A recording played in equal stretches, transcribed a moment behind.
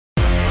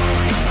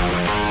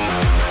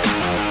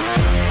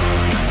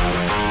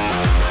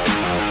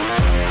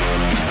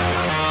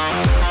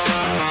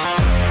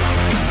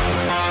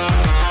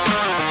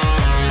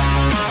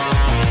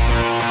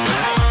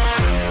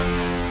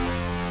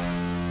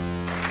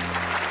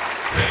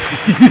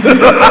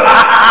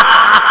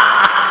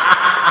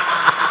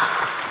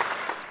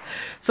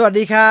สวัส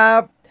ดีครับ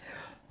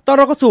ตอนเ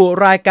ราเข้าสู่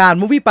รายการ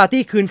Movie Party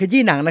คืนข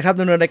ยี้หนังนะครับ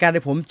ดำเนินรายการโด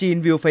ยผมจีน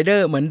วิวไฟเดอ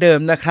ร์เหมือนเดิม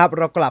นะครับเ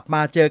รากลับม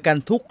าเจอกัน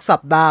ทุกสั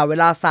ปดาห์เว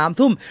ลา 3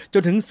 ทุ่มจ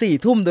นถึง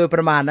 4 ทุ่มโดยป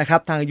ระมาณนะครั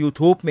บทาง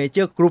YouTube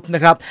Major Group น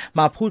ะครับ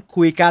มาพูด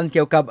คุยกันเ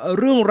กี่ยวกับ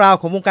เรื่องราว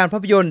ของวงการภา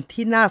พยนตร์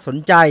ที่น่าสน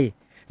ใจ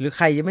หรือใ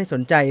ครยังไม่ส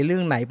นใจเรื่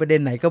องไหนประเด็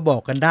นไหนก็บอ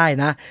กกันได้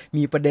นะ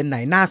มีประเด็นไหน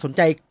น่าสนใ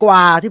จกว่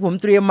าที่ผม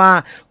เตรียมมา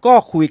ก็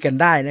คุยกัน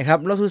ได้นะครับ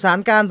เราสื่อสาร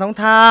การ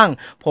2ทาง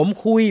ผม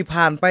คุย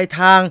ผ่านไป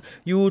ทาง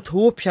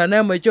YouTube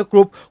Channel Major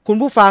Group คุณ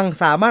ผู้ฟัง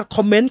สามารถค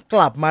อมเมนต์ก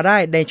ลับมาได้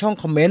ในช่อง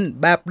คอมเมนต์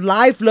แบบไล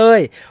ฟ์เลย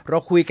เรา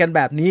คุยกันแ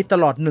บบนี้ต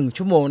ลอด1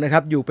ชั่วโมงนะครั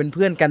บอยู่เป็นเ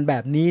พื่อนกันแบ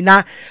บนี้นะ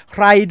ใค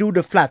รดู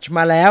The Flash ม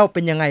าแล้วเ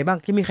ป็นยังไงบ้าง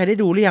มีใครได้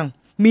ดูหรือยัง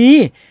มี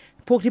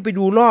พวกที่ไป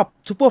ดูรอบ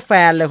ซุปเปอร์แฟ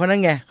นเลยคนนั้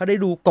นไงเขาได้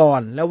ดูก่อ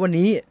นแล้ววัน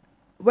นี้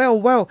แวว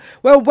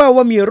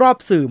ว่ามีรอบ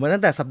สื่อมาตั้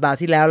งแต่สัปดาห์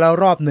ที่แล้ว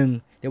รอบหนึ่ง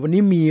เดี๋ยววัน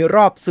นี้มีร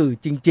อบสื่อ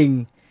จริง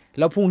ๆแ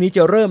ล้วพรุ่งนี้จ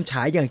ะเริ่มฉ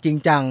ายอย่างจริง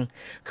จัง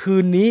คื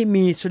นนี้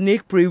มี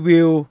sneak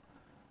preview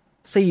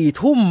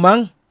 4 ทุ่มมั้ง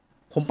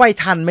ผมไป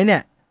ทันไหมเนี่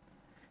ย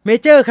เม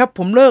เจอร์ครับผ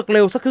มเลิกเ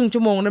ร็วสักครึ่ง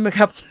ชั่วโมงได้ไหมค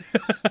รับ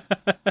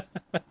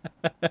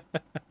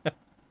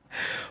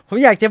ผม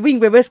อยากจะวิ่ง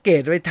ไปเวสเก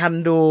ตไปทัน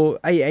ดู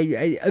ไอ้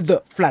The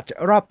Flash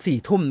รอบ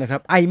 4 ทุ่มนะครั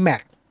บ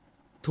IMAX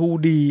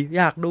 2D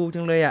อยากดู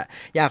จังเลยอ่ะ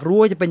อยากรู้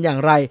ว่าจะเป็นอย่าง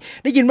ไร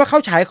ได้ยินว่าเขา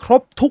ฉายคร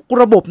บทุก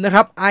ระบบนะค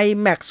รับ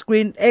IMAX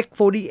Screen X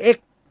 4DX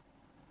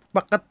ป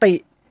กติ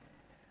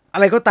อะ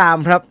ไรก็ตาม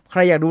ครับใคร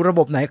อยากดูระบ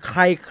บไหนใ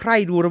คร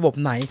ดูระบบ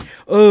ไหน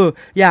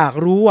อยาก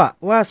รู้อ่ะ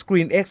ว่า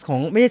Screen X ขอ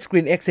งไม่ใช่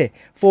Screen X สิ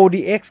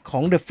 4DX ขอ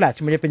ง The Flash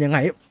มันจะเป็นยังไง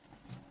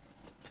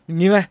อย่าง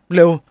งี้ไหมเ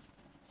ร็ว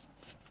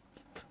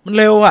มัน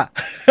เร็วอ่ะ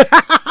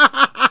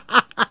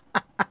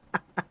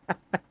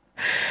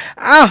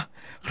อ้าว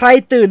ใคร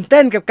ตื่นเ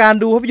ต้นกับการ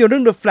ดูภาพยนตร์เรื่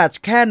อง The Flash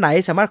แค่ไหน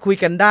สามารถคุย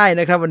กันได้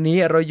นะครับวันนี้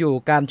เราอยู่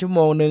กันชั่วโม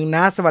งนึงน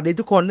ะสวัสดี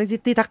ทุกคน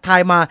ที่ทักทา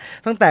ยมา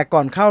ตั้งแต่ก่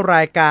อนเข้าร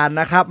ายการ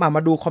นะครับม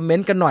าดูคอมเมน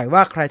ต์กันหน่อยว่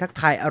าใครทัก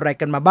ทายอะไร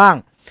กันมาบ้าง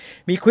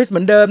มีควิซเห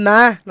มือนเดิมน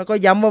ะแล้วก็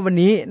ย้ำว่าวัน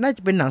นี้น่าจ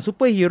ะเป็นหนังซูเ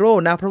ปอร์ฮีโร่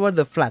นะเพราะว่า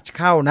The Flash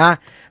เข้านะ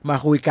มา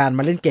คุยกันม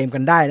าเล่นเกมกั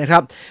นได้นะครั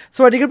บส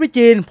วัสดีครับพี่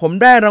จีนผม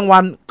ได้รางวั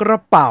ลกระ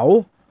เป๋า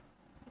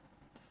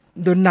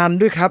โดนัน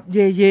ด้วยครับเ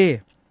ย่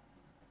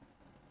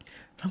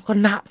แล้วก็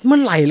นะเมื่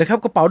อไหร่เลยครับ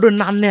กระเป๋าเดิน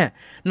นันเนี่ย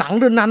หนัง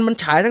เดินนันมัน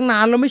ฉายตั้งนา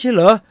นแล้วไม่ใช่เ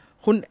หรอ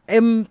คุณ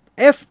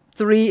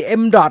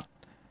MF3M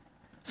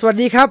สวัส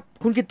ดีครับ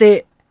คุณกิติ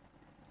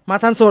มา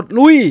ทันสด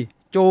ลุย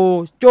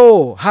โจ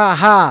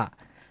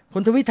55คุ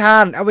ณทวิธา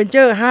นอเวนเจ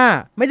อร์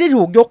5ไม่ได้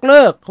ถูกยกเ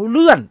ลิกเขาเ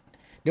ลื่อน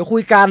เดี๋ยวคุ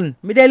ยกัน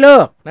ไม่ได้เลิ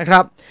กนะครั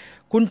บ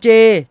คุณเจ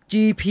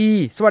GP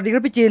สวัสดีครั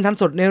บพี่จีนทัน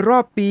สดในรอ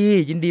บปี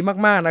ยินดี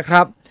มากๆนะค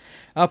รับ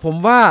ผม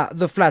ว่า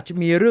The Flash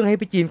มีเรื่องให้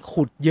พี่จีน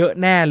ขุดเยอะ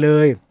แน่เล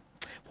ย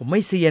ผมไ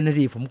ม่เซียนนะ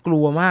ดิผมกลั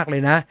วมากเล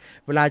ยนะ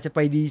เวลาจะไป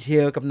ดีเท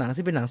ลกับหนัง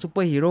ที่เป็นหนังซูเป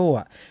อร์ฮีโร่อ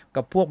ะ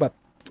กับพวกแบบ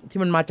ที่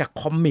มันมาจาก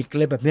คอมิก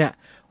เลยแบบเนี้ย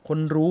คน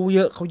รู้เย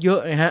อะเขาเยอะ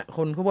นะฮะค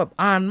นเขาแบบ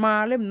อ่านมา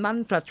เล่มนั้น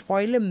Flash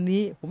Point เล่ม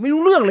นี้ผมไม่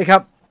รู้เรื่องเลยครั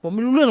บผมไ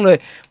ม่รู้เรื่องเลย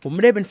ผมไ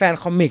ม่ได้เป็นแฟน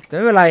คอมิกแต่ไ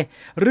ม่เป็นไร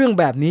เรื่อง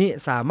แบบนี้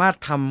สามารถ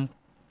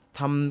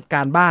ทำก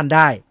ารบ้านไ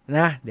ด้น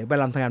ะเดี๋ยวไป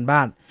ทำการบ้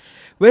าน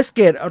เวสเก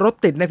ตรถ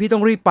ติดนะพี่ต้อ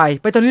งรีบไป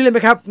ตอนนี้เลยไหม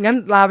ครับงั้น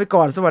ลาไป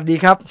ก่อนสวัสดี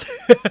ครับ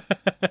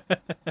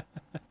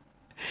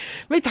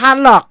ไม่ทัน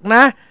หรอกน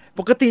ะ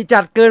ปกติจั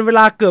ดเกินเวล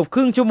าเกือบค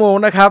รึ่งชั่วโมง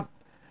นะครับ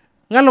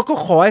งั้นเราก็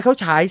ขอให้เขา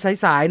ฉาย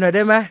สายๆหน่อยไ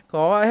ด้ไหมข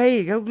อให้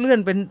เขาเลื่อน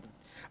เป็น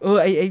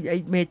ไอ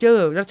เมเจอ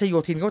ร์รัชโย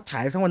ธินเขาฉา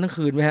ยทั้งวันทั้ง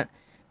คืนไหมฮะ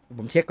ผ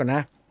มเช็คก่อนน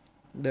ะ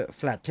The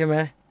Flash ใช่ไหม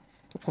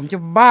ผมจะ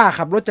บ้า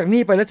ขับรถจาก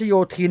นี่ไปรัชโย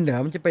ธินเหร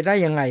อมันจะไปได้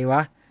ยังไงว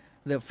ะ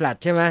The Flash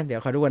ใช่ไหมเดี๋ยว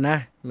ขอดูกันนะ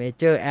เม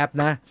เจอร์แอป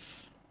นะ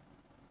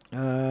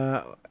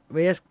เว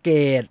สเก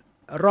ต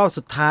รอบ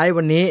สุดท้าย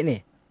วันนี้นี่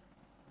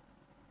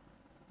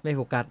ไม่โ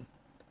ฟกัส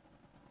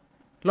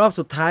รอบ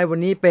สุดท้ายวัน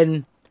นี้เป็น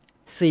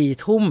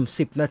4 ทุ่ม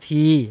 10 นา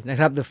ทีนะ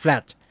ครับ The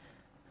Flash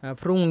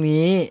พรุ่ง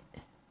นี้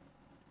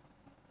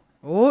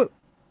โอ้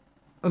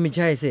ไม่ใ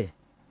ช่สิ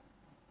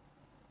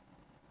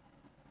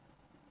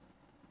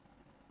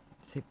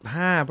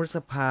15 พฤษ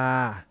ภา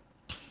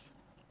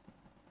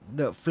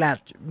The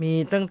Flash มี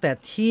ตั้งแต่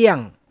เที่ยง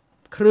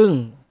ครึ่ง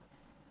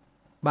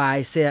บ่าย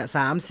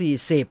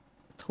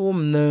3:40 ทุ่ม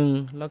หนึ่ง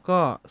แล้วก็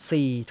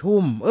4 ทุ่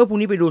มพรุ่ง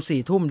นี้ไปดู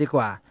4 ทุ่มดีก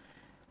ว่า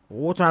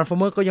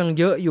Transformer ก็ยัง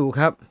เยอะอยู่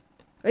ครับ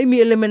มี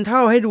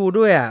Elemental ให้ดู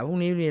ด้วยพรุ่ง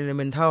นี้มี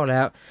Elemental แ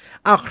ล้ว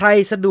ใคร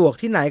สะดวก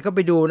ที่ไหนก็ไป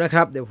ดูนะค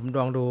รับเดี๋ยวผม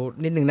ลองดู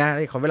นิดนึงนะ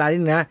ขอเวลานิด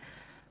นึงนะ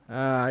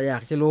อยา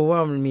กจะรู้ว่า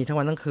มันมีทั้ง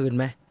วันทั้งคืนไ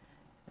หม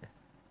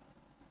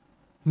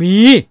มี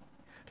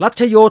รั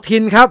ชโยธิ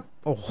นครับ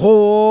โอ้โห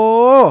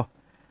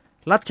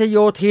รัชโย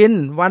ธิน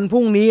วันพ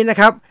รุ่งนี้นะ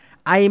ครับ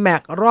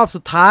IMAX รอบสุ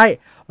ดท้าย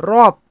ร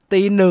อบ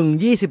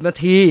 1:20 นา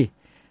ที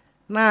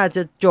น่าจ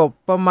ะจบ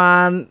ประมา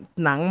ณ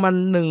หนังมัน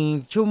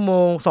1 ชั่วโม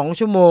ง2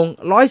 ชั่วโมง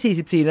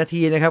144 นา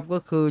ทีนะครับก็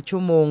คือชั่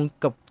วโมง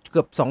เกื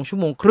อบ2 ชั่ว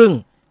โมงครึ่ง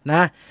น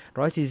ะ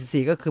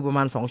144ก็คือประม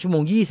าณ2 ชั่วโม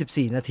ง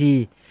 24 นาที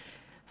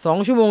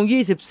2 ชั่วโมง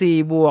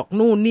 24บวก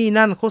นู่นนี่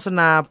นั่นโฆษ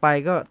ณาไป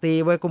ก็ตี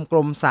ไว้กล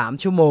มๆ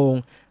3 ชั่วโมง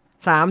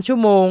 3 ชั่ว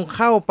โมงเ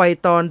ข้าไป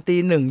ตอน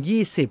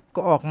1:20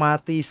ก็ออกมา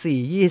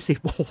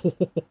4:20โอ้โห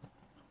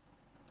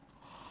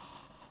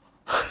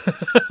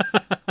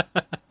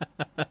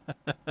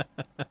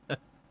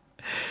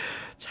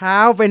เช้า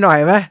ไปหน่อย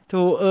ไหม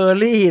too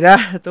early นะ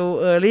too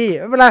early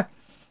ไม่เป็นไร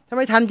ถ้าไ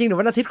ม่ทันจริงเดี๋ยว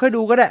วันอาทิตย์ค่อย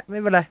ดูก็ได้ไม่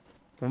เป็นไร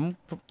ผม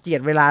เจีย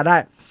ดเวลาได้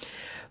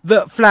The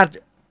Flash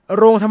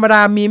โรงธรรมด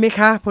ามีไหม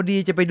คะพอดี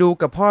จะไปดู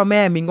กับพ่อแ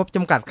ม่มีงบจ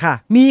ำกัดค่ะ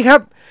มีครั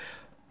บ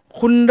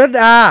คุณร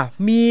ดา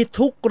มี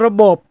ทุกระ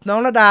บบน้อง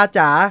รดา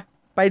จ๋า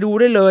ไปดู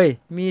ได้เลย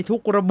มีทุ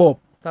กระบบ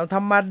ธ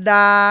รรมด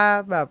า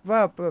แบบว่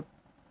า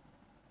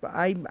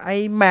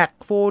iMac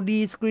 4D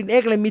Screen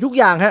X อะไรมีทุก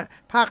อย่างฮะ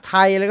ภาคไท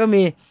ยแล้วก็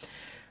มี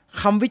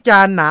คำวิจา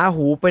รณ์หนา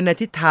หูไปใน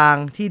ทิศทาง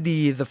ที่ดี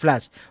The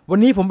Flash วัน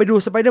นี้ผมไปดู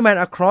Spider-Man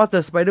Across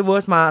the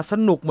Spider-Verse มาส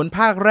นุกเหมือน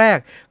ภาคแรก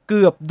เ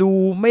กือบดู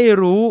ไม่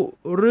รู้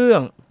เรื่อ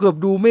ง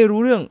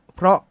เ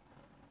พราะ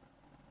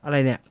อะไร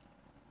เนี่ย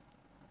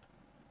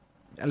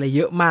อะไรเ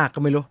ยอะมากก็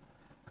ไม่รู้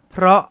เพ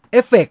ราะเอ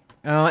ฟเฟกต์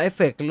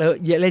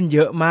เล่นเย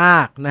อะมา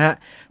กนะฮะ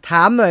ถ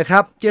ามหน่อยครั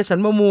บเจสัน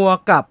โมมัว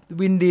กับ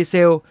วินดีเซ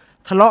ล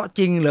ทะเลาะจ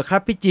ริงเหรอครั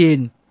บพี่จีน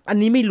อัน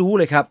นี้ไม่รู้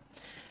เลยครับ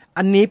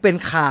อันนี้เป็น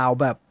ข่าว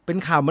แบบเป็น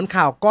ข่าวเหมือน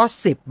ข่าวก็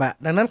สิบอะ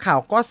ดังนั้นข่าว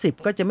ก็สิบ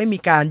ก็จะไม่มี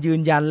การยื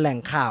นยันแหล่ง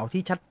ข่าว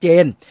ที่ชัดเจ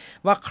น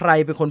ว่าใคร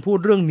เป็นคนพูด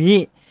เรื่องนี้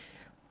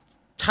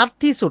ชัด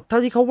ที่สุดเท่า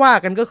ที่เขาว่า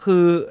กันก็คื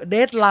อเด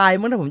ดไลน์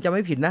เมื่อถ้าผมจำไ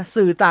ม่ผิดนะ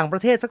สื่อต่างปร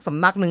ะเทศสักส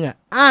ำนักหนึ่งอะ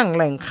อ้างแ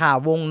หล่งข่าว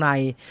วงใน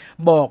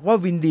บอกว่า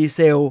วินดีเซ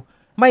ล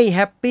ไม่แฮ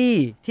ปปี้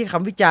ที่ค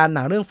ำวิจารณ์ห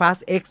นังเรื่อง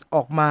Fast X อ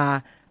อกมา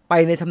ไป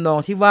ในทำนอง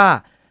ที่ว่า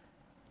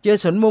เจ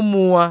สันโม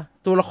มัว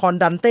ตัวละคร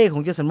ดันเต้ขอ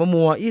งเจสันโม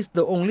มัว is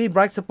the only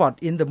bright spot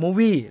in the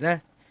movie นะ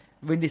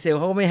วินดีเซลเ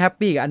ขาก็ไม่แฮป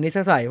ปี้กับอันนี้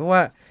สักเท่าไหร่เพราะว่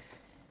า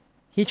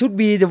he should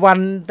be the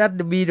one that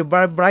be the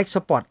bright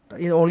spot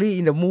only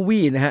in the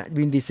movie นะฮะ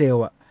วินดีเซล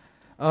อะ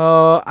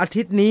อา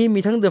ทิตย์นี้มี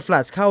ทั้ง The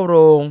Flash เข้าโร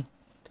ง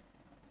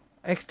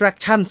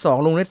Extraction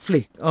 2 ลง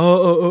Netflix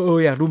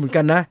อยากดูเหมือน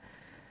กันนะ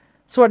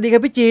สวัสดีครั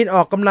บพี่จีนอ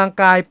อกกำลัง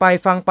กายไป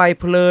ฟังไป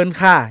เพลิน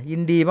ค่ะยิ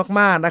นดี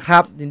มากๆนะครั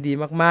บยินดี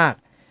มาก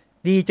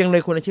ๆดีจังเล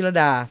ยคุณอาชิร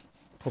ดา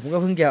ผมก็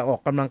เพิ่งจะออก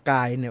กำลังก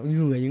ายเนี่ยเห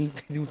งื่อยัง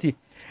ดูที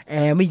แอ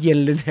ร์ไม่เย็น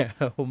เลยเนี่ย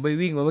ผมไป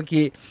วิ่งมาเมื่อ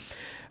กี้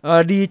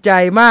ดีใจ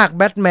มากแ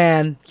บทแม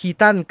นคี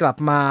ตันกลับ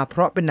มาเพ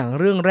ราะเป็นหนัง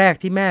เรื่องแรก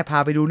ที่แม่พา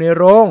ไปดูใน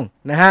โรง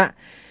นะฮะ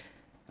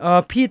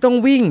พี่ต้อง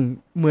วิ่ง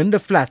เหมือน The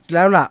Flash แ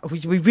ล้วล่ะ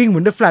จะไปวิ่งเหมื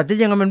อน The Flash ได้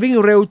ยังไงมันวิ่ง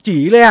เร็ว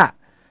จี๋เลยอะ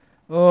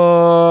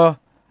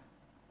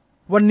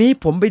วันนี้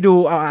ผมไปดู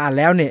อ่าน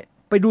แล้วเนี่ย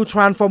ไปดู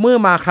Transformer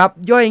มาครับ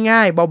ย่อยง่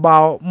ายเบา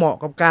ๆเหมาะ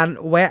กับการ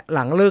แวะห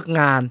ลังเลิก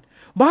งาน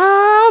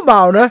เบ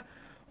าๆนะ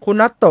คุณ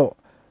นัตโตะ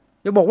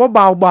จะบอกว่า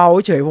เบา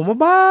ๆเฉยผมว่า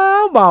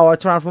เบา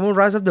ๆ Transformer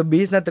Rise of the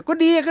Beast นะแต่ก็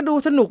ดีก็ดู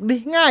สนุกดี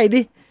ง่าย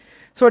ดิ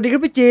สวัสดีครั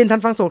บพี่จีนทั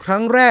นฟังสดครั้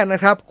งแรกน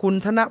ะครับคุณ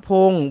ธนพ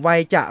งษ์วั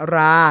ยจร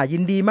ายิ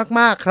นดี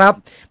มากๆครับ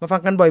มาฟั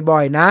งกันบ่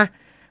อยๆนะ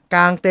ก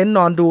างเต็นท์น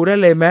อนดูได้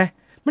เลยไหม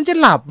มันจะ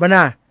หลับมันน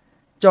ะ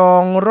จอ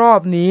งรอ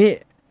บนี้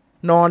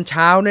นอนเ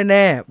ช้าแ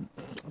น่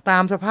ๆตา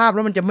มสภาพแ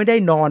ล้วมันจะไม่ได้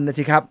นอนนะ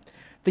สิครับ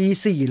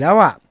4:00แล้ว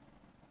อ่ะ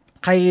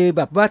ใครแ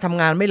บบว่าทำ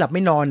งานไม่หลับไ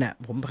ม่นอนเนี่ย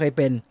ผมเคยเ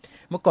ป็น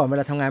เมื่อก่อนเว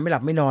ลาทำงานไม่หลั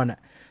บไม่นอนอ่ะ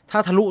ถ้า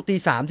ทะลุ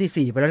3:00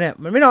 4:00ไปแล้วเนี่ย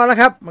มันไม่นอนแล้ว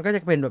ครับมันก็จะ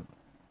เป็นแบบ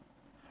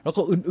แล้ว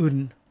ก็อื่น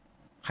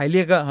ๆใครเ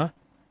รียกก็ฮะ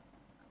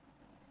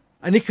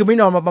อันนี้คือไม่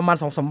นอนมาประมาณ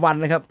 2-3 วัน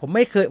นะครับผม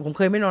เ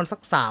คยไม่นอนสัก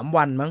3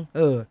 วันมั้ง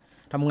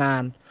ทำงา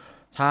น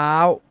เช้า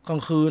กลา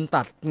งคืน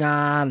ตัดง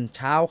านเ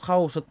ช้าเข้า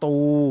สตู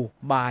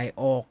บ่าย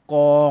ออกก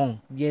อง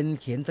เย็น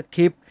เขียนสค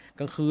ริปต์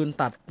กลางคืน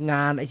ตัดง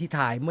านไอ้ที่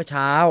ถ่ายเมื่อเ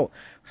ช้า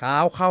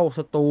เข้าส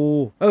ตู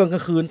กล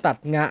างคืนตัด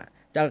งาน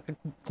จาก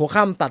หัว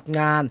ค่ำตัด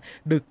งาน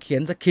ดึกเขีย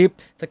นสคริปต์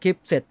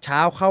เสร็จเช้า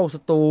เข้าส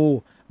ตู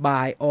บ่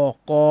ายออก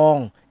กอง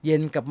เย็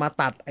นกลับมา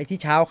ตัดไอ้ที่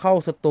เช้าเข้า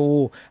สตู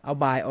เอา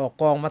บ่ายออก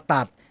กองมา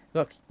ตัด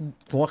ก็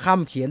หัวค่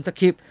ำเขียนส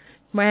คริปต์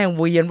แม่งเ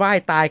วียนว่าย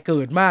ตายเกิ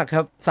ดมากค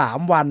รับ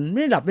3 วันไ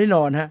ม่หลับไม่น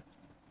อนฮะ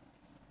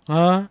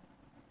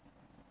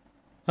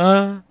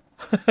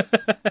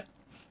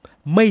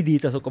ไม่ดี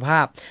ต่อสุขภา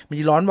พมัน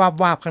จะร้อน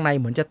วาบข้างใน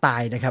เหมือนจะตา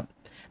ยนะครับ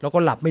แล้วก็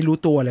หลับไม่รู้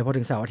ตัวเลยพอ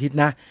ถึงเสาร์อาทิตย์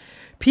นะ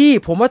พี่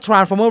ผมว่า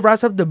Transformer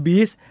Rise of the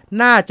Beast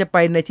น่าจะไป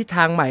ในทิศท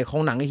างใหม่ขอ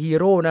งหนังฮี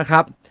โร่นะค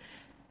รับ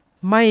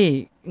ไม่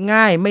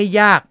ง่ายไม่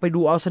ยากไป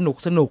ดูเอาส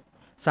นุก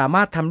สาม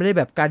ารถทำได้แ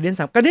บบการเดียน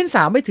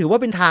3ไม่ถือว่า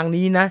เป็นทาง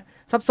นี้นะ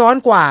ซับซ้อน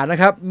กว่านะ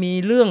ครับมี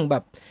เรื่องแบ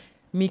บ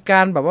มีก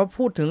ารแบบว่า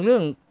พูดถึงเรื่อ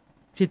ง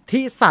สิท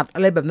ธิสัตว์อ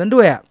ะไรแบบนั้น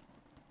ด้วย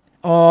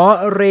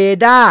เร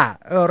ดา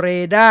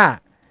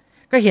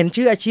ก็เห็น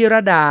ชื่ออาชิร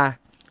ดา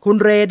คุณ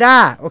เรดา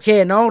โอเค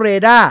น้องเร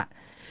ดา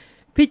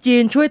พี่จี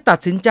นช่วยตัด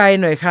สินใจ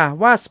หน่อยค่ะ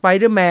ว่า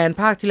Spider-Man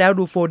ภาคที่แล้ว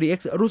ดู 4DX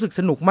รู้สึก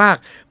สนุกมาก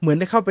เหมือน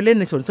ได้เข้าไปเล่น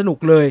ในสวนสนุก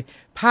เลย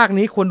ภาค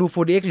นี้ควรดู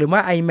 4DX หรือว่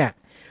า iMac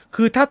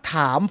คือถ้าถ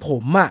ามผ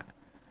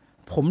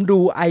มดู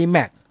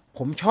iMac ผ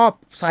มชอบ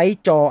ไซส์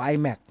จอ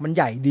iMac มันใ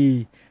หญ่ดี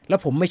แล้ว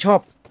ผมไม่ชอบ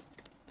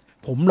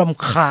ผมร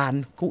ำคาญ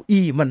เก้า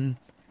อี้มัน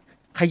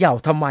เขย่า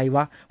ทำไมว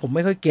ะผมไ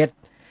ม่ค่อยเก็ต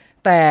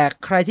แต่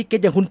ใครที่เก็ต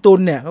อย่างคุณตุล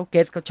เนี่ยเขาเ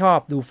ก็ตเขาชอบ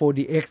ดู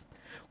 4DX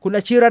คุณอ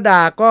าชิรดา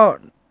ก็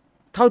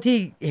เท่าที่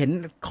เห็น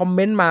คอมเม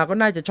นต์มาก็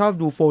น่าจะชอบ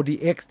ดู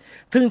 4DX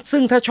ซึ่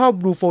งถ้าชอบ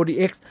ดู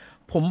 4DX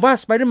ผมว่า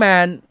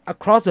Spider-Man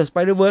Across the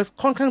Spider-Verse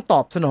ค่อนข้างตอ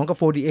บสนองกับ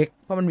 4DX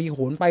เพราะมันมีโห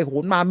นไปโห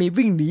นมามี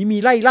วิ่งหนีมี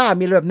ไล่ล่า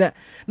มีอะไรแบบเนี้ย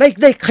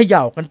ได้เขย่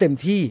ากันเต็ม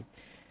ที่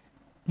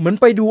เหมือน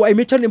ไปดูไอ้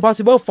Mission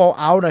Impossible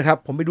Fallout นะครับ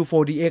ผมไปดู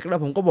 4DX แล้ว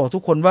ผมก็บอกทุ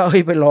กคนว่าเฮ้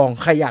ยไปลอง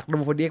ใครอยากดู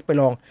 4DX ไป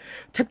ลอง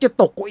แทบจะ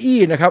ตกเก้าอี้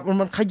นะครับ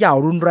มันเขย่า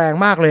รุนแรง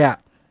มากเลยอะ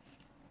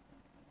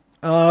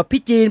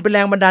พี่จีนเป็นแร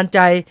งบันดาลใจ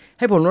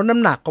ให้ผมลดน้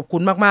ำหนักขอบคุ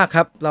ณมากๆค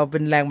รับเราเป็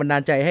นแรงบันดา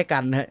ลใจให้กั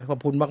นนะขอบ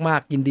คุณมา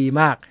กๆยินดี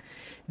มาก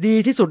ดี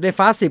ที่สุดในฟ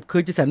าส10คื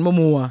อเจสัน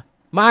มัว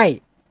ไม่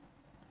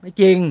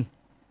จริง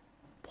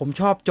ผม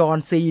ชอบจอห์น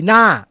ซีน่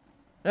า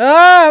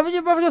ไม่ใ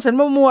ช่เจสัน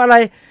มัวอะไร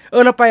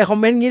เราไปคอม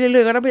เมนต์งี้เรื่อ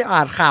ยๆก็ต้องไปอ่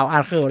านข่าว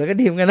เลยก็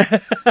ดีเหมือนกันนะ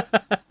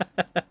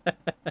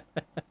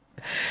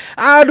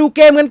ดูเ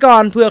กมกันก่อ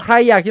นเผื่อใคร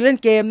อยากจะเล่น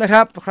เกมนะค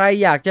รับใคร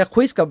อยากจะค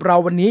วิสกับเรา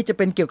วันนี้จะเ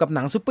ป็นเกี่ยวกับห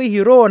นังซูเปอร์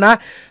ฮีโร่นะ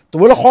ตั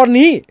วละคร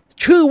นี้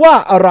ชื่อว่า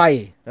อะไร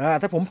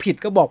ถ้าผมผิด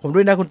ก็บอกผมด้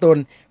วยนะคุณตุล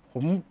ผ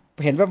ม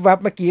เห็นแวบ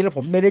ๆเมื่อกี้แล้วผ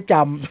มไม่ได้จ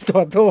ำข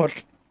อโทษ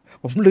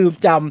ผมลืม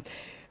จ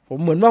ำผม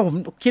เหมือนว่าผม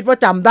คิดว่า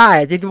จำได้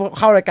จริงๆ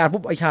เข้ารายการ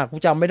ปุ๊บไอ้ห่ากู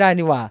จำไม่ได้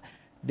นี่หว่า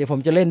เดี๋ยวผม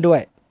จะเล่นด้ว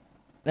ย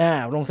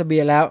ลงทะเบี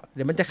ยนแล้วเ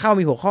ดี๋ยวมันจะเข้า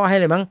มีหัวข้อให้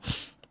เลยมั้ง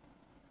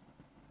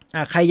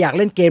ใครอยาก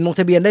เล่นเกมลง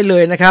ทะเบียนได้เล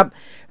ยนะครับ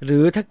หรื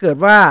อถ้าเกิด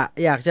ว่า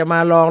อยากจะมา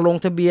ลองลง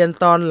ทะเบียน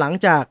ตอนหลัง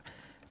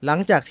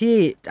จากที่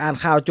อ่าน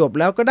ข่าวจบ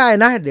แล้วก็ได้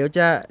นะเดี๋ยว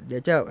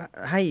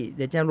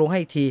จะลงใ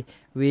ห้ที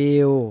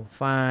View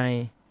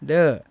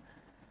Finder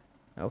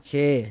โอเค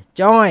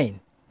Join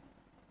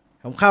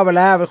ผมเข้าไป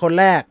แล้วเป็นคน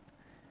แรก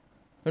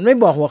มันไม่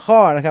บอกหัวข้อ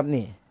นะครับ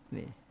นี่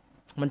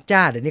มัน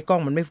จ้าเดี๋ยวนี้กล้อ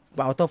งมันไม่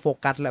ออโต้โฟ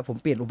กัสแล้วผม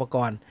เปลี่ยนอุปก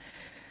รณ์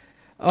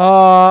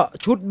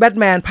ชุดแบท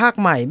แมนภาค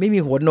ใหม่ไม่มี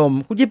หัวนม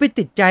คุณจะไป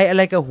ติดใจอะไ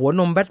รกับหัว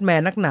นมแบทแม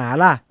นนักหนา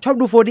ล่ะชอบ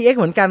ดู 4DX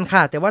เหมือนกันค่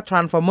ะแต่ว่า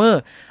Transformer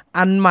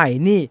อันใหม่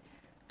นี่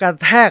กระ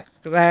แทก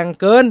แรง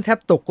เกินแทบ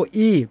ตกเก้า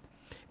อี้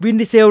วิน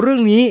ดีเซลเรื่อ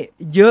งนี้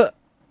เยอะ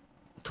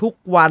ทุก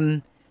วัน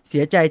เสี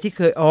ยใจที่เ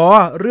คย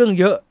เรื่อง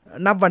เยอะ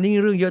นับวันนี้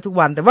เรื่องเยอะทุก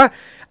วันแต่ว่า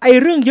ไอ้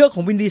เรื่องเยอะข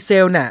องวินดีเซ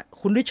ลเนี่ย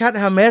คุณริชาร์ด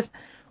ฮาร์เมส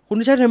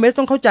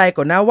ต้องเข้าใจ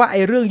ก่อนนะว่าไ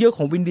อ้เรื่องเยอะข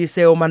องวินดีเซ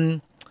ล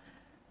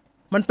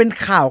มันเป็น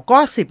ข่าวก็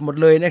สิบหมด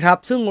เลยนะครับ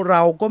ซึ่งเร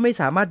าก็ไม่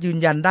สามารถยืน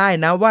ยันได้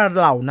นะว่า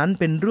เหล่านั้น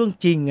เป็นเรื่อง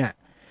จริง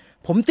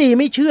ผมตี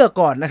ไม่เชื่อ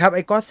ก่อนนะครับไ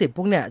อ้ก็สิบพ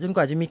วกเนี้ยจนก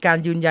ว่าจะมีการ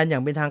ยืนยันอย่า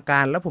งเป็นทางกา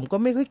รแล้วผมก็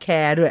ไม่ค่อยแค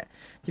ร์ด้วย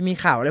จะมี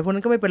ข่าวอะไรพวก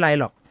นั้นก็ไม่เป็นไร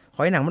หรอกข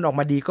อให้หนังมันออก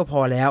มาดีก็พอ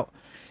แล้ว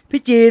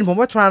พี่จีนผม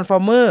ว่า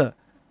Transformer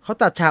เขา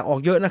ตัดฉากออก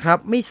เยอะนะครับ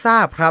ไม่ทรา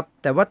บครับ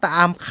แต่ว่าต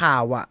ามข่า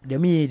วเดี๋ย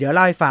วเ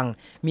ล่าให้ฟัง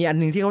มีอัน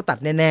นึงที่เขาตัด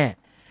แน่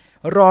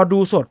ๆรอดู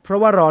สดเพราะ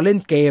ว่ารอเล่น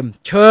เกม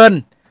เชิญ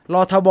ร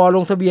อทบล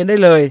งทะเบียนได้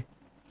เลย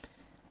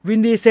วิ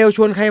นดีเซลช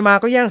วนใครมา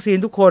ก็แย่งซีน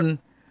ทุกคน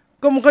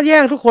มันก็แย่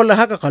งทุกคนแหละ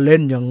ฮะก็เล่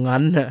นอย่าง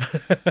นั้นนะ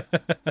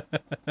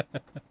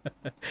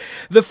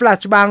The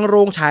Flash บางโร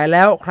งฉายแ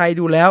ล้วใคร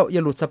ดูแล้วอย่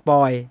าหลุดสป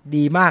อย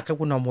ดีมากครับ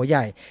คุณหอมหัวให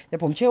ญ่แต่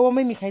ผมเชื่อว่าไ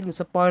ม่มีใครหลุด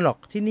สปอยหรอก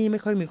ที่นี่ไม่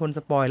ค่อยมีคนส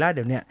ปอยแล้วเ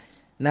ดี๋ยวนี้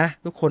นะ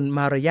ทุกคนม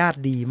ารยาท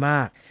ดีม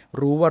าก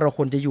รู้ว่าเราค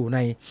วรจะอยู่ใน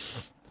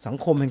สัง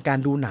คมแห่งการ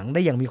ดูหนังไ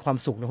ด้อย่างมีความ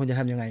สุขเราควรจะ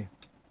ทำยังไง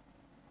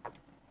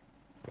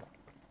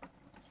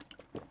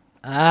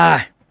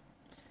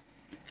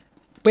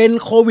เป็น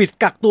โควิด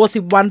กักตัว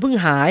10 วันเพิ่ง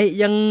หาย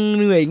ยังเ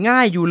หนื่อยง่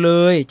ายอยู่เล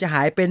ยจะห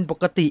ายเป็นป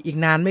กติอีก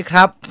นานไหมค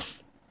รับ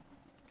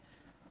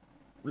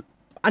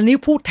อันนี้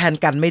พูดแทน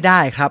กันไม่ได้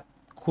ครับ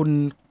คุณ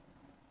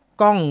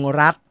ก้อง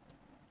รัฐ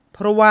เพ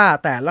ราะว่า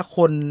แต่ละค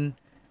น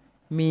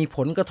มีผ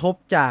ลกระทบ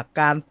จาก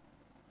การ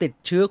ติด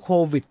เชื้อโค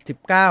วิด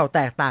 -19 แ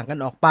ตกต่างกัน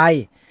ออกไป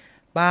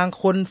บาง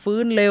คนฟื้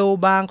นเร็ว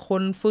บางค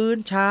นฟื้น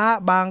ช้า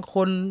บางค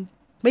น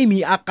ไม่มี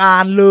อากา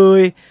รเล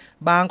ย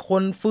บางค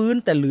นฟื้น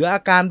แต่เหลืออ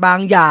าการบาง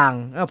อย่าง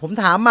ผม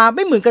ถามมาไ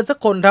ม่เหมือนกันสัก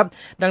คนครับ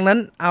ดังนั้น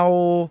เอา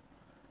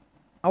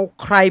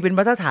ใครเป็นม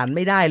าตรฐานไ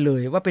ม่ได้เล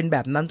ยว่าเป็นแบ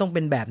บนั้นต้องเ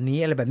ป็นแบบนี้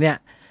อะไรแบบเนี้ย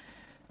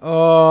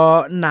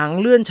หนัง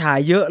เลื่อนฉาย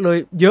เยอะ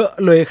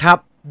เลยครับ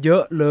เยอ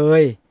ะเล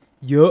ย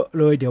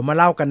เดี๋ยวมา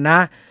เล่ากันนะ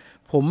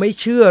ผมไม่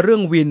เชื่อเรื่อ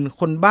งวิน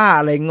คนบ้า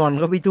อะไรงอน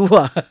ก็ไปทั่ว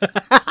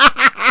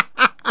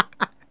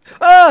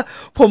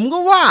ผม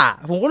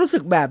ก็รู้สึ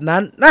กแบบ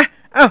นั้นนะ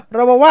เร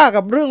ามาว่า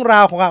กับเรื่องรา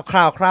วของ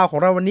ข่าวของ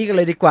เราวันนี้กันเ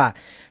ลยดีกว่า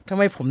ทำไ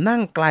มผมนั่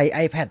งไกล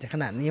iPad ข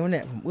นาดนี้วะเ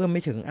นี่ยผมเอื้อมไ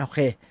ม่ถึงโอเค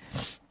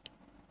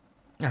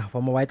พอ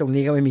มาไว้ตรง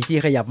นี้ก็ไม่มีที่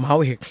ขยับเมา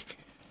ส์อีก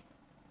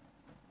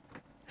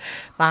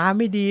ตาไ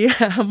ม่ดี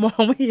มอ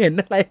งไม่เห็น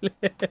อะไรเล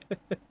ย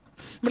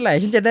เมื่อไหร่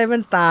ฉันจะได้แว่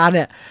นตาเ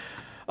นี่ย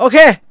โอเค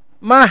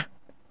มา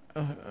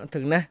ถึ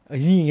งนะ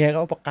นี่ไงเขา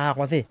เอาปากกา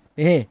มาสิ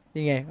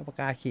นี่ไงเอาปาก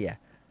กาเขี่ย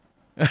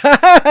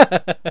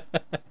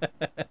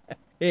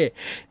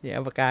เนี่ย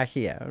ปากกาเ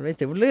ขี่ยไม่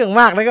ถึงเรื่อง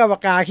มากแล้วก็ปา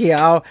กกาเขี่ย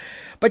เอา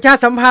ประชา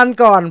สัมพันธ์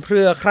ก่อนเ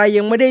ผื่อใคร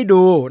ยังไม่ได้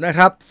ดูนะค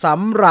รับส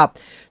ำหรับ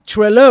เท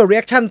รลเลอร์รีแ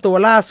อคชั่นตัว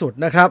ล่าสุด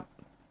นะครับ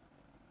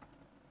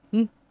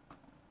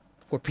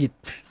กดผิด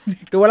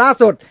ตัวล่า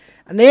สุด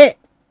อันนี้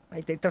ไอ้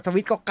ส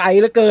วิตก็ไกล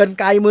เหลือเกิน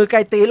ไกลมือไกล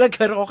ตีนเหลือเ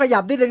กินขอขยั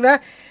บนิดนึงนะ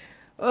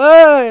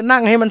นั่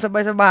งให้มัน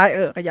สบาย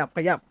ขยั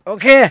บโอ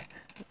เค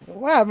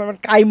ว่ามัน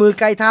ไกลมือ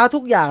ไกลเท้าทุ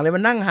กอย่างเลยมั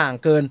นนั่งห่าง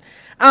เกิน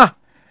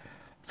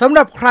สำห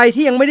รับใคร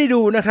ที่ยังไม่ได้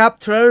ดูนะครับ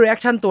Trailer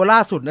Reaction ตัวล่า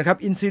สุดนะครับ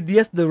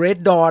Insidious The Red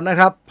Dawn นะ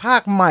ครับภา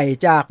คใหม่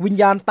จากวิญ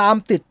ญาณตาม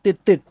ติด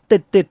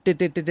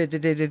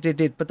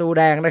ประตูแ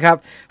ดงนะครับ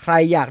ใคร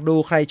อยากดู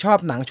ใครชอบ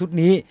หนังชุด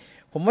นี้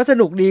ผมว่าส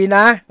นุกดีน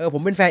ะผ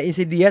มเป็นแฟน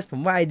Insidious ผ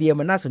มว่าไอเดีย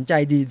มันน่าสนใจ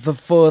ดี The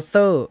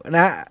Further น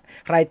ะ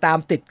ใครตาม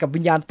ติดกับวิ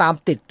ญญาณตาม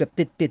ติดแบบ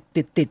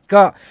ติด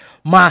ก็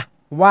มา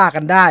ว่ากั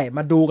นได้ม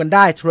าดูกันไ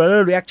ด้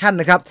Trailer Reaction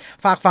นะครับ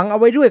ฝากฝังเอา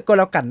ไว้ด้วยก็แ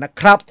ล้วกันนะ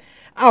ครับ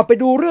เอาไป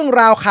ดูเรื่อง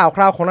ราวข่าวค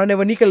ราวของเราใน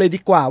วันนี้กันเลยดี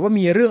กว่าว่า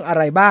มีเรื่องอะ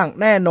ไรบ้าง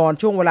แน่นอน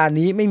ช่วงเวลา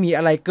นี้ไม่มีอ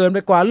ะไรเกินไป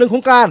กว่าเรื่องข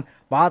องการ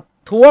ประ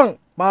ท้ว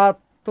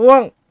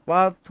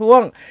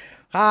ง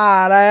ค่า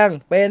แรง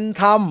เป็น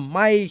ธรรมไ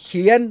ม่เ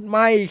ขี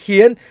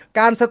ยน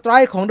การสไตร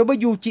ค์ของ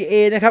WGA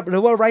นะครับหรื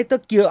อว่า Writer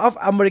Guild of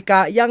America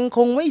ยังค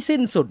งไม่สิ้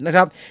นสุดนะค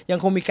รับยัง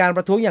คงมีการป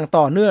ระท้วงอย่าง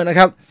ต่อเนื่องนะค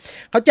รับ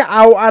เขาจะเอ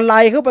าอะไร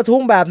เขาประท้ว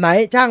งแบบไหน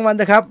ช่างมัน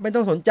นะครับไม่ต้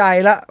องสนใจ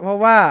ละเพรา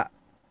ะว่า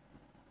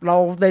เรา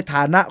ในฐ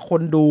านะค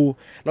นดู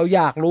เราอ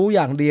ยากรู้อ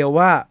ย่างเดียว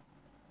ว่า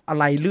อะ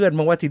ไรเลื่อน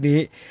มั้งว่าทีนี้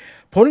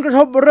ผลกระท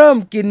บเริ่ม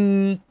กิน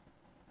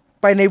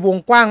ไปในวง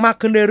กว้างมาก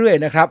ขึ้นเรื่อย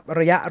ๆนะครับ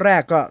ระยะแร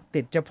กก็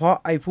ติดเฉพาะ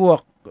ไอ้พวก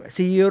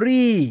ซี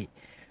รีส์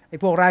ไอ้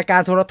พวกรายกา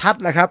รโทรทัศ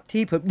น์แหละครับ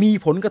ที่มี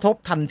ผลกระทบ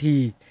ทันที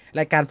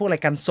รายการ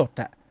สด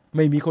อะไ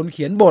ม่มีคนเ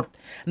ขียนบท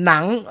หนั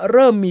งเ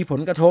ริ่มมีผ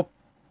ลกระทบ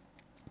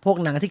พวก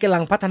หนังที่กำลั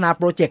งพัฒนา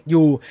โปรเจกต์อ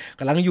ยู่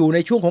กำลังอยู่ใน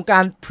ช่วงของกา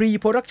ร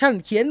pre-production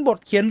เขียนบท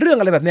เขียนเรื่อง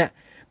อะไรแบบเนี้ย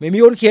ไม่มี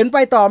คนเขียนไป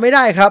ต่อไม่ไ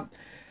ด้ครับ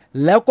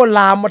แล้วก็ล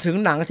ามมาถึง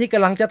หนังที่ก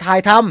ำลังจะถ่าย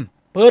ท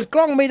ำเปิดก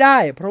ล้องไม่ได้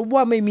เพราะว่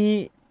าไม่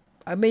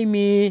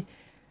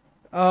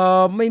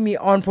มี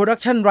on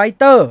production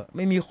writer ไ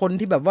ม่มีคน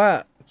ที่แบบว่า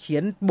เขีย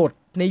นบท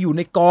อยู่ใ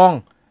นกอง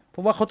เพร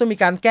าะว่าเขาต้องมี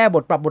การแก้บ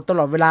ทปรับบทตล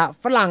อดเวลา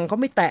ฝรั่งเขา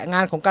ไม่แตะง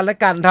านของกันและ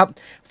กันครับ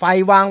ไฟ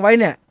วางไว้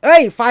เนี่ย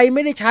ไฟไ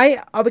ม่ได้ใช้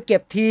เอาไปเก็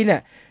บทีเนี่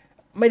ย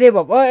ไม่ได้บ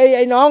อกว่าไ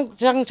อ้น้อง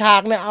ช่างฉา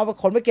กเนี่ยเอาไป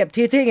ขนไปเก็บ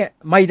ทีที่เนี่ย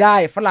ไม่ได้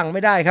ฝรั่งไ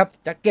ม่ได้ครับ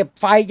จะเก็บ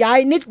ไฟย้าย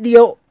นิดเดี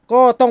ยว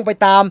ก็ต้องไป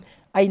ตาม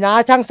ไอ้น้า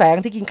ช่างแสง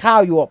ที่กินข้า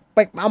วอยู่ไป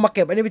เอามาเ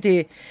ก็บอันนี้ไปที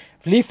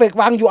รีเฟก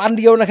วางอยู่อัน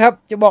เดียวนะครับ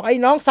จะบอกไอ้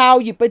น้องซาว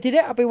หยิบไปทีเ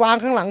นี้ยเอาไปวาง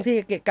ข้างหลังที่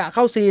เกะกะเ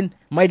ข้าซีน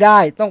ไม่ได้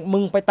ต้องมึ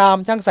งไปตาม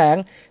ช่างแสง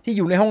ที่อ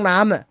ยู่ในห้องน้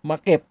ำน่ะมา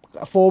เก็บ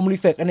โฟมรี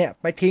เฟกอันเนี้ย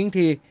ไปทิ้ง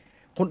ที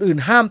คนอื่น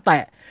ห้ามแต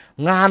ะ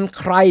งาน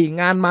ใคร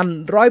งานมัน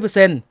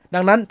 100% ดั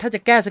งนั้นถ้าจะ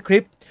แก้สคริ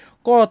ปต์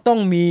ก็ต้อง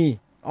มี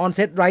ออนเซ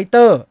ตไรเต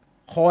อร์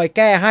คอยแ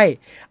ก้ให้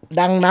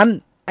ดังนั้น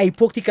ไอ้พ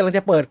วกที่กำลังจ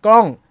ะเปิดกล้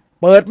อง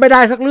เปิดไม่ไ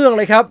ด้สักเรื่องเ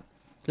ลยครับ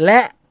แล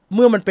ะเ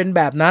มื่อมันเป็นแ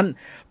บบนั้น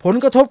ผล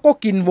กระทบก็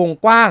กินวง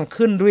กว้าง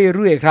ขึ้นเ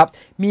รื่อยๆครับ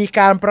มีก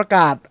ารประก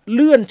าศเ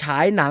ลื่อนฉา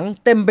ยหนัง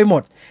เต็มไปหม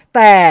ดแ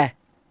ต่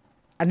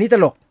อันนี้ต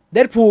ลกเด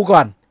ดพูลก่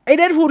อนไอ้เ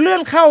ดดพูลเลื่อ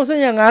นเข้าซะ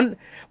อย่างนั้น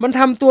มันท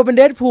ำตัวเป็นเ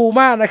ดดพูล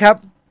มากนะครับ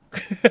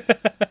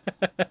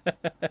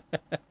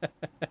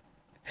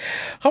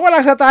เขากำลั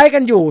งสไตร์กั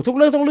นอยู่ทุกเ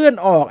รื่องต้องเลื่อน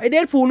ออกไอ้เด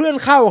ดพูลเลื่อน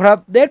เข้าครับ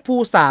เดดพู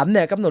ล3เ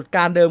นี่ยกำหนดก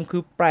ารเดิมคื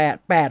อ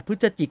8พฤ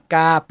ศจิก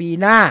าปี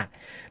หน้า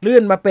เลื่อ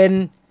นมาเป็น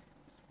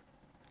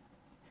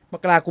ม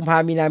กราคมกุมภา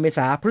พันธ์มีนาเมษ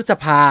าพฤษ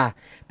ภา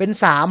เป็น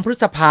3พฤ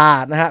ษภา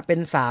นะฮะเป็น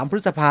3พฤ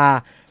ษภา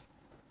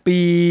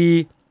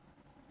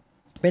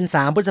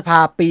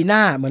ปีหน้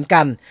าเหมือน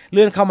กันเ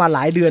ลื่อนเข้ามาหล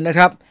ายเดือนนะค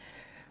รับ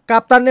กั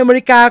ปตันอเม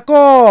ริกา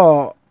ก็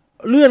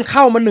เลื่อนเ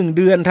ข้ามา1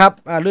เดือนครับ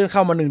เลื่อนเข้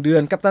ามา1เดือ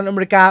นกัปตันอเม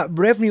ริกา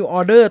Brave New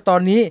Order ตอ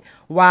นนี้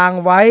วาง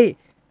ไว้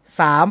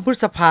3พฤ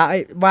ษภา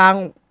วาง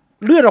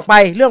เลื่อนไป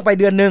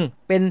เดือนนึง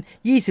เป็น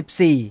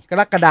24ก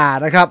รกฎาคม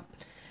นะครับ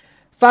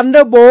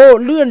Thunderbolt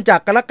เลื่อนจา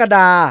กกรกฎ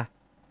าคม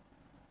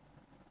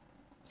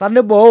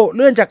Thunderbolt เ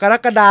ลื่อนจากกร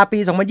กฎาคมปี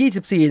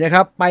2024นะค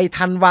รับไป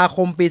ธันวาค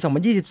มปี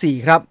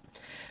2024ครับ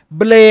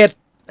Blade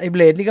ไอ้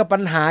Blade นี่ก็ปั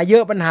ญหาเยอ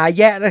ะปัญหา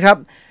แยะนะครับ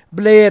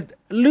Blade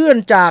เลื่อน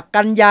จาก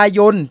กันยาย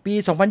นปี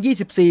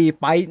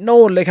2024ไปโ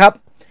น่นเลยครับ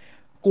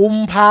กุม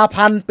ภา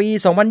พันธ์ปี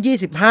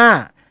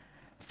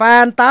2025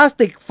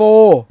 Fantastic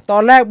Four ตอ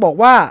นแรกบอก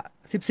ว่า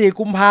14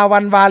กุมภาพั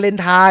นธ์วาเลน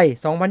ไทน์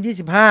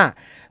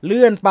2025เ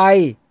ลื่อนไป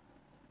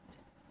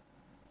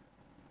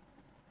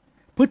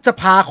พฤษ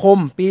ภาคม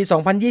ปี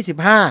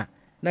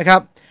2025นะครั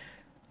บ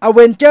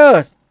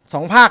Avengers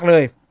 2 ภาคเล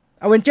ย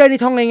Avengers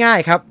นี่ท่องง่าย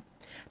ๆครับ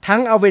ทั้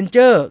ง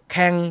Avengers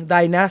Kang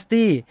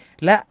Dynasty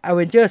และ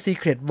Avengers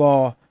Secret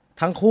War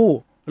ทั้งคู่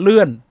เลื่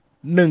อน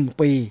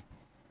1ปี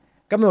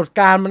กำหนด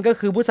การมันก็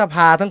คือพฤษภ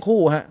าทั้ง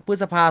คู่ฮะพฤ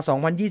ษภา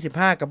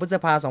2025กับพฤษ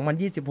ภา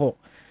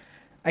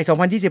2026ไอ้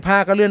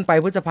2025ก็เลื่อนไป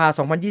พฤษภา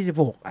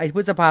2026ไอ้พ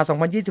ฤษภา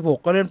2026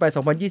ก็เลื่อนไป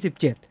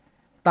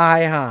2027ตาย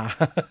ห่า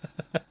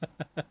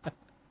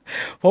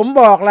ผม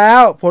บอกแล้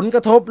วผลก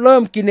ระทบเริ่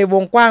มกินในว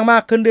งกว้างมา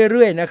กขึ้นเ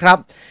รื่อยๆนะครับ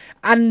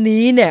อัน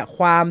นี้เนี่ยค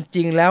วามจ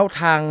ริงแล้ว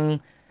ทาง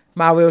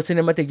Marvel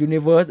Cinematic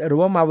Universe หรือ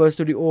ว่า Marvel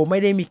Studio ไม่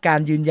ได้มีการ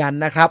ยืนยัน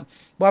นะครับ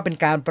ว่าเป็น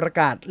การประ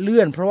กาศเลื่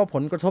อนเพราะว่าผ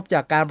ลกระทบจ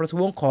ากการประ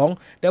ท้วงของ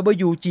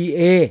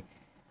WGA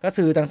ก็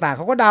สื่อต่างๆเ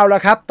ขาก็เดาแล้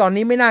วครับตอน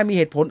นี้ไม่น่ามีเ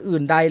หตุผลอื่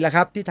นใดแล้วค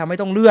รับที่ทำให้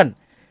ต้องเลื่อน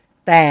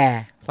แต่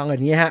ฟังแบ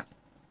บนี้ฮะ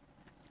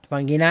ฟัง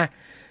อย่างนี้นะ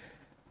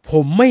ผ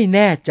มไม่แ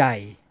น่ใจ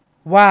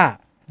ว่า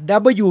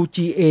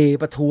WGA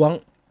ประท้วง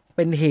เ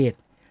ป็นเหตุ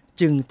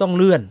จึงต้อง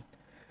เลื่อน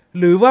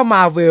หรือว่า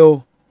Marvel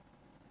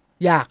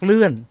อยากเ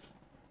ลื่อน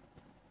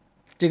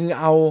จึง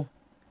เอา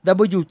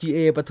WGA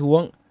ประท้ว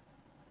ง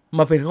ม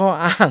าเป็นข้อ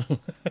อ้าง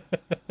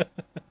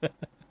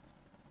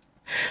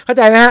เข้าใ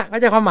จไหมฮะเข้า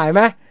ใจความหมายไห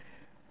ม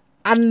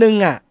อันนึง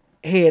อ่ะ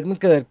เหตุมัน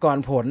เกิดก่อน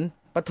ผล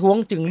ประท้วง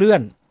จึงเลื่อ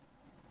น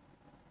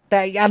แต่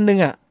อีกอันนึง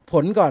อ่ะผ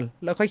ลก่อน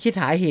แล้วค่อยคิด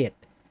หาเหตุ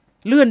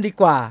เลื่อนดี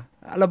กว่า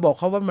เราบอกเ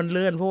ขาว่ามันเ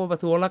ลื่อนเพราะว่าปร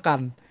ะท้วงแล้วกัน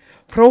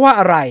เพราะว่า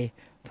อะไร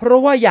เพราะ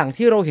ว่าอย่าง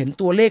ที่เราเห็น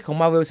ตัวเลขของ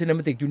Marvel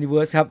Cinematic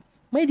Universe ครับ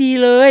ไม่ดี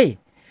เลย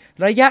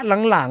ระยะ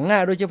หลังๆอ่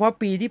ะโดยเฉพาะ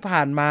ปีที่ผ่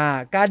านมา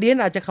การเดียน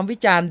อาจจะคำวิ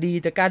จารณ์ดี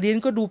แต่การเดีย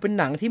นก็ดูเป็น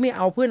หนังที่ไม่เ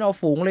อาเพื่อนเอา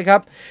ฝูงเลยครั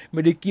บไ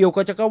ม่ได้เกี่ยว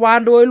กับจักรวาล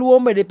โดยรวม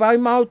ไม่ได้ไป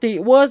มัลติ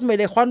เวิร์สไม่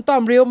ได้ควอนตั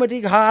มเรียลไม่ได้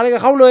หาอะไรกั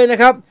บเขาเลยนะ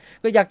ครับ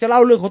ก็อยากจะเล่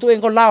าเรื่องของตัวเอง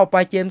ก็เล่าไป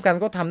เจมส์กัน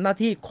ก็ทำหน้า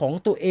ที่ของ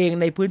ตัวเอง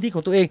ในพื้นที่ข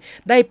องตัวเอง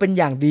ได้เป็น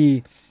อย่างดี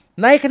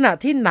ในขณะ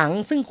ที่หนัง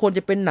ซึ่งควรจ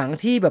ะเป็นหนัง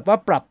ที่แบบว่า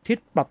ปรับทิศ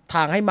ปรับท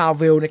างให้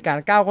Marvel ในการ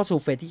ก้าวเข้าสู่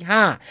เฟสที่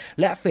5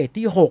และเฟส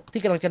ที่6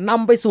ที่กำลังจะน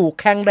ำไปสู่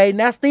แคงได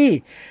นาสตี้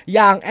อ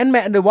ย่าง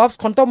Ant-Man and the Wasp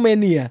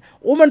Quantumania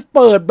โอ้มันเ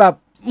ปิดแบบ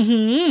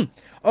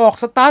ออก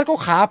สตาร์ทก็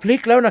ขาพลิ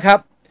กแล้วนะครับ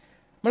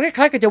มันค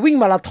ล้ายๆกับจะวิ่ง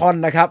มาราธอน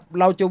นะครับ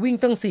เราจะวิ่ง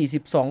ตั้ง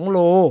42โล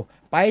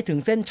ไปถึง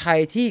เส้นชัย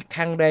ที่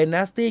Kang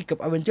Dynasty กับ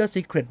Avengers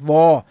Secret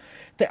War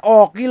แต่อ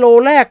อกกิโล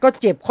แรกก็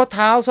เจ็บข้อเ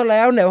ท้าซะแ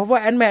ล้วเนี่ยเพราะว่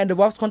า Ant-Man and the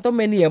Wasp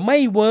Quantumania ไม่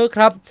เวิร์ค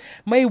ครับ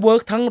ไม่เวิร์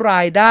คทั้งร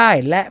ายได้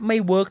และไม่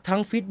เวิร์คทั้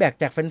งฟีดแบ็ก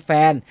จากแฟ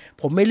น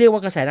ๆผมไม่เรียกว่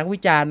ากระแสนักวิ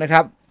จารณ์นะค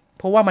รับเ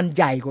พราะว่ามันใ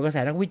หญ่กว่ากระแส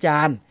นักวิจา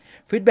รณ์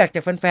ฟีดแบ็กจ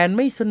ากแฟนๆไ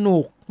ม่สนุ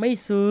กไม่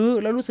ซื้อ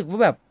แล้วรู้สึกว่า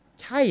แบบ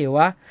ใช่เหรอ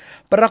วะ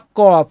ประ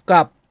กอบ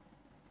กับ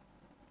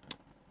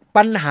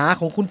ปัญหา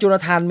ของคุณโจนา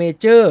ธานเม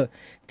เจอร์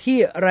ที่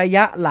ระย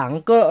ะหลัง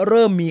ก็เ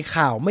ริ่มมี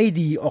ข่าวไม่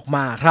ดีออกม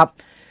าครับ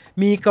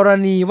มีกร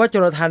ณีว่าโจ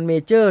นาธานเม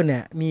เจอร์เนี่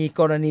ยมี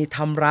กรณีท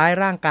ำร้าย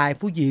ร่างกาย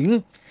ผู้หญิง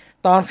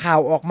ตอนข่าว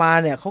ออกมา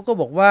เนี่ยเขาก็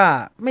บอกว่า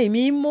ไม่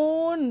มีมู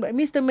ล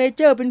มิสเตอร์เมเ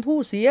จอร์เป็นผู้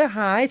เสียห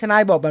ายทนา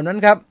ยบอกแบบนั้น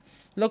ครับ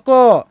แล้วก็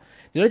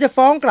เดี๋ยวเราจะ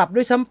ฟ้องกลับ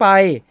ด้วยซ้ำไป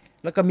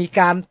แล้วก็มี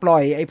การปล่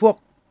อยไอ้พวก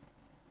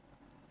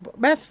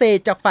แมสเซจ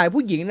จากฝ่าย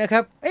ผู้หญิงนะค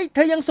รับเธ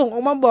อยังส่งอ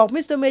อกมาบอกมิ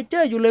สเตอร์เมเจอ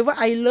ร์อยู่เลยว่า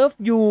I love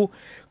you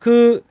คื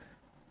อ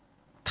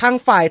ทาง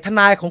ฝ่ายท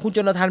นายของคุณโจ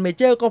นาธานเมเ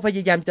จอร์ก็พย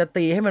ายามจะ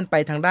ตีให้มันไป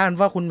ทางด้าน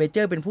ว่าคุณเมเจ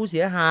อร์เป็นผู้เสี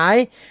ยหาย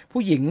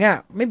ผู้หญิงอ่ะ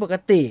ไม่ปก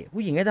ติ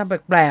ผู้หญิงให้ทำ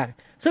แปลก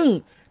ๆซึ่ง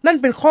นั่น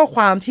เป็นข้อค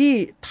วามที่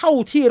เท่า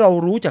ที่เรา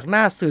รู้จากห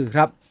น้าสื่อค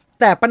รับ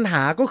แต่ปัญห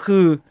าก็คื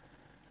อ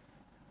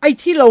ไอ้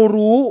ที่เรา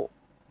รู้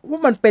ว่า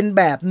มันเป็น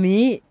แบบ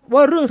นี้ว่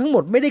าเรื่องทั้งหม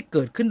ดไม่ได้เ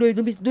กิดขึ้น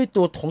ด้วย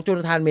ตัวของโจน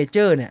าธานเมเจ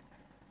อร์เนี่ย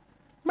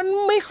มัน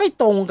ไม่ค่อย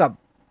ตรงกับ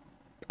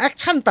แอค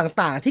ชั่น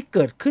ต่างๆที่เ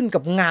กิดขึ้นกั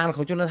บงานข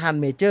องโจนาธาน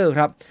เมเจอร์ค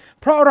รับ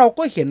เพราะเรา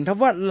ก็เห็นครับ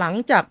ว่าหลัง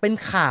จากเป็น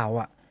ข่าว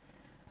อ่ะ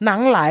หนัง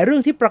หลายเรื่อ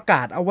งที่ประก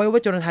าศเอาไว้ว่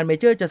าโจนาธานเม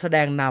เจอร์จะแสด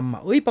งน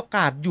ำประก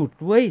าศหยุด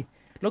เว้ย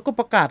แล้วก็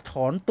ประกาศถ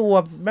อนตัว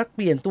นักเป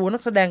ลี่ยนตัวนั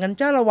กแสดงกัน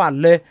จ้าละวัน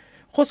เลย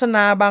โฆษณ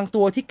าบาง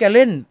ตัวที่แกเ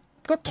ล่น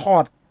ก็ถอ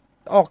ด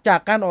ออกจาก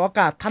การออกอา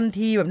กาศทัน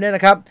ทีแบบนี้น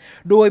ะครับ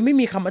โดยไม่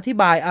มีคำอธิ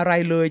บายอะไร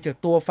เลยจาก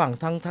ตัวฝั่ง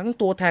ทั้ง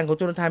ตัวแทนของโ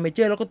จนาธานเมเจ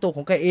อร์แล้วก็ตัวข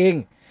องแกเอง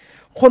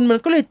คนมัน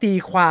ก็เลยตี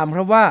ความค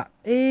รับว่า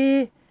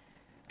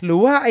หรือ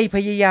ว่าพ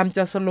ยายามจ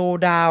ะสโล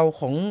ว์ดาวน์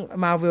ของ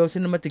Marvel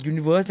Cinematic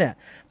Universe เนี่ย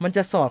มันจ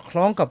ะสอดค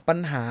ล้องกับปัญ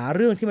หาเ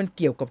รื่องที่มันเ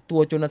กี่ยวกับตั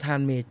วโจนาธาน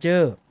เมเจอ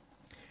ร์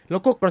แล้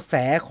วก็กระแส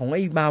ของ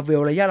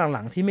Marvel ระยะห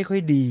ลังๆที่ไม่ค่อ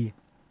ยดี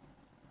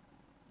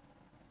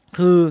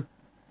คือ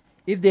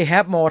if they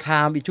have more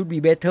time it should be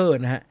better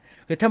นะฮะ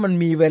คือถ้ามัน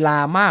มีเวลา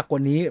มากกว่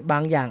านี้บา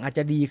งอย่างอาจจ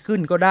ะดีขึ้น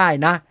ก็ได้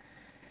นะ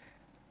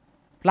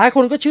หลายค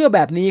นก็เชื่อแบ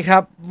บนี้ครั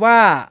บว่า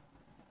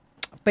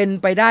เป็น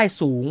ไปได้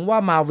สูงว่า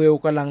Marvel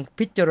กำลัง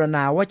พิจารณ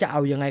าว่าจะเอ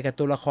ายังไงกับ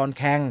ตัวละคร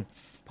แคง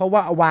เพราะว่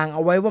าวางเอ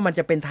าไว้ว่ามัน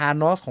จะเป็นธา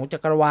นอสของจั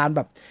กรวาลแ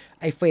บบ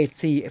เฟส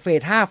4เฟ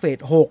ส5เฟส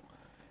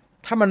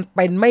6ถ้ามันเ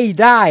ป็นไม่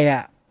ได้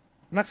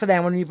นักแสดง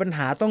มันมีปัญห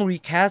าต้องรี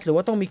แคสหรือว่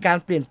าต้องมีการ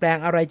เปลี่ยนแปลง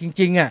อะไรจ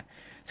ริง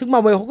ๆซึ่ง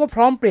Marvel เขาก็พ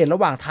ร้อมเปลี่ยนระ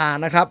หว่างทาง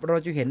นะครับเรา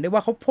จะเห็นได้ว่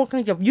าเขาค่อนข้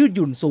างจะยืดห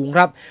ยุ่นสูงค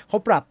รับเขา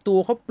ปรับตัว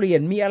เขาเปลี่ย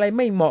นมีอะไรไ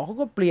ม่เหมาะเขา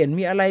ก็เปลี่ยน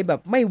มีอะไรแบบ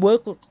ไม่เวิร์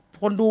ก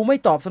คนดูไม่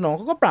ตอบสนองเ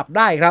ขาก็ปรับ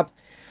ได้ครับ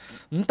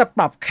แต่ป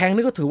รับแข่ง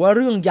นี่ก็ถือว่าเ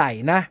รื่องใหญ่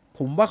นะผ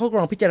มว่าเขาก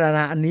ำลังพิจารณ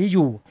าอันนี้อ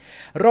ยู่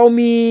เรา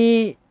มี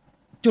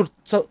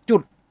จุ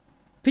ด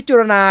พิจาร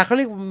ณาเขาเ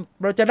รียก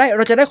เราจะ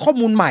ได้ข้อ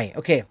มูลใหม่โ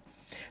อเค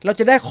เรา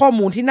จะได้ข้อ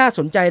มูลที่น่าส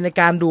นใจใน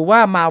การดูว่า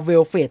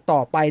Marvel เฟสต่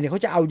อไปเนี่ยเขา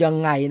จะเอายัง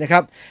ไงนะครั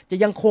บจะ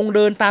ยังคงเ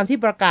ดินตามที่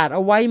ประกาศเอ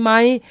าไว้ไหม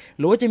ห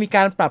รือว่าจะมีก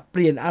ารปรับเป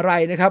ลี่ยนอะไร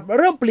นะครับ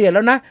เริ่มเปลี่ยนแ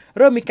ล้วนะเ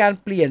ริ่มมีการ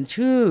เปลี่ยน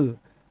ชื่อ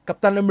กัป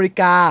ตันอเมริ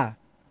กา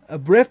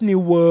Brave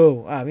New World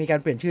มีการ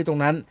เปลี่ยนชื่อตรง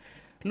นั้น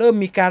เริ่ม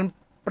มีการ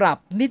ปรับ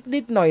นิ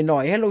ดหน่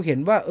อยให้เราเห็น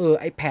ว่า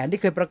ไอแผนที่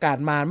เคยประกาศ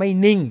มาไม่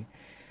นิ่ง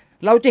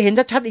เราจะเห็น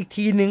ชัดๆอีก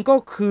ทีนึงก็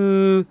คือ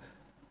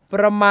ป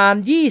ระมาณ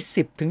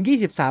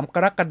 20-23 ก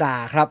รกฎาค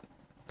มครับ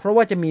เพราะ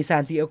ว่าจะมี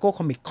San Diego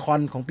Comic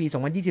Con ของปี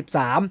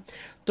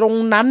 2023ตรง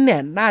นั้นเนี่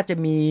ยน่าจะ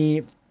มี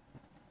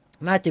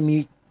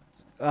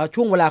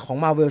ช่วงเวลาของ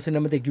Marvel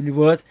Cinematic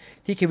Universe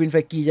ที่เควินไฟ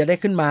กีจะได้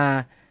ขึ้น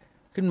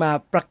มา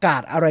ประกา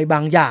ศอะไรบา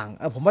งอย่าง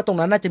ผมว่าตรง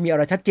นั้นน่าจะมีอะไ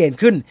รชัดเจน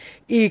ขึ้น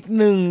อีก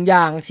หนึ่งอ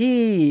ย่างที่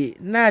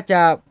น่าจ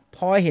ะพ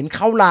อเห็นเ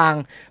ข้าลาง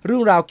เรื่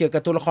องราวเกี่ยวกั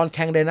บตัวละครแค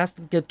งไดนัส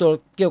เ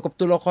กี่ยวกับ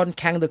ตัวละคร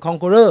แคงเดอะคอน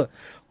เคอเรอร์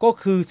ก็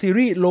คือซี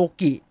รีส์โล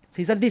กิ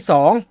ซีซั่นที่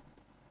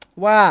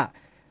2ว่า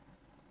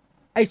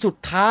ไอ้สุด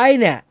ท้าย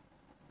เนี่ย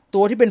ตั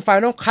วที่เป็น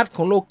Final Cut ข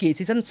องโลกิ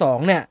ซีซั่น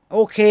2เนี่ยโอ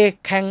เค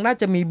แคงน่า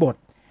จะมีบท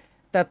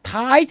แต่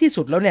ท้ายที่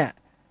สุดแล้วเนี่ย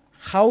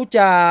เขาจ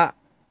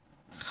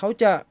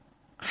ะ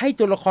ให้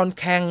ตัวละคร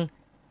แคง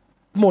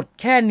หมด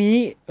แค่นี้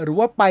หรือ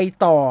ว่าไป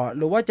ต่อห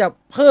รือว่าจะ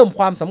เพิ่มค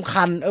วามสำ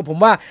คัญผม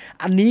ว่า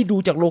อันนี้ดู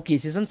จากโลกิ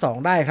ซีซั่น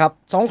2ได้ครับ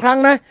2ครั้ง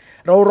นะ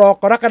เรารอ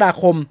กรกฎา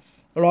คม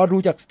รอดู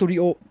จากสตูดิโ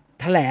อ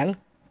แถลง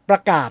ปร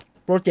ะกาศ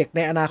โปรเจกต์ใ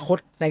นอนาคต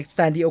ใน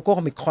San Diego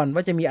Comic Con ว่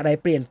าจะมีอะไร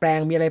เปลี่ยนแปลง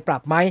มีอะไรปรั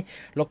บไหม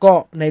แล้วก็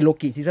ในโล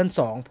กิซีซั่น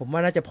2ผมว่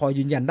าน่าจะพอ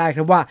ยืนยันได้ค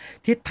รับว่า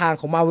ทิศทาง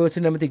ของ Marvel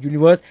Cinematic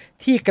Universe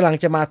ที่กำลัง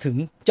จะมาถึง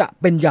จะ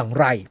เป็นอย่าง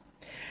ไร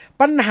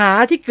ปัญหา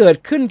ที่เกิด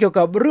ขึ้นเกี่ยว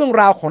กับเรื่อง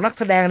ราวของนัก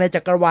แสดงใน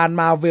จักรวาล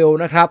Marvel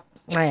นะครับ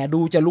แหม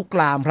ดูจะลุก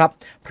ลามครับ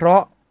เพรา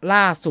ะ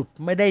ล่าสุด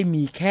ไม่ได้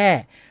มีแค่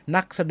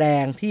นักแสด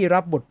งที่รั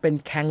บบทเป็น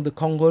แคง The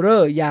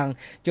Conqueror อย่าง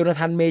โจนา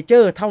ธานเมเจอ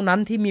ร์เท่านั้น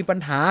ที่มีปัญ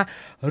หา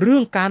เรื่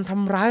องการท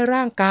ำร้าย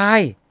ร่างกา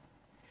ย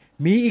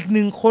มีอีกห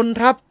นึ่งคน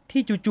ครับ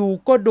ที่จู่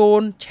ๆก็โด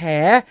นแฉ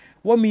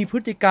ว่ามีพฤ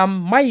ติกรรม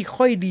ไม่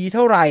ค่อยดีเ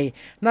ท่าไหร่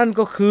นั่น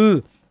ก็คือ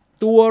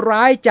ตัว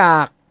ร้ายจา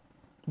ก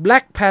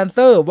Black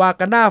Panther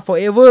Wakanda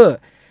Forever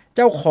เ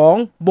จ้าของ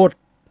บท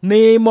เน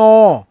มอ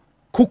ร์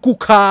คุกุ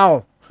คาว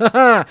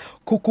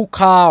คุกุ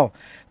คาว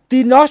ติ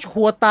นอช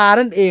ฮัวตา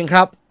นั่นเองค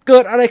รับเกิ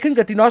ดอะไรขึ้น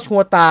กับตินอชฮั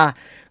วตา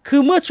คื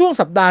อเมื่อช่วง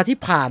สัปดาห์ที่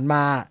ผ่านม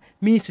า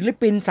มีศิล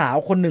ปินสาว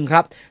คนหนึ่งค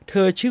รับเธ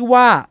อชื่อ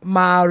ว่าม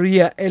าเรี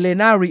ยเอเล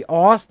นาริอ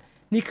อส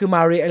นี่คือม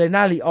าเรียเอเลน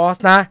าริออส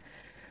นะ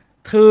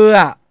เธอ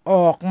อ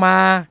อกมา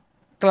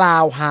กล่า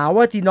วหา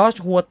ว่าตินอช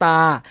ฮัวตา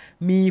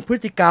มีพฤ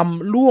ติกรรม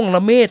ล่วงล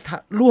ะเ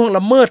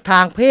มิดท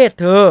างเพศ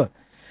เธอ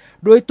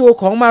โดยตัว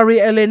ของมาเรี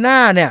ยเอเลนา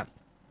เนี่ย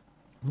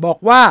บอก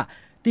ว่า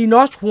ติน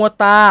อชฮัว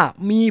ตา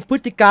มีพฤ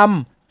ติกรรม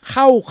เ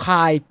ข้าข่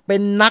ายเป็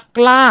นนัก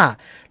ล่า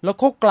แล้ว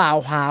ก็กล่าว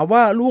หาว่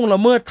าล่วงละ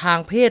เมิดทาง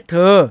เพศเธ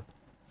อ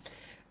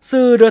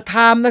สื่อเดอะไท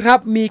ม์นะครับ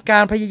มีกา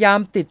รพยายาม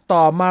ติด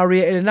ต่อมาเรี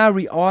ยเอเลนา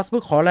ริออสเพื่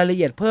อขอรายละเ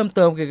อียดเพิ่มเ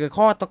ติมเกี่ยวกับ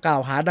ข้อกล่า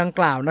วหาดัง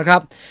กล่าวนะครั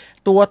บ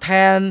ตัวแท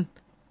น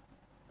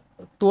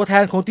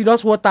ของตินอ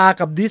ชฮัวตา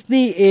กับดิส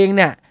นีย์เองเ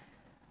นี่ย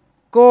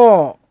ก็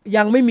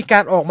ยังไม่มีกา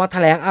รออกมาแถ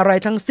ลงอะไร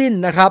ทั้งสิ้น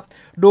นะครับ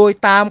โดย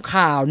ตาม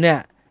ข่าวเนี่ย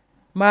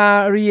มา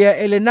เรียเ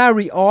อเลนา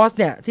ริออส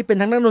เนี่ยที่เป็น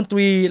ทั้งนักดนต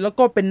รีแล้ว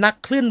ก็เป็นนัก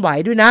เคลื่อนไหว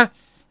ด้วยนะ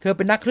เธอเ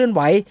ป็นนักเคลื่อนไห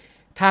ว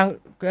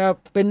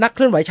เป็นนักเค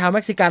ลื่อนไหวชาวเ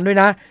ม็กซิกันด้วย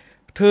นะ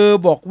เธอ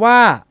บอกว่า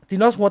ติ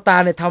นอสฮัวตา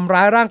เนี่ยทำร้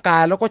ายร่างกา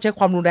ยแล้วก็ใช้ค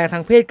วามรุนแรงท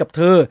างเพศกับเ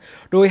ธอ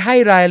โดยให้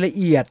รายละ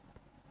เอียด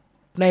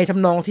ในท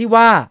ำนองที่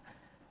ว่า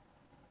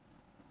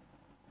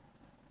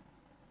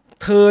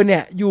เธอเนี่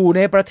ยอยู่ใ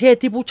นประเทศ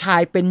ที่ผู้ชา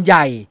ยเป็นให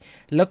ญ่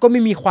แล้วก็ไ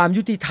ม่มีความ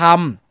ยุติธรรม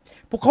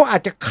พวกเขาอา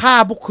จจะฆ่า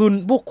พวก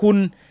คุณ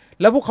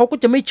แล้วพวกเขาก็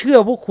จะไม่เชื่อ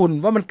พวกคุณ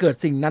ว่ามันเกิด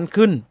สิ่งนั้น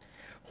ขึ้น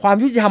ความ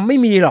ยุติธรรมไม่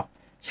มีหรอก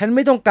ฉันไ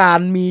ม่ต้องการ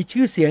มี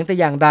ชื่อเสียงแต่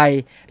อย่างใด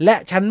และ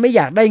ฉันไม่อ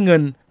ยากได้เงิ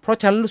นเพราะ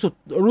ฉัน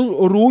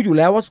รู้อยู่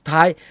แล้วว่าสุด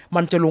ท้าย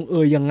มันจะลงเอ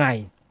ยยังไง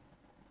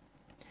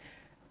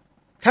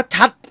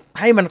ชัดๆ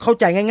ให้มันเข้า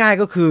ใจง่าย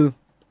ๆก็คือ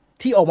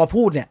ที่ออกมา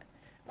พูดเนี่ย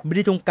ไม่ไ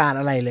ด้ต้องการ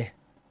อะไรเลย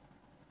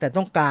แต่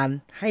ต้องการ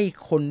ให้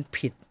คน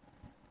ผิด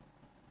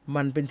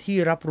มันเป็นที่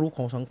รับรู้ข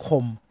องสังค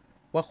ม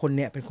ว่าคนเ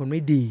นี้ยเป็นคนไ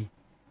ม่ดี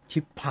ชิ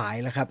บหาย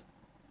แล้วครับ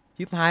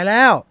ชิบหายแ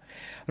ล้ว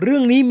เรื่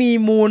องนี้มี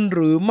มูลห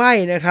รือไม่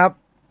นะครับ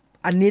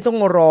อันนี้ต้อง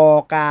รอ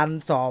การ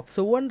สอบส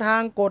วนทา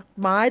งกฎ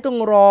หมายต้อง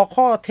รอ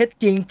ข้อเท็จ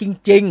จ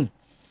ริง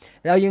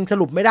ๆเรายังส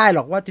รุปไม่ได้หร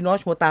อกว่าตินอช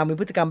ฮัวตามี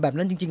พฤติกรรมแบบ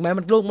นั้นจริงๆไหม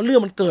เรื่อ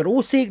งมันเกิด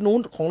ซีกนู้น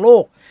ของโล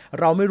ก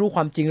เราไม่รู้ค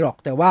วามจริงหรอก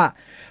แต่ว่า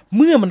เ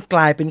มื่อมันก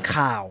ลายเป็น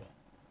ข่าว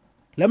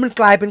แล้วมัน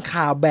กลายเป็น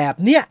ข่าวแบบ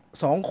เนี้ย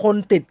2คน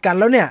ติดกัน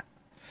แล้วเนี่ย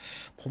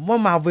ผมว่า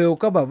มาเวล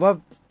ก็แบบว่า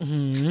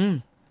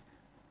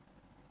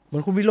เหมือ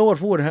นคุณวิโรจน์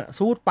พูดนะฮะ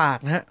ซูดปาก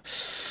นะฮะ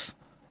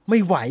ไม่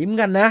ไหวเหมือน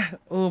กันนะ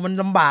มัน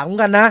ลำบากเหมือ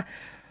นกันนะ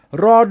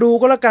รอดู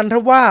ก็แล้วกันถ้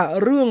าว่า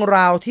เรื่องร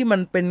าวที่มั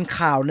นเป็น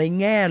ข่าวใน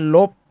แง่ล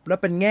บและ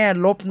เป็นแง่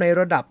ลบใน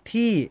ระดับ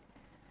ที่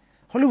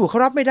ฮอลลีวูดเขา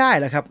รับไม่ได้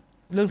แหละครับ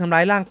เรื่องทำร้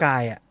ายร่างกา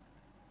ย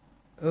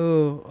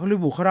ฮอลลี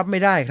วูดเขารับไม่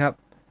ได้ครับ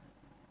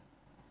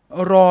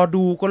รอ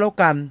ดูก็แล้ว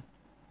กัน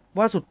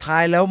ว่าสุดท้า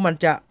ยแล้วมัน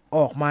จะอ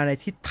อกมาใน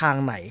ทิศทาง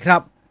ไหนครั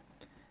บ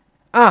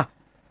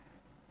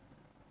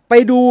ไป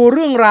ดูเ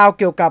รื่องราว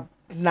เกี่ยวกับ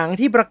หนัง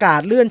ที่ประกาศ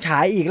เลื่อนฉา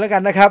ยอีกแล้วกั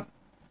นนะครับ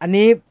อัน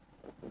นี้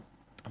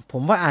ผ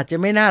มว่าอาจจะ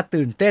ไม่น่า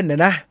ตื่นเต้น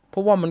นะเพรา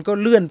ะว่ามันก็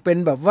เลื่อนเป็น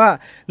แบบว่า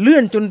เลื่อ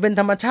นจนเป็น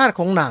ธรรมชาติ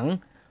ของหนัง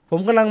ผม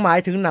กำลังหมาย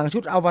ถึงหนังชุ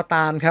ดอวต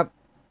ารครับ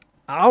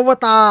อว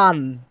ตาร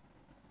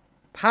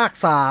ภาค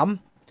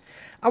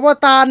3อว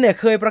ตารเนี่ย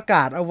เคยประก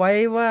าศเอาไว้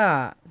ว่า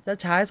จะ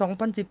ฉาย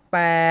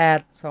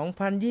2018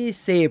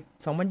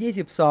 2020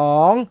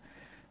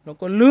 2022แล้ว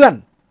ก็เลื่อน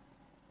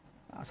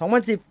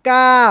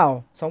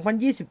2019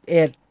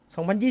 2021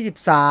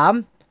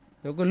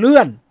 2023แล้วก็เลื่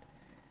อน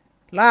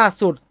ล่า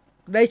สุด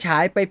ได้ฉา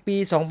ยไปปี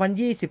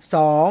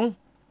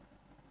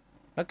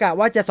2022แล้วกะ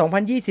ว่าจะ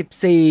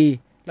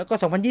2024แล้วก็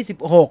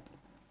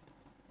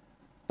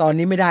2026ตอน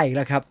นี้ไม่ได้อีกแ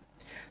ล้วครับ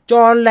จ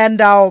อห์นแลน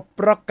ดาว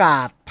ประกา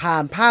ศผ่า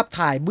นภาพ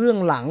ถ่ายเบื้อง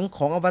หลังข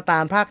องอวตา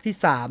รภาคที่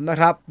3นะ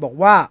ครับบอก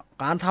ว่า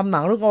การทำหนั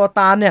งเรื่องอว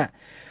ตารเนี่ย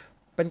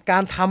เป็นกา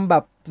รทำแบ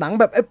บหนัง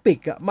แบบเอปิก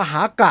มห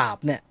ากาพ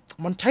ย์เนี่ย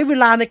มันใช้เว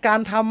ลาในการ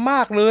ทำม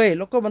ากเลยแ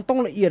ล้วก็มันต้อง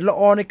ละเอียดละ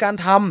ออในการ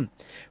ท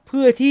ำเ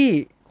พื่อที่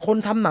คน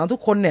ทำหนังทุ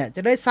กคนเนี่ยจ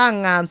ะได้สร้าง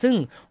งานซึ่ง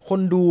คน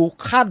ดู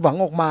คาดหวัง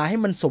ออกมาให้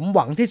มันสมห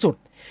วังที่สุด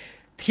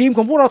ทีมข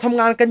องพวกเราทำ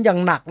งานกันอย่าง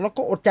หนักแล้ว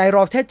ก็อดใจร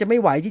อแทบจะไม่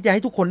ไหวที่จะใ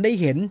ห้ทุกคนได้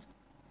เห็น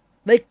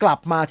ได้กลับ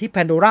มาที่แพ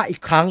นโดร่าอี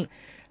กครั้ง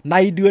ใน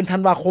เดือนธั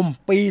นวาคม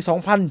ปี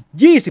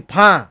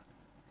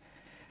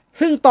 2025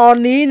 ซึ่งตอน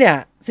นี้เนี่ย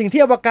สิ่ง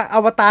ที่อ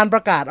วตารป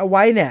ระกาศเอาไ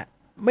ว้เนี่ย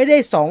ไม่ได้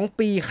2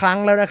ปีครั้ง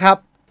แล้วนะครับ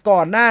ก่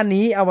อนหน้า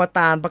นี้อวต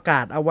ารประก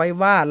าศเอาไว้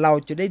ว่าเรา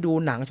จะได้ดู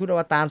หนังชุดอ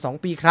วตาร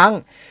2ปีครั้ง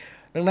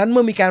ดังนั้นเ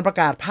มื่อมีการประ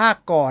กาศภาค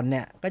ก่อนเ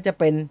นี่ยก็จะ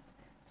เป็น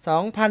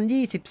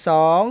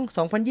2022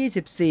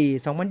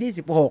 2024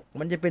 2026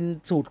มันจะเป็น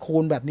สูตรคู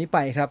ณแบบนี้ไป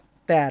ครับ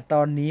แต่ต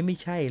อนนี้ไม่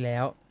ใช่แล้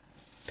ว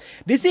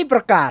ดิสนีย์ป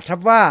ระกาศครั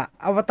บว่า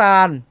อวตา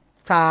ร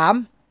3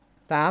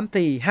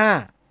 4 5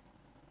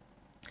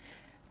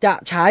จะ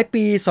ฉาย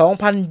ปี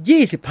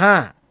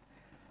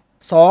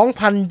 2025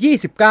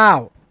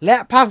 2029 และ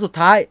ภาคสุด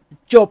ท้าย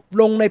จบ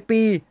ลงใน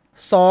ปี 2031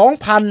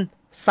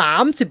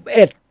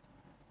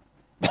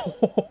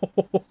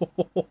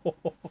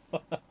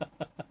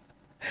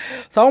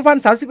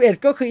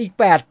 2031 ก็คืออีก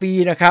8ปี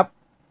นะครับ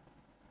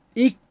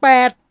อีก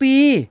8ปี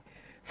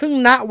ซึ่ง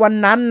ณวัน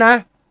นั้นนะ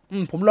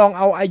ผมลองเ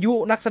อาอายุ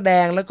นักแสด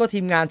งแล้วก็ที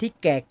มงานที่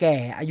แก่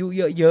ๆอายุ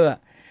เยอะ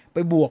ๆไป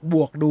บ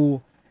วกดู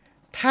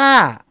ถ้า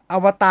อ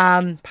วตา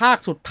รภาค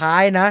สุดท้า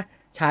ยนะ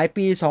ฉาย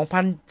ปี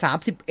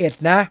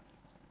 2031 นะ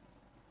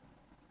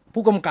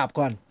ผู้กำกับ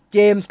ก่อนเจ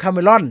มส์คาเม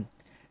รอน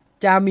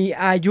จะมี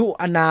อายุ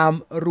อานาม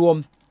รวม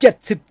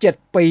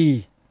77 ปี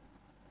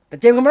แต่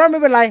เจมส์คาเมรอนไ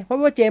ม่เป็นไรเพราะ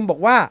ว่าเจมส์บอก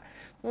ว่า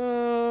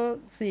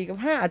4 กับ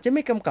 5อาจจะไ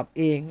ม่กำกับ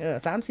เอง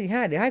3 4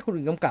 5เดี๋ยวให้คน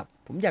อื่นกำกับ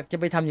ผมอยากจะ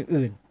ไปทำอย่าง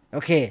อื่นโอ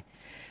เค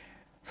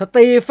ส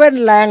ตีเฟน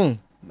แลง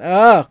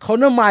คอน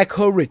เนอร์ไมค์เค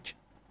อริดจ์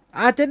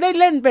อาจจะได้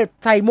เล่นแบบ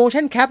ใส่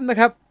motion cap นะ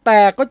ครับแต่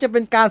ก็จะเป็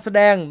นการแส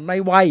ดงใน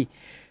วัย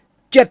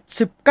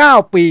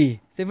79 ปี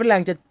สตีเฟนแล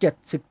งจะ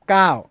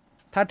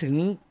79ถ้าถึง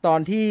ตอน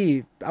ที่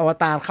อว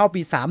ตารเข้า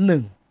ปี2031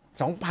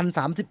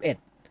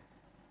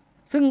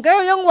ซึ่งก็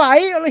ยังไหว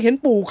เราเห็น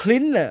ปู่คลิ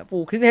นต์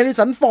แฮร์ริ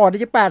สันฟอร์ด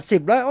จะ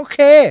80แล้วโอเค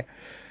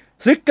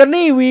ซิกเกอร์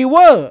นี่วีเว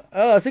อร์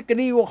ซิกเกอร์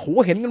นี่โห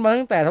เห็นกันมา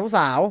ตั้งแต่ส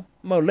าว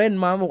ๆมาเล่น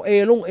มาบอกเอ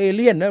เ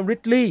ลี่ยนนะริ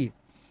ดลีย์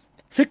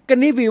ซิกเกอ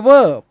ร์นี่วีเวอ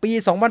ร์ปี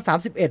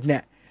2031เนี่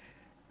ย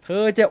เธ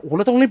อจะเ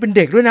ราต้องเล่นเป็นเ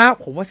ด็กด้วยนะ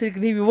ผมว่าซิกเกอ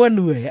ร์นี่วีเวอร์เ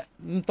หนื่อย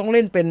ต้องเ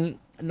ล่นเป็น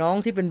น้อง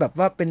ที่เป็นแบบ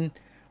ว่าเป็น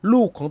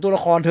ลูกของตัวล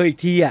ะครเธออีก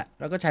ที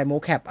แล้วก็ใช้โม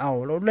แคปเอา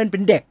แล้วเล่นเป็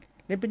นเด็ก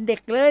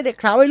เลยเด็ก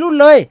สาววัยรุ่น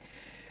เลย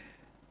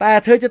แต่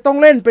เธอจะต้อง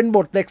เล่นเป็นบ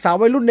ทเด็กสาว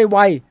วัยรุ่นใน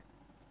วัย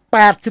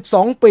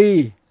82 ปี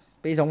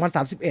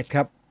2031ค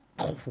รับ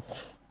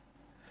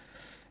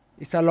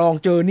อิสลอง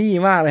เจอร์นี่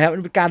มากเลยครับมั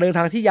นเป็นการเดินท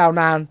างที่ยาว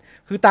นาน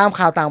คือตาม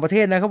ข่าวต่างประเท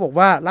ศนะเขาบอก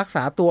ว่ารักษ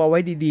าตัวเอาไว้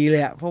ดีๆเล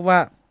ยเพราะว่า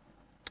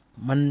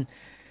มัน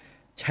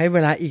ใช้เว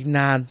ลาอีกน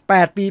าน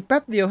8 ปีแ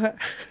ป๊บเดียวฮะ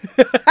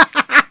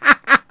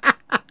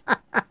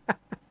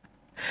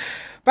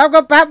แป๊บ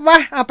ก็แป๊บวะ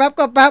แป๊บ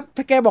ก็แป๊บ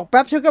ถ้าแกบอกแ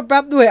ป๊บฉันก็แ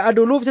ป๊บด้วย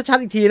ดูรูปชัด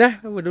ๆอีกทีนะ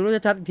ดูรูป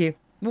ชัดๆอีกที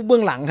รูปเบื้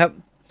องหลังครับ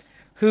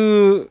คือ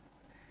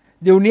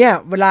เดี๋ยวนี้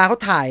เวลาเขา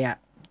ถ่าย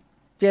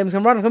เจมส์แค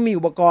มรอนเขามี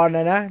อุปกรณ์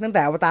นะตั้งแ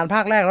ต่อวตารภ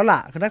าคแรกแล้วล่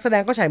ะคือนักแสด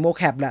งก็ใช้โมแ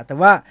คปแหละแต่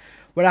ว่า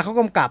เวลาเขา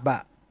กำกับ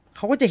เข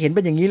าก็จะเห็นเ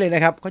ป็นอย่างนี้เลยน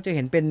ะครับเขาจะเ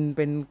ห็นเ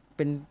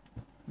ป็น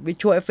วิ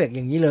ชวลเอฟเฟกต์อ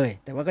ย่างนี้เลย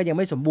แต่ว่าก็ยังไ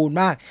ม่สมบูรณ์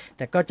มากแ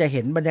ต่ก็จะเ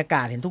ห็นบรรยาก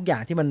าศเห็นทุกอย่า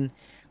งที่มัน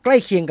ใกล้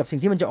เคียงกับสิ่ง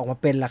ที่มันจะออกมา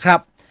เป็นล่ะครับ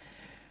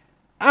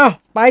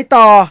ไป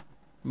ต่อ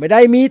ไม่ได้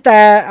มีแต่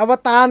อว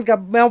ตารกับ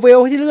แมวเวล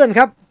ที่เลื่อนค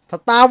รับส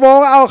ตาร์วอร์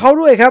เอาเขา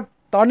ด้วยครับ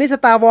ตอนนี้ส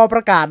ตาร์วอร์ป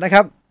ระกาศนะค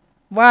รับ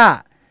ว่า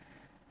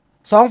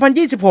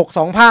2026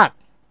 2 ภาค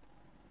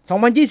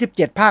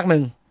2027 ภาคห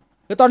นึ่ง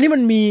คือตอนนี้มั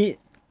นมี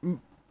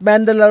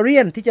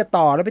Mandalorian ที่จะ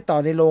ต่อแล้วไปต่อ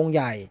ในโรงใ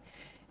หญ่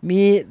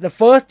มี The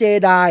First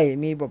Jedi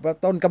มีแบบว่า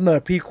ต้นกำเนิด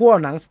พรีควอล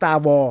หนัง Star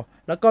Wars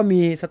แล้วก็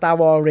มี Star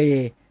Wars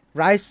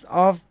Rise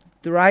of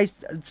the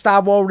Star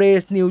Wars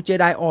Rey's New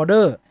Jedi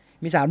Order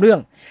มี3เรื่อง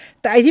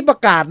แต่ไอที่ประ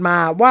กาศมา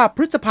ว่าพ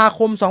ฤษภาค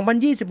ม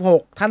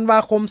2026ธันวา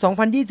คม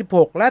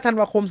2026และธัน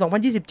วาคม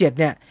2027เ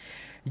นี่ย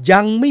ยั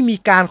งไม่มี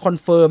การคอน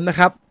เฟิร์มนะ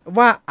ครับ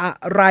ว่าอะ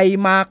ไร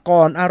มา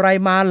ก่อนอะไร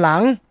มาหลั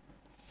ง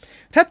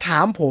ถ้าถา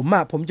ม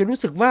ผมจะรู้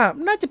สึกว่า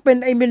น่าจะเป็น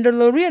ไอ้เมนดาโ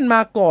ลเรียนม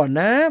าก่อน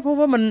นะเพราะ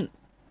ว่า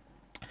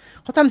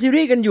เขาทำซี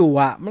รีส์กันอยู่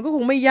มันก็ค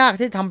งไม่ยาก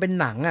ที่จะทำเป็น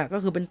หนังก็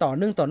คือเป็นต่อเ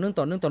นื่อง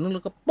แ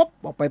ล้วก็ป๊อป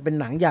ออกไปเป็น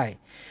หนังใหญ่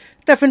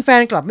แต่แฟ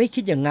นๆกลับไม่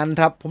คิดอย่างนั้น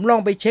ครับผมลอง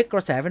ไปเช็คกร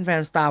ะแสแฟ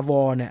นๆ Star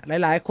Wars เนี่ย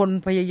หลายๆคน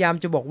พยายาม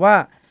จะบอกว่า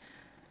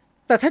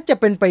แต่ถ้าจะ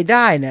เป็นไปไ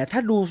ด้เนี่ยถ้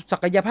าดูศั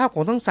กยภาพข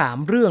องทั้ง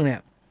3เรื่องเนี่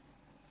ย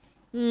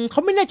เข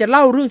าไม่น่าจะเ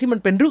ล่าเรื่องที่มัน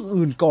เป็นเรื่อง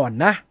อื่นก่อน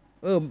นะ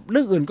เ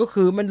รื่องอื่นก็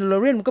คือ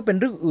Mandalorian มันก็เป็น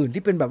เรื่องอื่น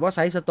ที่เป็นแบบว่าไซ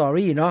ส์สตอ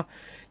รี่เนาะ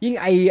ยิ่ง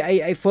ไ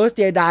อ First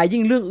Jedi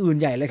ยิ่งเรื่องอื่น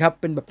ใหญ่เลยครับ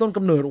เป็นแบบต้นก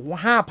ำเนิด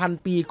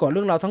5,000 ปีก่อนเ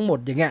รื่องราวทั้งหมด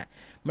อย่างเงี้ย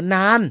มันน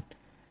าน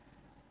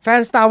แฟ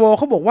น Star Wars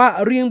เขาบอกว่า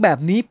เรื่องแบบ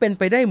นี้เป็น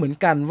ไปได้เหมือน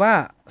กันว่า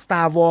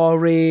Star Wars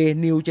Rey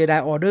New Jedi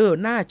Order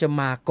น่าจะ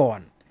มาก่อน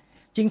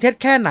จริงเท็จ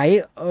แค่ไหน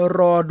ร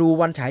อดู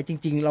วันฉายจ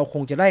ริงๆเราค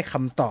งจะได้ค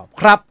ำตอบ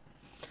ครับ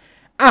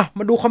ม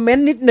าดูคอมเมน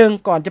ต์นิดนึง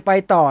ก่อนจะไป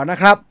ต่อนะ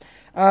ครับ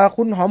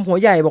คุณหอมหัว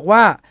ใหญ่บอกว่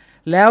า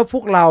แล้วพ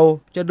วกเรา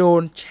จะโด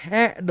นแ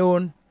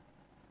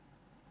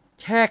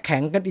ช่แข็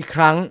งกันอีกค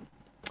รั้ง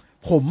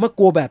ผม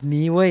กลัวแบบ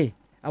นี้เว้ย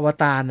อว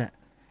ตารน่ะ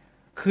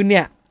คือเ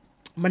นี่ย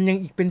มันยัง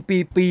อีกเป็น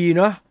ปีๆ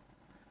เนาะ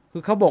คื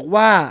อเขาบอก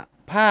ว่า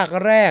ภาค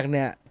แรกเ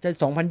นี่ยจะ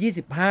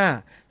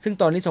2025ซึ่ง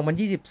ตอนนี้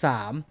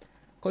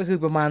2023ก็คือ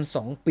ประมาณ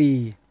2ปี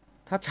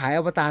ถ้าฉาย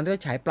อวตารก็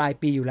ฉายปลาย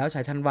ปีอยู่แล้วฉ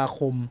ายธันวาค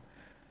ม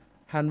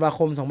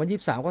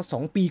2023ก็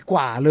2ปีก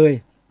ว่าเลย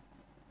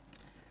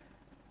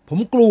ผม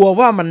กลัว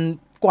ว่ามัน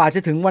กว่าจะ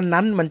ถึงวัน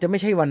นั้นมันจะไม่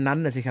ใช่วันนั้น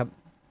นะสิครับ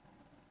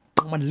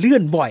มันเลื่อ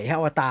นบ่อยฮะ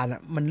อวตารอ่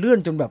ะมันเลื่อน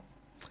จนแบบ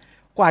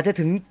กว่าจะ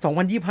ถึง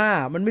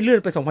2025มันไม่เลื่อ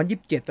นไป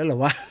2027แล้วเหรอ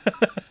วะ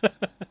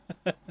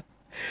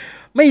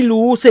ไม่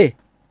รู้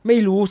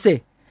สิ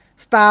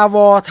Star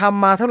Wars ท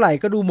ำมาเท่าไหร่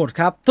ก็ดูหมด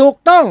ครับถูก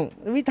ต้อง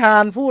วิธา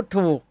นพูด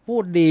ถูกพู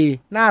ดดี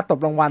น่าตบ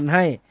รางวัลใ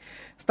ห้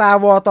Star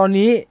Wars ตอน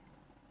นี้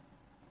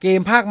เกม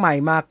ภาคใหม่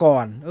มาก่อ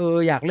น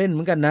อยากเล่นเห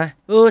มือนกันนะ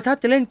ถ้า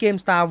จะเล่นเกม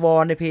Star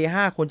Wars ใน PS5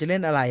 ควรจะเล่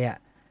นอะไรอ่ะ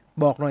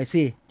บอกหน่อย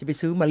สิจะไป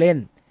ซื้อมาเล่น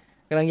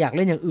กำลังอยากเ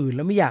ล่นอย่างอื่นแ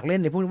ล้วไม่อยากเล่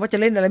นในพวกนี้ว่าจะ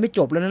เล่นอะไรไม่จ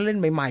บแล้วนะเล่น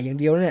ใหม่ๆอย่าง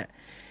เดียวเนี่ย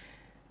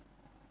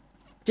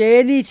เจ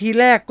นี่ที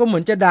แรกก็เหมื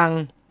อนจะดัง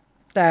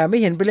แต่ไม่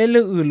เห็นไปเล่นเ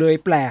รื่องอื่นเลย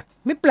แปลก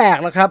ไม่แปลก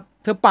หรอกครับ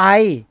เธอไป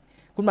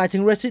คุณหมายถึ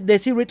งเด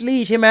ซี่ริดลี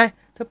ย์ใช่ไหม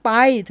เธอไ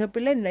ป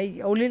เล่นไอ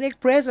โอเลียนเอ็ก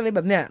เพรสอะไรแบ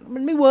บเนี้ยมั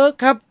นไม่เวิร์ค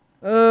ครับ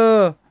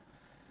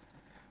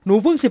หนู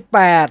เพิ่ง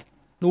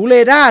18หนูเร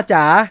ดาร์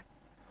จ๋า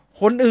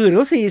คนอื่นเข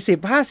า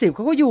40-50เข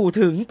าก็อยู่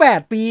ถึง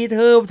8ปีเธ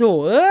อโถ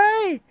เอ้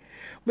ย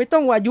ไม่ต้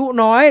องอายุ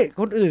น้อย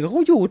คนอื่นเขา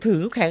ก็อยู่ถึ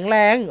งแข็งแร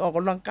งออกก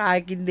ำลังกาย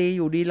กินดีอ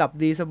ยู่ดีหลับ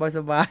ดีส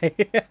บายๆ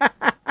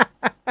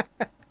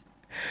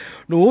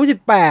หนู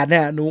18เ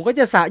นี่ยหนูก็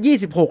จะ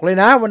26เลย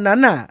นะวันนั้น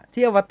น่ะ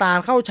ที่อวตาร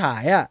เข้าฉา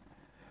ยอ่ะ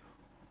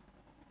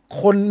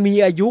คนมี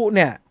อายุเ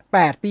นี่ย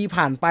8ปี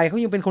ผ่านไปเขา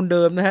ยังเป็นคนเ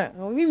ดิมนะฮะ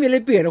ไม่มีอะไร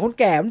เปลี่ยนคน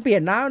แก่มันเปลี่ย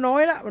นน้อ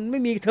ยละมันไม่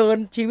มีเทิร์น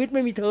ชีวิตไ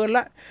ม่มีเทิร์นล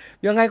ะ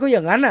ยังไงก็อย่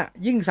างนั้นอ่ะ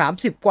ยิ่ง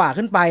30กว่า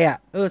ขึ้นไปอ่ะ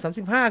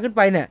35ขึ้นไ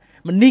ปเนี่ย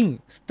มันนิ่ง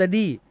สเต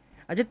ดี้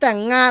อาจจะแต่ง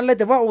งานเลย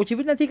แต่ว่าโอ้ชี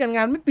วิตหน้าที่การง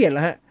านไม่เปลี่ยนแ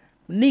ล้วฮะ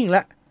มันนิ่งล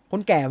ะค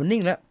นแก่มันนิ่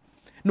งแล้ว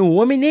หนู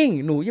ว่าไม่นิ่ง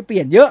หนูจะเป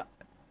ลี่ยนเยอะ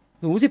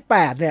หนู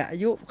18เนี่ยอา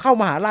ยุเข้า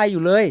มหาลัยอ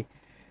ยู่เลย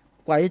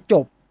กว่าจะจ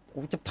บผ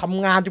มจะท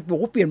ำงานจะบอก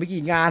ว่าเปลี่ยนไป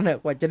กี่งานเนี่ย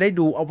กว่าจะได้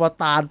ดูอว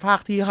ตารภาค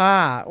ที่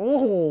5โอ้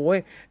โห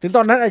ถึงต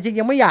อนนั้นจริง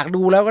ยังไม่อยาก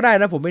ดูแล้วก็ได้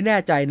นะผมไม่แน่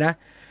ใจนะ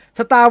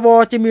Star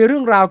Wars จะมีเรื่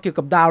องราวเกี่ยว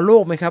กับดาวโล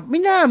กไหมครับไ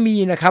ม่น่ามี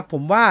นะครับผ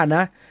มว่าน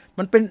ะ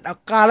มันเป็น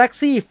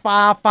Galaxy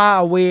far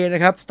away น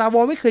ะครับ Star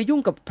Wars ไม่เคยยุ่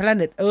งกับ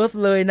Planet Earth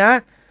เลยนะ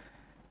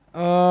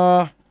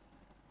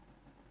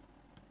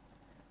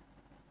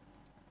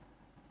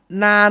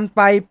นานไ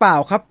ปเปล่า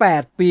ครับ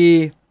8ปี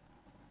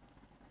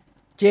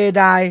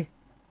Jedi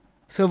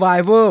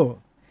Survivor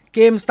เก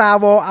ม Star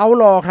Wars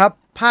Outlaw ครับ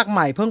ภาคให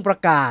ม่เพิ่งประ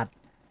กาศ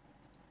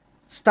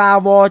Star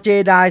Wars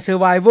Jedi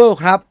Survivor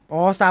ครับ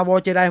Star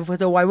Wars Jedi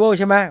Survivor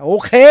ใช่ไหมโอ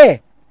เค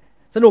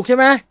สนุกใช่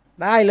ไหม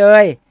ได้เล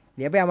ยเ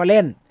ดี๋ยวไปเอามาเ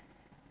ล่น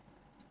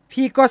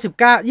พี่ก็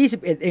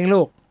19-21เอง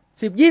ลูก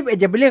10-21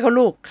อย่าไปเรียกเขา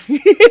ลูก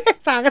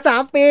สั่งกัน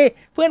3ปี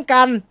เพื่อน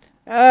กัน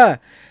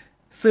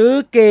ซื้อ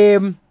เก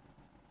ม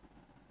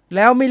แ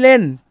ล้วไม่เล่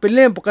นเป็นเ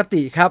รื่องปก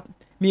ติครับ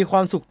มีคว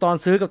ามสุขตอน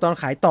ซื้อกับตอน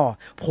ขายต่อ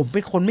ผมเป็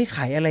นคนไม่ข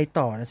ายอะไร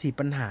ต่อนะสิ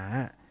ปัญหา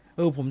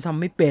ผมทำ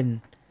ไม่เป็น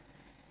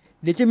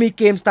เดี๋ยวจะมี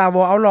เกม Star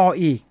Wars Outlaw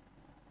อีก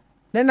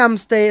แนะน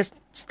ำ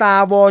Star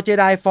Wars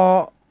Jedi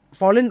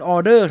Fallen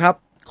Order ครับ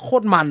โค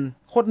ตรมัน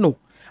โคตรหนุก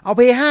เอา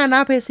PS5 น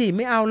ะ PS4 ไ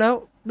ม่เอาแล้ว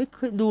ไม่เค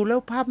ยดูแล้ว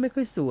ภาพไม่ค่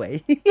อยสวย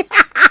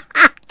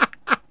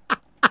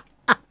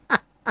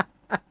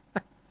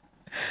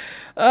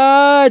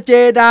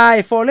Jedi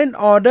Fallen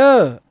Order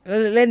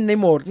เล่นใน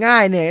โหมดง่า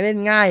ยเนี่ยเล่น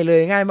ง่ายเลย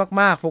ง่าย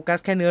มากๆโฟกัส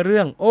แค่เนื้อเรื่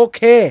องโอเ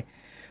ค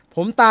ผ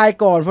มตาย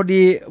ก่อนพอ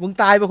ดีมึง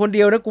ตายไปคนเ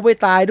ดียวนะกูไม่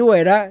ตายด้วย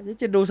นะ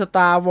จะดู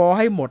Star Wars ใ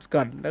ห้หมดก่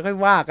อนแล้วค่อย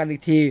ว่ากันอี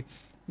กที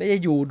ไม่จะ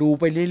อยู่ดู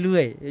ไปเรื่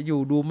อยๆจะอยู่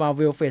ดู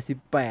Marvel Phase 18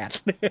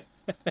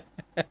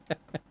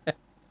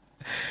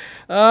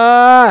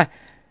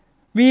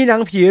 มีหนั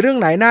งผีเรื่อง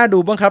ไหนน่าดู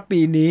บ้างครับ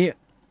ปีนี้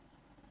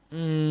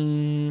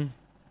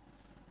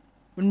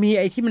มันมี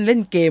ไอ้ที่มันเล่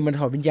นเกมมัน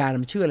ถอดวิญญาณ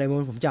มันชื่ออะไร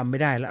ผมจำไม่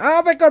ได้แล้ว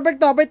ไปก่อนไป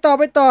ต่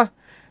อ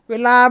เว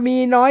ลามี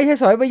น้อยใช้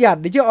สอยประหยัด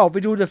เดี๋ยวจะออกไป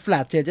ดู The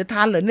Flash จะ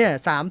ทันเหรอเนี่ย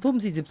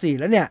3:44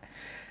แล้วเนี่ย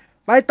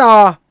ไปต่อ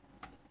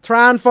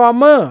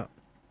Transformer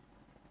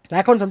หลา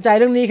ยคนสนใจ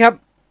เรื่องนี้ครับ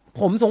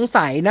ผมสง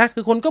สัยนะคื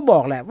อคนก็บอ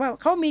กแหละว่า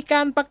เขามีก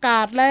ารประก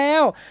าศแล้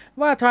ว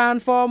ว่า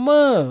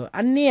Transformer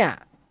อันเนี้ย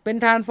เป็น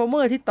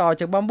Transformer ที่ต่อ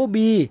จาก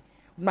Bumblebee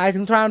หมายถึ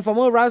ง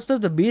Transformer Rise of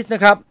the Beast น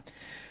ะครับ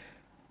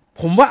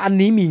ผมว่าอัน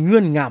นี้มีเงื่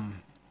อนงำ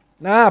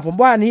ผม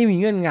ว่าอันนี้มี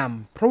เงื่อนง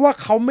ำเพราะว่า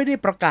เขาไม่ได้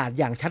ประกาศ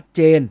อย่างชัดเจ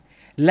น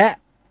และ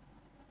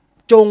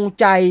จง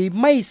ใจ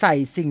ไม่ใส่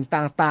สิ่ง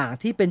ต่าง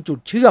ๆที่เป็นจุด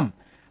เชื่อม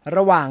ร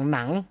ะหว่างห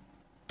นัง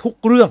ทุก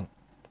เรื่อง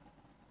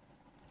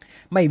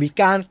ไม่มี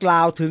การกล่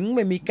าวถึงไ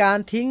ม่มีการ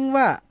ทิ้ง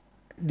ว่า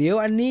เดี๋ยว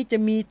อันนี้จะ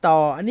มีต่อ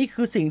อันนี้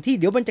คือสิ่งที่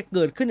เดี๋ยวมันจะเ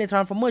กิดขึ้นใน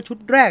Transformer ชุด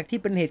แรกที่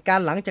เป็นเหตุการ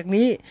ณ์หลังจาก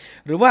นี้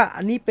หรือว่า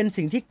อันนี้เป็น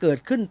สิ่งที่เกิด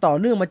ขึ้นต่อ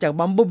เนื่องมาจาก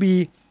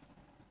Bumblebee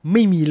ไ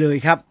ม่มีเลย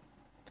ครับ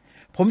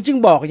ผมจึง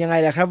บอกยังไง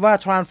ล่ะครับว่า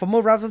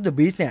Transformer Rise of the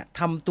Beast เนี่ย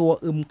ทำตัว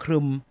อึมครึ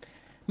ม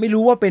ไม่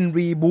รู้ว่าเป็น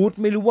รีบูต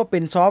ไม่รู้ว่าเป็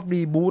นซอฟต์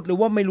รีบูตหรือ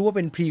ว่าไม่รู้ว่าเ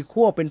ป็นพรีคว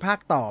อลเป็นภาค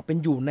ต่อเป็น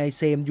อยู่ในเ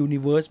ซมยูนิ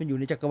เวิร์สเป็นอยู่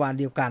ในจักรวาล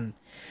เดียวกัน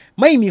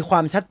ไม่มีควา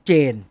มชัดเจ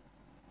น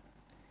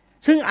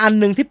ซึ่งอัน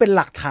นึงที่เป็นห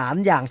ลักฐาน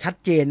อย่างชัด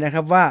เจนนะค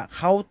รับว่าเ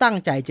ขาตั้ง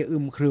ใจจะอึ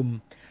มครึม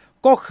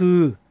ก็คือ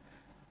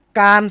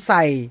การใ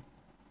ส่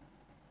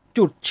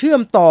จุดเชื่อ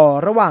มต่อ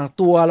ระหว่าง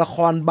ตัวละค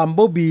รบัมเ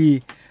บิลบี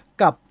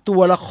กับตั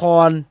วละค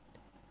ร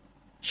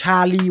ชา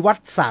ลีวัต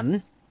สัน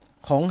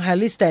ของแฮ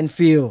ร์รี่สแตน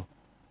ฟิลด์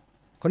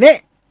คนนี้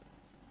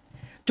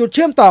จุดเ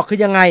ชื่อมต่อคือ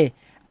ยังไง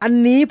อัน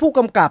นี้ผู้ก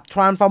ำกับ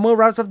Transformers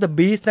Rise of the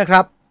Beast นะค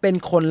รับเป็น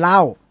คนเล่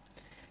า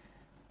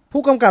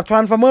ผู้กำกับ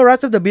Transformers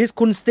Rise of the Beast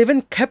คุณสตีเฟน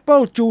แคปเปิล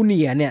จูเ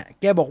นียร์เนี่ย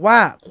แกบอกว่า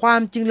ควา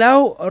มจริงแล้ว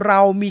เรา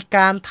มีก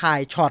ารถ่า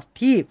ยช็อต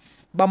ที่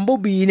บัมเบิล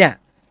บีเนี่ย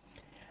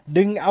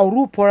ดึงเอา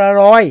รูปโพลา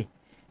รอยด์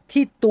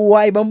ที่ตัว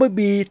ไอ้บัมเบิล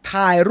บี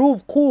ถ่ายรูป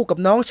คู่กับ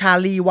น้องชา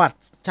ลีวั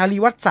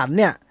ตสัน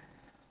เนี่ย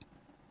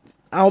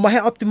เอามาให้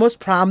Optimus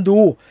Prime ดู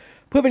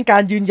เพื่อเป็นกา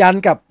รยืนยัน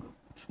กับ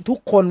ทุก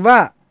คนว่า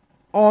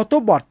ออโต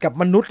บอทกับ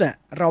มนุษย์เนี่ย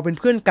เราเป็น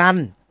เพื่อนกัน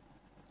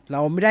เร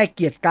าไม่ได้เก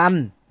ลียดกัน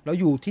เรา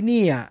อยู่ที่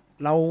นี่อ่ะ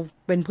เรา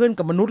เป็นเพื่อน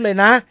กับมนุษย์เลย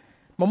นะ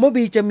มัมเบอร์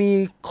บีจะมี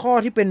ข้อ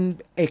ที่เป็น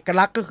เอก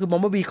ลักษณ์ก็คือมัม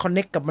เบอร์บีคอนเน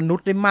คกับมนุษ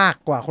ย์ได้มาก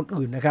กว่าคน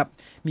อื่นนะครับ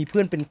มีเพื่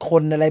อนเป็นค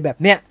นอะไรแบบ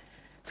เนี้ย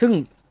ซึ่ง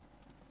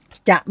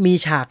จะมี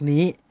ฉาก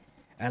นี้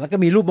แล้วก็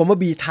มีรูปมัมเบอ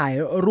ร์บีถ่าย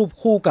รูป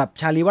คู่กับ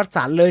ชาลีวัต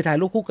สันเลยถ่าย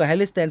รูปคู่กับแฮ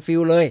ร์รี่สแตนฟิ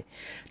ลด์เลย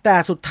แต่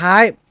สุดท้า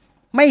ย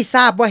ไม่ท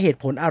ราบว่าเหตุ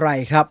ผลอะไร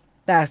ครับ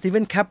แต่สตีเว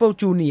นแคปเปิล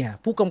จูเนียร์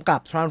ผู้กำกับ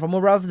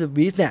Transformers Rise of the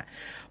Beast เนี่ย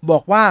บอ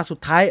กว่าสุด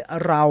ท้าย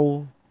เรา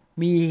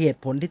มีเหตุ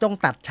ผลที่ต้อง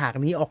ตัดฉาก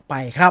นี้ออกไป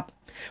ครับ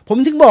ผม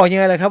ถึงบอกยัง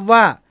ไงเลยครับว่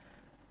า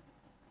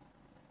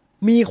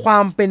มีควา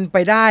มเป็นไป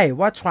ได้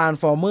ว่า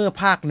Transformers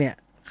ภาคเนี่ย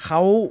เข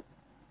า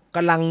ก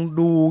ำลัง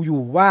ดูอ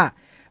ยู่ว่า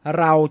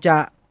เราจะ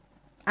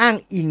อ้าง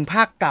อิงภ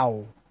าคเก่า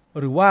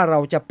หรือว่าเรา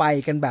จะไป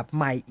กันแบบใ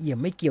หม่เอี่ยม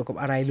ไม่เกี่ยวกับ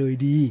อะไรเลย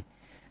ดี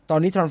ตอน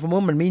นี้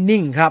Transformers มันไม่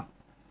นิ่งครับ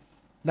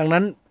ดัง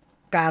นั้น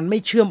การไม่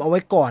เชื่อมเอาไว้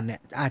ก่อนเนี่ย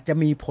อาจจะ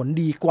มีผล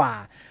ดีกว่า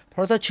เพร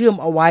าะถ้าเชื่อม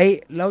เอาไว้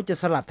แล้วจะ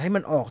สลัดให้มั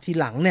นออกที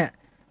หลังเนี่ย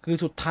คือ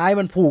สุดท้าย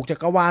มันผูกจั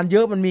กรวาลเย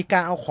อะมันมีกา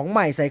รเอาของให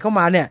ม่ใส่เข้า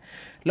มาเนี่ย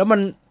แล้วมัน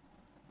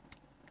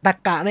ตรร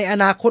กะในอ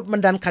นาคตมัน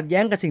ดันขัดแย้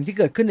งกับสิ่งที่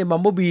เกิดขึ้นในบั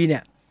มเบิลบีเนี่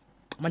ย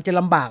มันจะ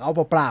ลำบากเอา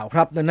เปล่าๆค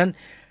รับดังนั้น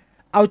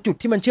เอาจุด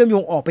ที่มันเชื่อมโย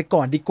งออกไปก่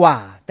อนดีกว่า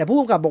แต่ผู้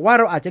กำกับบอกว่า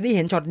เราอาจจะได้เ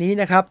ห็นช็อตนี้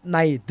นะครับใน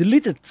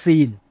deleted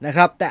scene นะค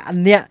รับแต่อัน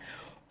เนี้ย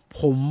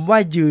ผมว่า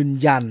ยืน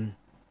ยัน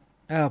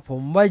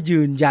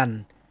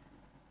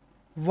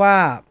ว่า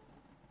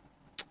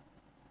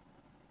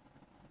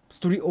ส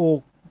ตูดิโอ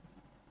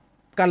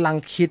กำลัง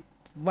คิด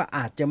ว่าอ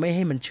าจจะไม่ใ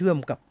ห้มันเชื่อม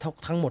กับ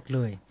ทั้งหมดเล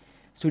ย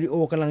สตูดิโอ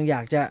กำลังอย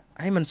ากจะ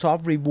ให้มันซอฟ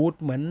ต์รีบูต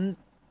เหมื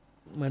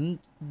อน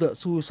The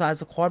Suicide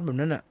Squad แบบ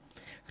นั้นน่ะ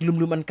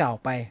ลืมอันเก่า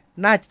ไป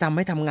น่าจะทำใ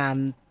ห้ทำงาน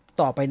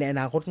ต่อไปในอ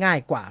นาคตง่าย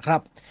กว่าครั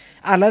บ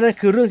แล้วนั่น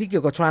คือเรื่องที่เกี่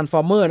ยวกับ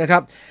Transformer นะครั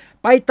บ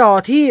ไปต่อ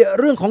ที่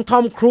เรื่องของ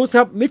Tom Cruise ค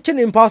รับ Mission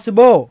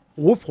Impossible โ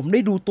อ้ผมได้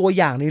ดูตัว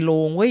อย่างในโร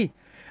งเว้ย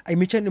ไอ้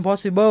Mission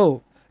Impossible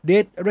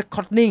Dead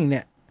Reckoning เ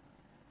นี่ย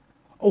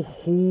โอ้โห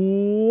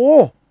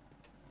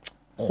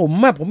ผ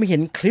มเห็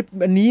นคลิป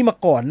อันนี้มา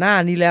ก่อนหน้า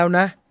นี้แล้วน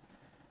ะ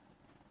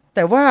แ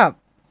ต่ว่า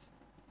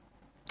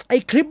ไอ้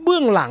คลิปเบื้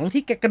องหลัง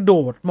ที่แกกระโด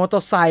ดมอเตอ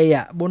ร์ไซค์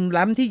บนแร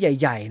มที่ใ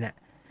หญ่ๆเนี่ย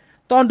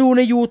ตอนดูใ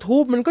น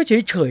YouTube มันก็เ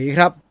ฉยๆ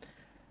ครับ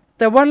แ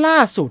ต่ว่าล่า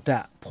สุด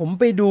ผม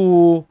ไปดู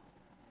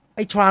ไ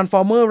อ้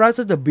Transformers Rise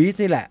of the Beast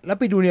นี่แหละแล้ว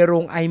ไปดูในโร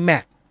ง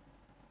IMAX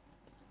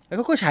แล้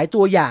วก็ฉาย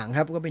ตัวอย่างค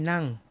รับก็ไปนั่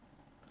ง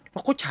แล้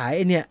วก็ฉายไ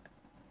อ้เนี่ย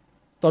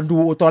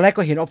ตอนแรก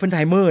ก็เห็นออฟเฟนไฮ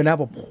เมอร์นะ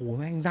แบบโห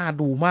แม่งน่า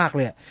ดูมากเ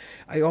ลย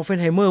ไอออฟเฟน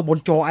ไฮเมอร์บน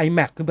จอ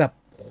IMAX คือแบบ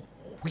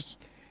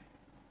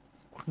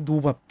ดู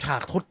แบบฉา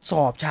กทดส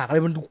อบฉากอะไร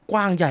มันดูก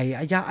ว้างใหญ่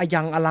อา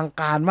ยังอลัง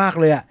การมาก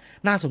เลย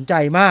น่าสนใจ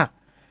มาก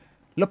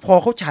แล้วพอ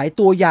เขาฉาย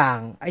ตัวอย่าง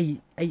ไ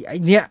อ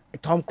เนี้ย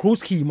ทอมครูซ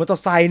ขี่มอเตอ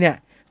ร์ไซค์เนี่ย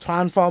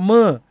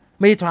Transformer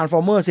ไม่ใช่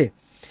Transformer สิ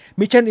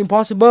Mission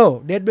Impossible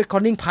Dead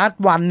Reckoning Part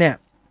 1เนี่ย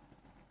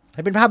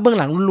เป็นภาพเบื้อง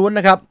หลังล้วนๆ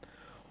นะครับ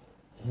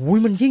โห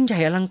มันยิ่งใหญ่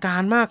อลังกา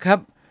รมากครับ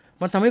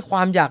มันทำให้คว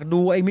ามอยากดู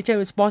ไอ้ Mission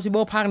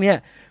Impossible ภาคเนี้ย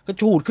ก็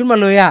ฉูดขึ้นมา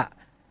เลย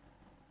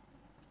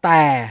แ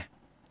ต่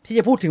ที่จ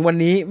ะพูดถึงวัน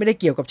นี้ไม่ได้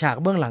เกี่ยวกับฉาก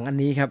เบื้องหลังอัน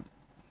นี้ครับ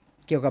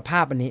เกี่ยวกับภ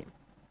าพอันนี้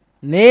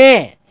นี่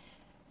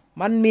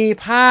มันมี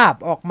ภาพ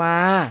ออกมา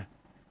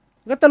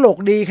ก็ตลก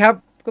ดีครับ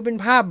ก็เป็น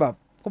ภาพแบบ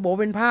เขาบอก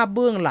เป็นภาพเ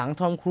บื้องหลัง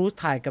ทอมครูซ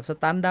ถ่ายกับส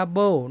ตันท์ดับเ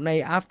บิลใน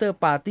After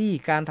Party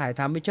การถ่ายท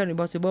ำ Mission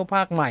Impossible ภ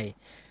าคใหม่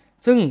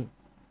ซึ่ง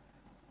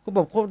ก็บ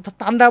อกส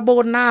ตันท์ดับเบิล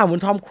หน้าเหมือ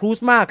นทอมครูซ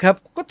มากครับ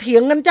ก็เถีย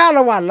งกันจ้าล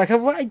ะวันแหละครับ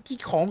ว่าไอ้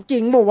ของจริ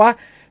งบอกว่า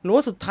หรือว่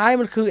าสุดท้าย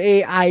มันคือ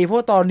AI เพรา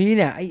ะตอนนี้เ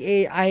นี่ยไอ้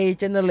AI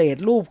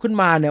generate รูปขึ้น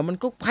มาเนี่ยมัน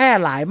ก็แพร่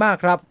หลายมาก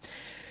ครับ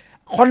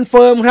คอนเ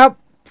ฟิร์มครับ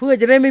เพื่อ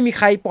จะได้ไม่มี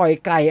ใครปล่อย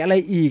ไก่อะไร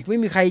อีกไม่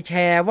มีใครแช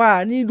ร์ว่า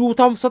นี่ดู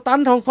ทอมสตัน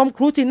ท์ทอมค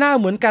รูซที่หน้า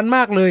เหมือนกันม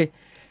ากเลย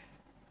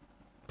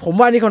ผม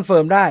ว่านี่คอนเฟิ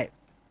ร์มได้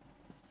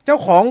เจ้า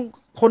ของ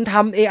คนท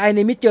ำ AI ใน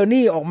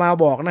Midjourney ออกมา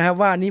บอกนะครับ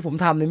ว่านี่ผม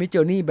ทำใน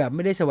Midjourney แบบไ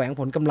ม่ได้แสวง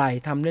ผลกำไร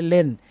ทำเ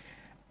ล่น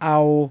ๆเอา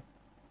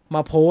ม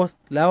าโพสต์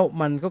แล้ว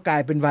มันก็กลา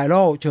ยเป็นไว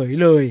รัลเฉย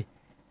เลย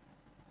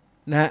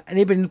นะฮะอัน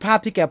นี้เป็นภาพ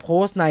ที่แกโพ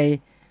สต์ใน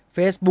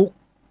Facebook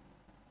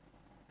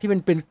ที่มั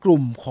นเป็นก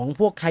ลุ่มของ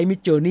พวกใช้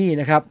Midjourney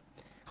นะครับ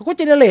เขาก็เ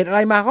จเนเรตอะไร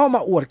มาเขาม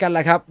าอวดกันแหล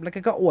ะครับแล้ว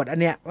ก็อวดอัน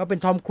เนี้ยว่าเป็น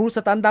Tom Cruise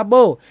stunt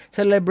double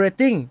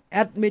celebrating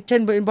at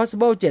Mission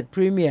Impossible 7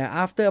 premiere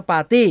after a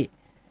party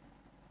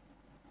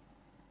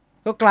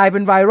ก็กลายเป็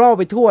นไวรัล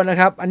ไปทั่วนะ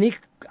ครับอันนี้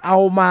เอา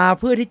มา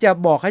เพื่อที่จะ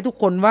บอกให้ทุก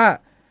คนว่า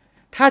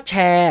ถ้าแช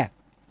ร์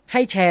ใ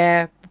ห้แช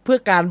ร์เพื่อ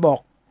การบอก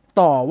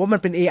ต่อว่ามัน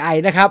เป็น AI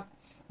นะครับ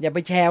อย่าไป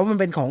แชร์ว่ามัน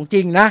เป็นของจ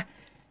ริงนะ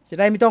จะ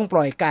ได้ไม่ต้องป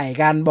ล่อยไก่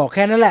กันบอกแ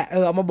ค่นั้นแหละ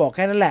เอามาบอกแ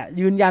ค่นั้นแหละ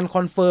ยืนยันค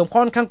อนเฟิร์ม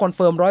ค่อนข้างคอนเ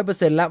ฟิร์ม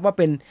 100% แล้วว่าเ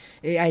ป็น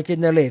AI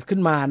generate ขึ้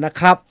นมานะ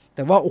ครับแ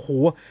ต่ว่าโอ้โห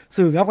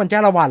สื่องับกันจ้า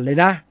ละวันเลย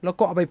นะแล้ว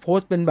ก็เอาไปโพส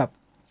ต์เป็นแบบ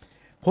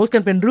โพสต์กั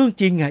นเป็นเรื่อง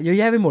จริงเยอะ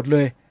แยะไปหมดเล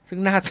ยซึ่ง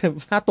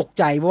น่าตก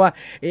ใจเพราะว่า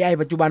AI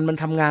ปัจจุบันมัน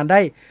ทำงานได้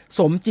ส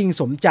มจริง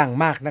สมจัง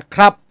มากนะค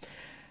รับ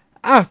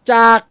จ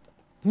าก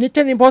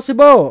Mission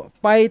Impossible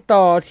ไป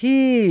ต่อ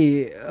ที่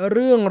เ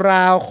รื่องร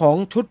าวของ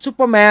ชุดซูเ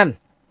ปอร์แมน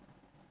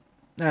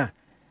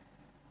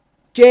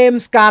เจม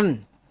ส์กัน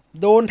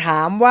โดนถ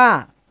ามว่า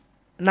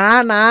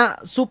น้า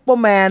ซูเปอ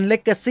ร์แมนเล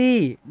กาซี่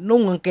นุ่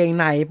งกางเกง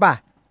ในป่ะ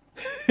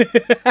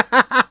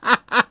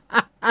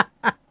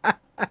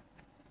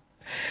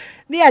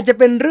นี่อาจจะ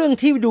เป็นเรื่อง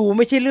ที่ดูไ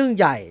ม่ใช่เรื่อง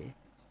ใหญ่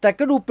แต่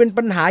ก็ดูเป็น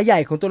ปัญหาใหญ่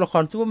ของตัวละค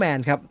รซูเปอร์แมน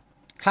ครับ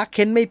คลาร์กเค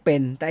นต์ไม่เป็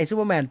นแต่ไอซูเ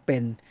ปอร์แมนเป็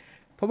น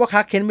เพราะว่าคล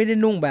าร์กเคนต์ไม่ได้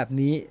นุ่งแบบ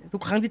นี้ทุ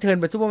กครั้งที่เทิร์น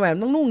เป็นซูเปอร์แมน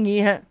ต้องนุ่งงี้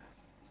ฮะ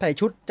ใส่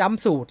ชุดจัมป์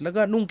สูทแล้ว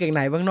ก็นุ่งเกงใน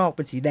ข้างนอกเ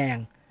ป็นสีแดง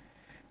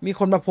มี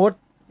คนมาโพส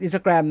ต์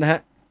Instagram นะฮ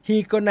ะHe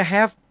gonna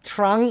have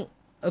trunk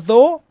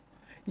though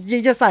ยั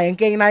งจะใส่กาง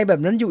เกงในแบ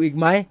บนั้นอยู่อีก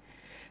ไหม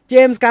เจ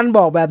มส์กันบ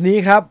อกแบบนี้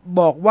ครับ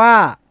บอกว่า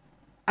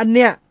อันเ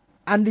นี้ย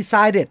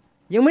undecided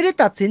ยังไม่ได้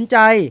ตัดสินใจ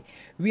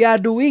we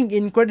are doing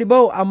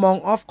incredible among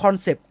of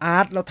concept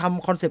art เราท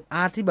ำ concept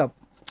art ที่แบบ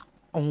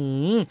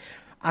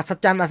อัศ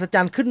จร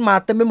รย์ขึ้นมา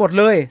เต็มไปหมด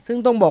เลยซึ่ง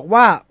ต้องบอก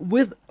ว่า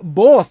with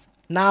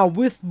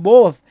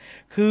both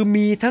คือ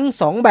มีทั้ง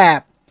สองแบบ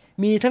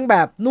มีทั้งแบ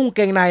บนุ่งเก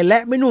งในและ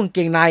ไม่นุ่งเก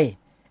งใน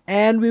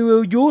and we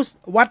will use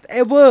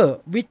whatever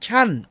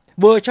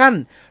version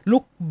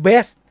look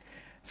best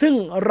ซึ่ง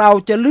เรา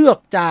จะเลือก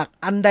จาก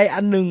อันใด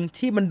อันหนึ่ง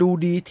ที่มันดู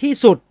ดีที่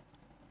สุด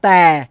แ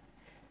ต่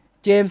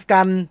เจมส์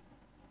กัน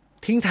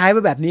ทิ้งท้ายไ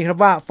ว้แบบนี้ครับ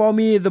ว่า for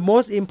me the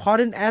most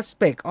important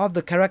aspect of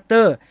the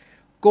character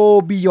go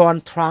beyond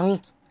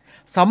trunks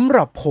สำห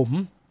รับผม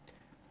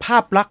ภา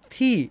พลักษณ์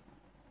ที่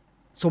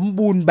สม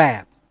บูรณ์แบ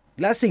บ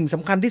และสิ่งส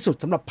ำคัญที่สุด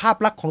สำหรับภาพ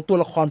ลักษณ์ของตัว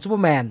ละครซูเปอ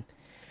ร์แมน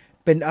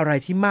เป็นอะไร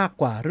ที่มาก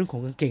กว่าเรื่องขอ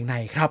งกางเกงใน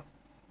ครับ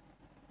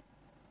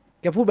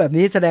แกพูดแบบ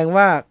นี้แสดง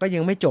ว่าก็ยั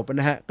งไม่จบ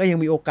นะฮะก็ยัง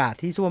มีโอกาส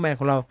ที่ซูเปอร์แมน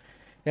ของเรา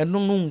จะ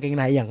นุ่งเกง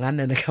ในอย่างนั้น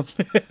นะครับ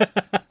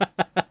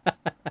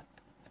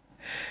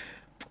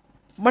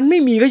มันไม่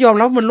มีก็ยอม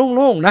รับมันโ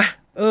ล่งๆนะ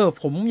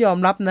ผมยอม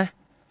รับนะ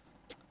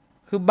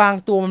คือบาง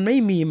ตัวมันไม่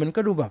มีมันก็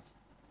ดูแบบ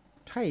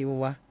ใช่ป่าว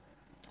วะ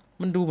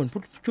มันดูเหมือน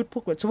ชุดพ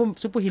วก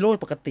ซูเปอร์ฮีโร่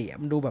ปกติ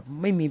มันดูแบบ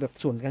ไม่มีแบบ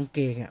ส่วนกางเก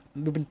ง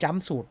ดูเป็นจัม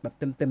ป์สูทแบบ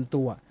เต็ม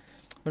ตัว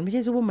มันไม่ใ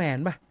ช่ซูเปอร์แมน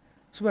ป่ะ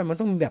ซูเปอร์แมนมัน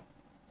ต้องมีแบบ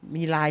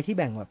มีลายที่แ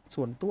บ่งแบบ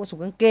ส่วนตัวส่วน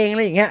กางเกงอะไ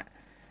รอย่างเงี้ย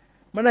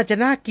มันอาจจะ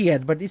น่าเกลียด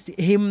บัดอิ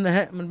ฮิมนะฮ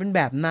ะมันเป็นแ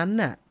บบนั้น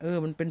น่ะ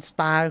มันเป็นสไ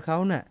ตล์เขา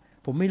น่ะ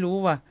ผมไม่รู้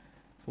ว่า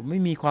ผมไม่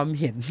มีความ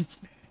เห็น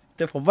แ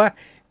ต่ผมว่า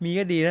มี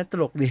ก็ดีนะต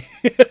ลกดี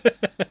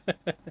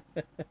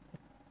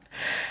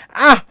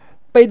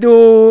ไป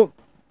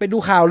ดู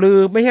ข่าวลือ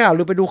ไม่ใช่ข่าว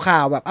ลือไปดูข่า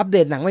วแบบอัปเด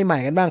ตหนังใหม่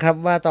ๆกันบ้างครับ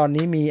ว่าตอน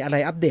นี้มีอะไร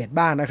อัปเดต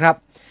บ้างนะครับ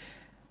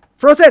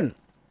Frozen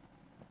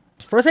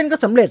ก็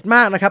สำเร็จม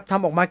ากนะครับท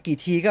ำออกมากี่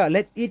ทีก็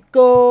let it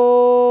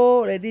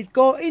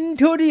go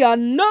into the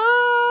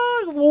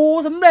unknown โอ้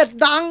สำเร็จ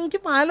ดังชิ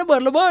บหายระเบิ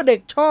ดเด็ก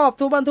ชอบ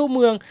ทั่วบ้านทั่วเ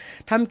มือง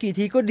ทำกี่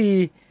ทีก็ดี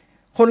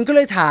คนก็เล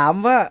ยถาม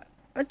ว่า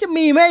จะ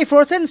มีไหม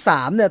Frozen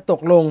 3เนี่ยต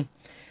กลง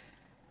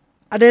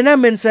อเดน่า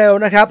เมนเซล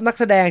นะครับนัก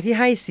แสดงที่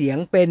ให้เสียง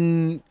เป็น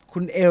คุ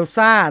ณเอล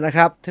ซ่านะค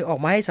รับเธอออก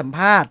มาให้สัมภ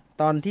าษณ์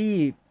ตอนที่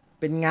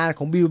เป็นงานข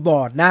องบิลบ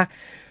อร์ดนะ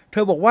เธ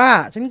อบอกว่า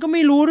ฉันก็ไ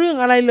ม่รู้เรื่อง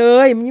อะไรเล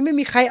ยมันยังไม่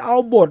มีใครเอา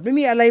บทไม่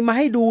มีอะไรมาใ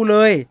ห้ดูเล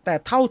ยแต่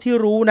เท่าที่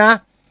รู้นะ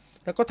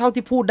แล้วก็เท่า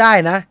ที่พูดได้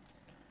นะ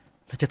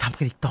เราจะทำ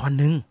กันอีกตอน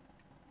นึง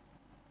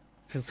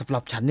ซึ่งสำหรั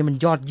บฉันนี่มัน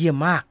ยอดเยี่ยม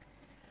มาก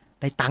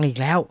ได้ตังค์อีก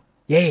แล้ว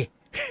เย่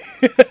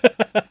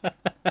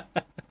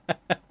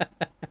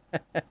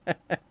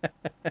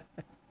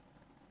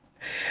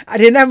อา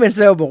เดน่าเมนเซ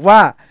ลบอกว่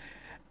า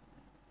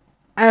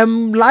I'm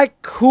like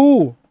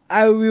cool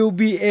I will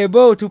be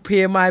able to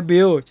pay my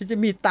bill ฉันจะ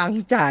มีตัง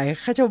ค์จ่าย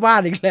ค่าเช่าบ้า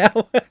นอีกแล้ว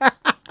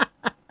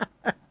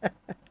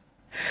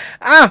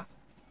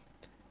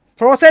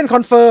Frozen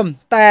confirm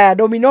แต่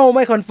Domino ไ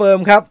ม่ confirm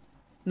ครับ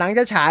หนังจ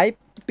ะฉาย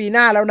ปีห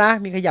น้าแล้วนะ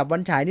มีขยับวั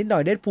นฉายนิดหน่อ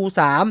ย Deadpool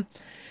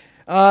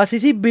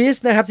 3Sissy Beast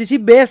นะครับ Sissy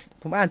Beast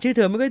ผมอ่านชื่อเ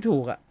ธอไม่ค่อยถู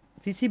ก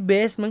Sissy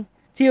Beast มั้ง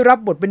ที่รับ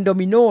บทเป็น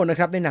Domino นะ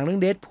ครับในหนังเรื่อ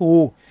ง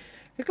Deadpool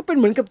ก็เป็น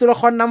เหมือนกับตัวละ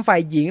ครนำฝ่า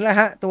ยหญิงแหละ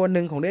ฮะตัวห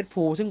นึ่งของ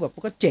Deadpool ซึ่งแบบ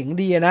ก็เจ๋ง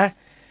ดีนะ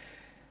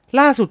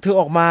ล่าสุดเธอ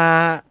ออกมา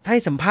ให้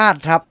สัมภาษณ์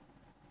ครับ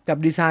กับ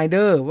ดีไซเน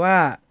อร์ว่า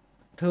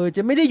เธอจ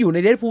ะไม่ได้อยู่ใน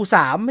Deadpool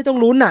 3ไม่ต้อง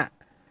ลุ้น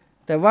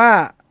แต่ว่า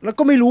แล้ว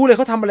ก็ไม่รู้เลยเ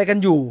ขาทำอะไรกัน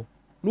อยู่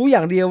รู้อย่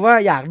างเดียวว่า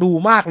อยากดู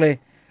มากเลย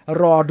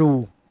รอดู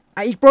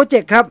อีกโปรเจ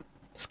กต์ครับ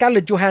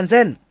Scarlett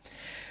Johansson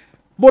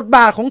บทบ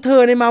าทของเธ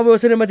อใน Marvel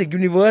Cinematic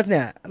Universe เ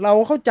นี่ยเรา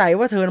เข้าใจ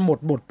ว่าเธอหมด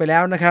บทไปแล้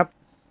วนะครับ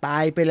ตา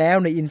ยไปแล้ว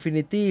ใน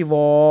Infinity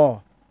War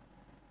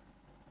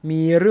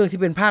มีเรื่องที่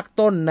เป็นภาค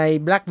ต้นใน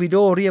Black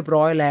Widow เรียบ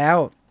ร้อยแล้ว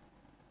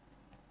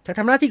เธอท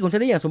ำหน้าที่ของเธอ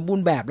ได้อย่างสมบูร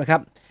ณ์แบบนะครั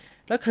บ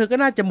แล้วเธอก็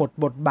น่าจะหมด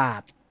บทบา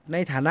ทใน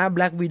ฐานะ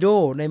Black Widow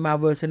ใน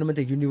Marvel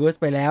Cinematic Universe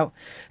ไปแล้ว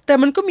แต่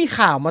มันก็มี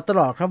ข่าวมาต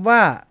ลอดครับว่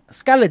า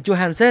Scarlett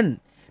Johansson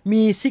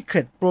มี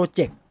Secret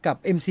Project กับ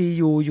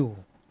MCU อยู่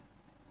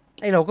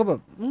ไอเราก็แบบ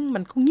มั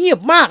นก็เงียบ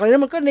มากเลยน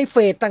ะมันก็ในเฟ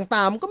สต่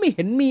างๆมันก็ไม่เ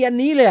ห็นมีอัน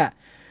นี้เลย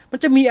มัน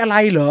จะมีอะไร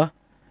เหรอ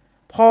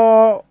พอ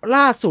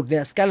ล่าสุดเนี่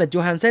ย Scarlett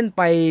Johansson ไ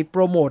ปโป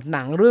รโมทห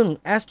นังเรื่อง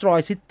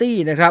Asteroid City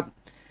นะครับ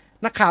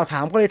นักข่าวถา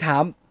มก็เลยถา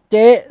มเ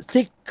จ๊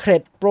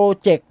Secret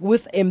Project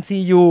with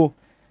MCU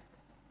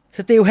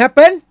Still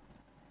happen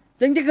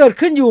ยังจะเกิด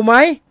ขึ้นอยู่ไหม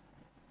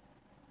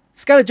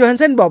Scarlett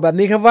Johansson บอกแบบ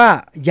นี้ครับว่า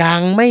ยั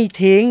งไม่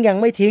ทิ้ง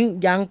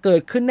ยังเกิ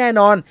ดขึ้นแน่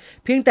นอน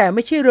เพียงแต่ไ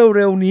ม่ใช่เ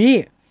ร็วๆนี้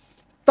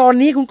ตอน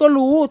นี้คุณก็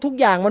รู้ทุก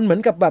อย่างมันเหมือ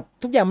นกับแบบ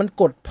ทุกอย่างมัน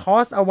กดพอ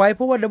สเอาไว้เพ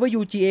ราะว่า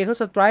WGA เขา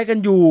สไตรค์กัน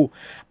อยู่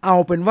เอา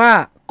เป็นว่า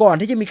ก่อน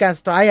ที่จะมีการ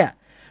สไตรค์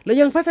แล้ว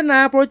ยังพัฒนา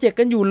โปรเจกต์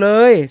กันอยู่เล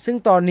ยซึ่ง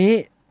ตอนนี้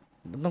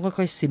มันต้อง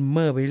ค่อยๆซิมเม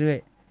อร์ไปเรื่อย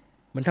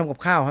มันทำกับ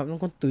ข้าวครับต้อ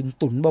ง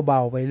ตุ๋นเบา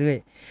ๆไปเรื่อย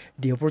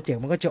เดี๋ยวโปรเจก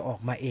ต์มันก็จะออก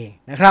มาเอง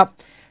นะครับ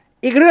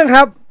อีกเรื่องค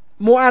รับ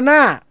โมอาน่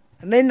า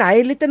ไหน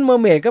Little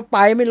Mermaid ก็ไป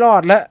ไม่รอ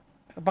ดแล้ว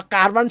ประก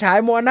าศวันฉาย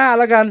โมอาน่า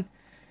แล้วกัน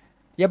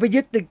อย่าไป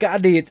ยึดติดกับอ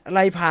ดีตอะไร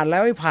ผ่านแล้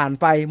วไม่ผ่าน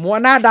ไปโมอ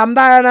าน่าดำไ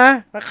ด้แล้วนะ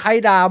ถ้าใคร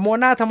ด่าโมอา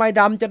น่าทำไม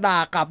ดำจะด่า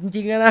กลับจ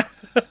ริงๆนะ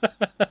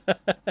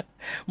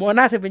โมอา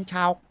น่าเธอเป็นช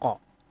าวเกาะ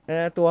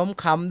ตัว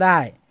ค้ำได้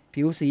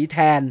ผิวสีแท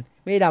น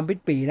ไม่ดำปิด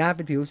ปีนะเ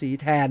ป็นผิวสี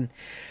แทน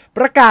ป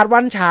ระกาศวั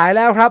นฉายแ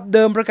ล้วครับเ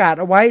ดิมประกาศ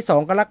เอาไว้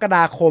2กรกฎ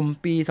าคม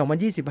ปี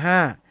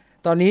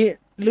2025ตอนนี้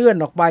เลื่อน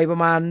ออกไปประ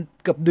มาณ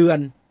เกือบเดือน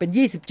เป็น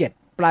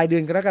27ปลายเดื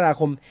อนกรกฎา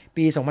คม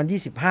ปี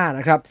2025น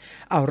ะครับ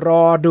เอาร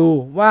อดู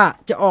ว่า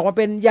จะออกมาเ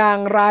ป็นอย่าง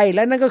ไรแล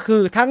ะนั่นก็คื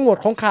อทั้งหมด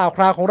ของข่าวค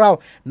ราวของเรา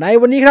ใน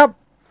วันนี้ครับ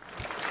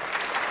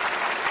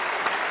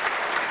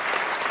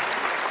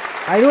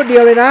ไปรวดเดี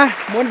ยวเลยนะ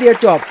ม้วนเดียว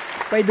จบ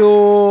ไปดู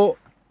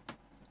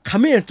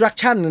Coming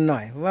Attraction กันหน่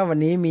อยว่าวัน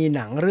นี้มีห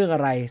นังเรื่องอ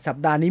ะไรสัป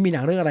ดาห์นี้มีหนั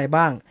งเรื่องอะไร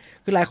บ้าง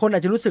คือหลายคนอา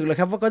จจะรู้สึกเลย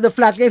ครับว่าก็ The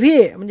Flash ไงพี่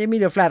มันจะมี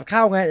The Flash เข้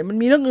าไงมัน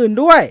มีเรื่องอื่น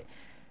ด้วย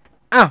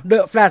The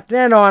Flash แ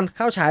น่นอนเ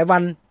ข้าฉายวั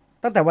น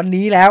ตั้งแต่วัน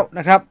นี้แล้วน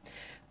ะครับ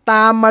ต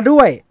ามมาด้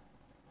วย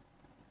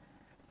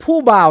ผู้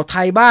บ่าวไท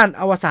ยบ้าน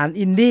อวสาน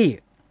อินดี้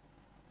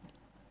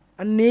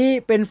อันนี้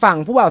เป็นฝั่ง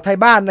ผู้บ่าวไทย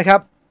บ้านนะครั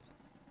บ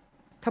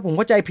ถ้าผมเ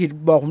ข้าใจผิด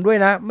บอกผมด้วย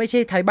นะไม่ใช่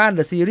ไทยบ้านเด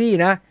อะซีรีส์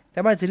นะไท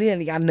ยบ้านซีรีส์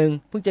อีกอันนึง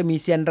เพิ่งจะมี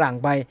เซียนหลัง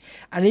ไป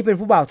อันนี้เป็น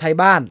ผู้บ่าวไทย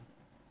บ้าน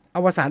อ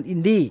วสานอิน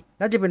ดี้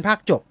น่าจะเป็นภาค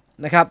จบ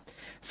นะครับ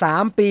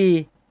3ปี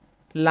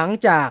หลัง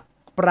จาก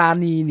ปรา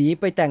ณีหนี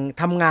ไปแต่ง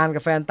ทำงานกั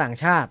บแฟนต่าง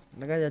ชาติแ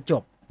ล้วก็จะจ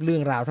บเรื่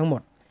องราวทั้งหม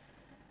ด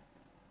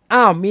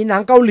มีหนั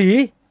งเกาหลี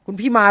คุณ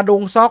พี่มาด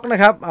งซอกนะ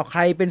ครับใค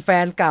รเป็นแฟ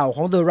นเก่าข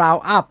อง The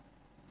Round Up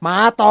มา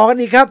ต่อกัน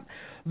อีกครับ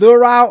The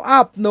Round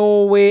Up No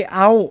Way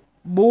Out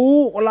บู๊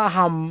ละ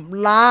ห่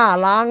ำล้า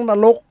ล้างน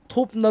รก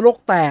ทุบนรก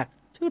แตก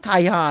ชื่อไท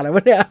ยห่าอะไรว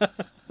ะเนี่ย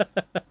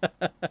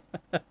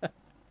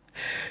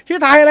ชื่อ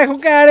ไทยอะไรของ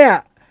แกเนี่ย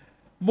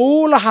บู๊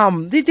ละห่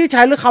ำที่ใ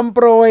ช้หรือคำโป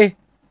รย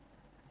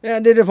เนี่ย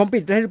เดี๋ยวผมปิ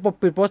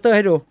ดโปสเตอร์ใ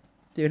ห้ดู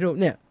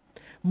เนี่ย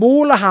บู๊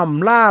ละห่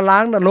ำล่าล้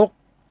างนรก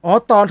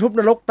ตอนทุบ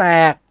นรกแต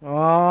ก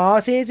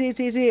ซี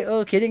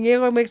เขียนอย่างงี้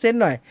ก็ make sense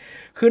หน่อย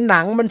คือหนั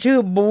งมันชื่อ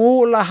บู๊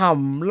ละห่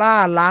ำล่า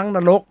ล้างน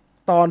รก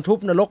ตอนทุบ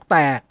นรกแต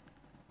ก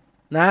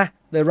นะ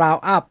The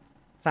Round Up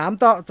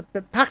 3 ตอน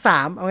ภาค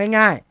 3เอา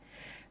ง่าย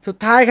ๆสุด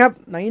ท้ายครับ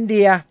หนังอินเ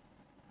ดีย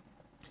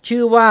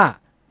ชื่อว่า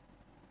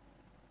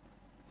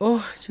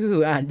ชื่อ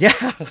อ่านย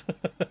าก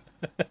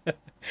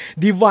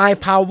Divine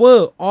Power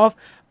of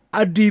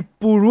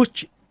Adipurush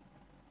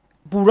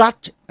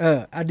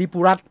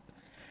Adipurat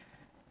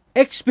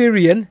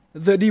Experience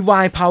the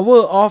Divine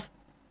Power of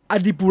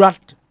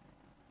Adipurat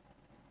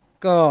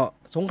ก็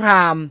สงคร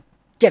าม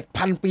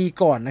 7,000 ปี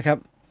ก่อนนะครับ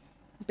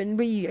เป็น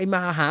ไอ้ม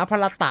หาพ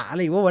ลตะอะไร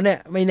วะเนี่ย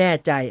ไม่แน่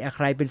ใจใค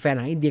รเป็นแฟนห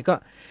นังอินเดียก็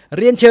เ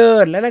รียนเชิ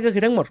ญและนั่นก็คื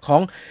อทั้งหมดขอ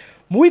ง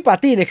มูวี่ปา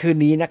ร์ตี้ในคืน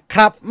นี้นะค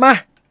รับมา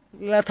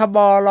รัฐบ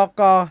ล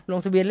กลง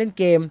ทะเบียนเล่น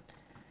เกม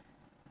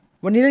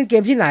วันนี้เล่นเก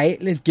มที่ไหน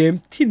เล่นเกม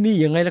ที่นี่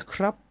ยังไงล่ะค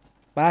รับ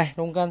ไป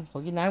ลงกันขอ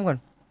กินน้ำก่อน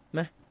น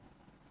ะ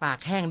ปาก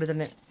แห้งด้วยตอน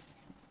นี้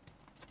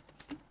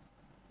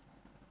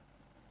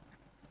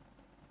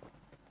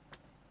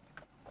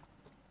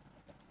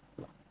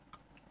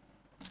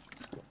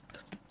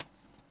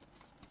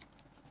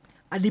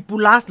อดิปู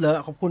ลัสเหรอ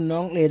ขอบคุณน้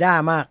องเรด้า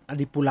มากอ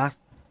ดิปูลัส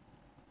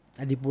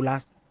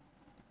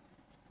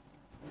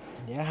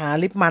เดี๋ยวหา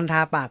ลิปมันท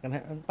าปากกันฮ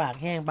ะปาก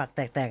แห้งปากแ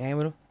ตกไงไ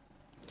ม่รู้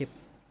เจ็บ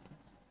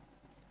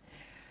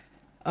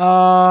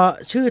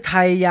ชื่อไท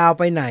ยยาว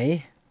ไปไหน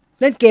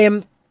เล่นเกม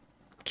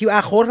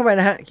QR code เข้าไป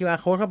นะฮะ QR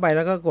code เข้าไปแ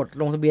ล้วก็กด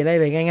ลงทะเบียนได้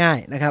เลยง่าย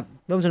ๆนะครับ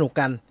ร่วมสนุก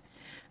กัน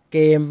เก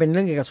มเป็นเ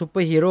รื่องเกี่ยวกับซูเปอ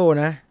ร์ฮีโร่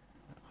นะ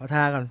ขอท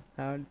าก่อนท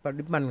า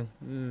ลิปมัน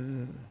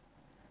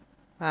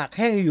ปากแ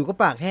ห้งอยู่ก็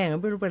ปากแห้ง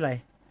ไม่รู้เป็นไร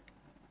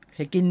ใ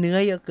ห้กินเนื้อ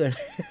เยอะเกิน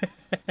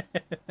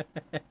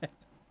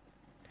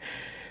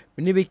วั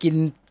นนี้ไปกิน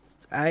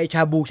ไอช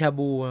า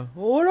บูโ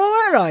อ้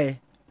อร่อย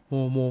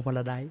โมพาร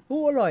าไดโ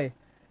อ้อร่อย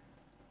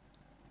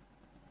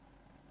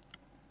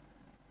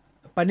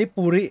ปานิ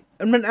ปุริ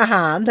มันอาห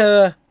ารเธอ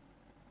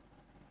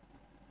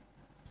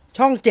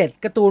ช่อง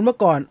7การ์ตูนเมื่อ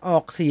ก่อนออ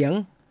กเสียง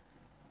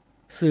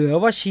เสือ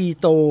ว่าชี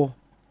โต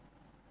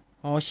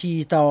อ๋อชี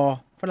ตอ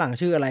ฝรั่ง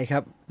ชื่ออะไรครั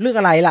บเรื่อง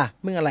อะไรล่ะ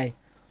เรื่องอะไร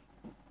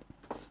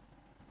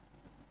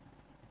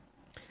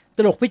ต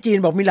ลกพี่จีน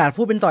บอกมิลาด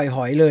พูดเป็นต่อยห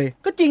อยเลย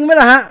ก็จริงไหม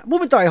ล่ะฮะพูด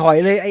เป็นต่อยหอย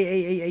เลยไอ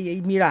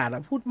มิลาดอ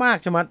ะพูดมาก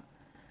ใช่ไหม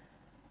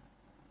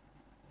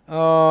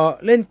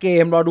เล่นเก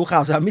มรอดูข่า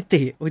วสามมิ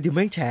ติโอ้ยเดี๋ยวแ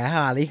ม่งแฉห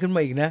าอะไรขึ้นม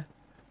าอีกนะ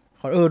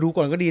ขอดู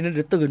ก่อนก็ดีนะเ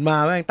ดี๋ยวตื่นมา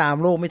แม่งตาม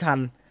โลกไม่ทัน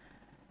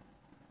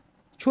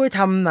ช่วยท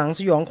ำหนังส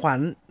ยองขวัญ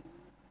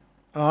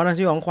อ๋อหนัง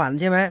สยองขวัญ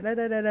ใช่ไหม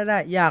ได้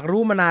อยาก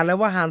รู้มานานแล้ว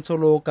ว่าฮานโซ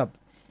โลกับ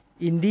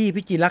อินดี้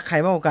พี่จีนรักใคร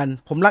มากกว่ากัน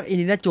ผมรักอินเ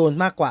ดียนาโจนส์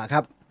มากกว่าค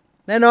รับ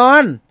แน่นอ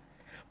น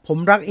ผม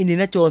รักอินเดีย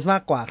นาโจนส์มา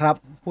กกว่าครับ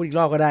พูดอีกร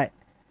อบก็ได้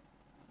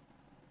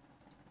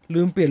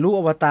ลืมเปลี่ยนรูป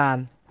อวตาร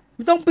ไ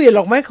ม่ต้องเปลี่ยนหร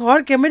อกไมค์คอส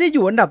แกไม่ได้อ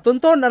ยู่อันดับ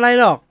ต้นๆอะไร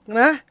หรอก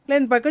นะเล่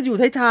นไปก็อยู่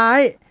ท้าย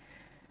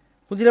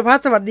ๆคุณจิรพัฒ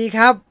น์สวัสดีค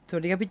รับสวั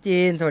สดีครับพี่จี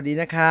นสวัสดี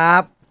นะครั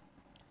บ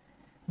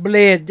เบล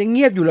ดยังเ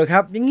งียบอยู่เหรอค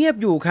รับยังเงียบ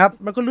อยู่ครับ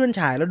มันก็เลื่อน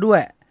ฉายแล้วด้ว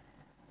ย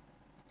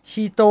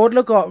ชีโต๊ดแ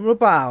ล้วก็หรือ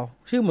เปล่า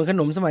ชื่อเหมือนข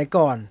นมสมัย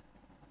ก่อน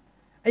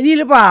ไอ้นี่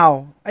หรือเปล่า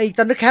ไอ้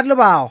ซันเดอร์แคทหรือ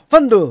เปล่าซั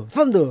นเดอร์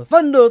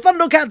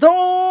แคทโธ่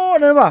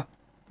นั่นหรือเปล่า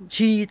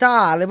ชีต้า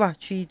อะไรป่ะ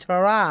ชีทา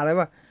ร่าอะไร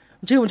ป่ะ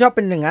ชื่อมันชอบเ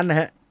ป็นอย่างนั้นนะ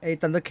ฮะไอ้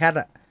ซันเดอร์แคท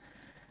อะ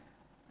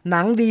ห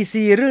นังดี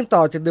ซีเรื่องต่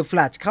อจาก The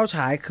Flash เข้าฉ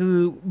ายคือ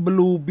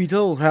Blue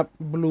Beetle ครับ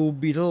Blue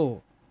Beetle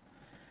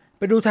ไ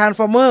ปดู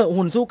Transformer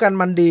หุ่นสู้กัน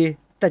มันดี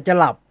แต่จะ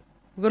หลับ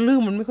ก็เรื่อ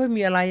งมันไม่ค่อย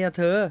มีอะไรอะ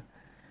เธอ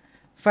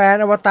แฟน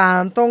อวตาร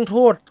ต้องโท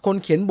ษคน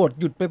เขียนบท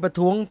หยุดไปประ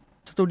ท้วง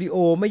สตูดิโอ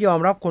ไม่ยอม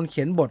รับคนเ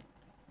ขียนบท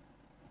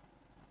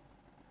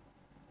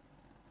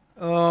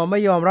ไม่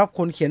ยอมรับค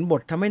นเขียนบ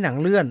ททำให้หนัง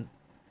เลื่อน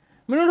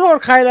ไม่ต้องโทษ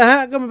ใครละฮ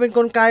ะก็มันเป็นก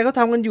ลไกเขา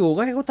ทำกันอยู่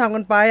ก็ให้เขาทำกั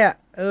นไปอ่ะ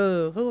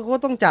เขา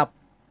ต้องจับ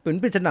เหมือน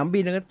ปิดสนามบิ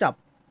นก็จั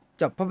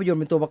บภาพยนตร์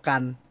เป็นตัวประกั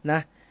นนะ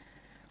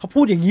เขา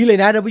พูดอย่างนี้เลย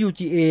นะ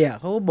WGA อ่ะ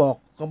เขาบ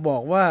อ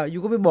กว่าอ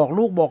ยู่ก็ไปบอก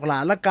ลูกบอกหลา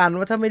นละกัน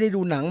ว่าถ้าไม่ได้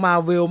ดูหนังมา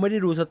เวลไม่ได้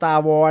ดูสตา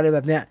ร์วอร์อะไรแบ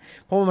บเนี้ย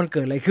เพราะว่ามันเ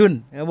กิดอะไรขึ้น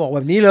เขาบอกแบ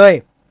บนี้เลย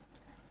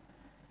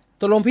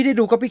ตกลงพี่ได้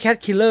ดูCopycat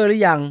Killerหรื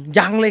อ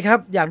ยังเลยครับ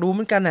อยากดูเห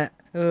มือนกันอ่ะ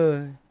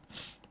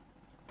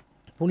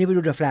พรุ่งนี้ไป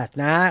ดู The Flash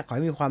นะขอใ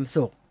ห้มีความ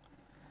สุข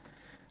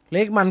เ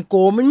ล็กมันโก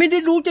มันไม่ได้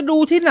รู้จะดู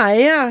ที่ไหน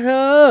อ่ะเธ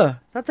อ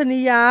ทัศนี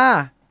ยา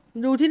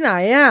ดูที่ไหน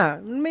อ่ะ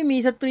มันไม่มี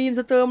สตรีม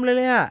สเติมเล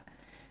ยอ่ะ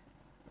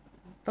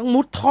ต้อง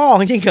มุดท่อ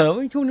จริงๆเหรอ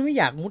ช่วงนี้ไม่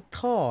อยากมุด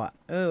ท่ออ่ะ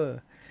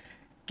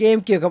เกม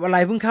เกี่ยวกับอะไร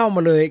เพิ่งเข้าม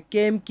าเลยเก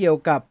มเกี่ยว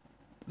กับ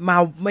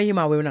ไม่ใช่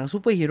มาเวลหนังซู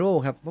เปอร์ฮีโร่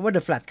ครับเพราะว่า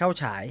The Flash เข้า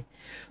ฉาย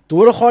ตั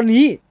วละคร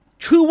นี้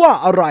ชื่อว่า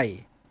อะไร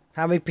ถ้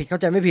าไม่ผิดเข้า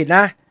ใจไม่ผิดน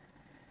ะ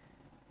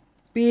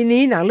ปี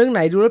นี้หนังเรื่องไห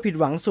นดูแล้วผิด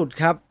หวังสุด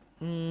ครับ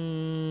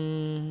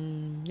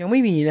ยังไ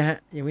ม่มีนะฮะ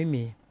ยังไม่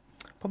มี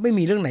เพราะไม่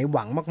มีเรื่องไหนห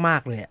วังมา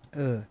กๆเลย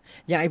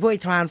อย่างไอ้พวกไอ้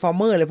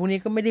Transformer อะไรพวกนี้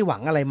ก็ไม่ได้หวั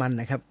งอะไรมัน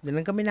นะครับดัง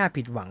นั้นก็ไม่น่า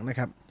ผิดหวังนะ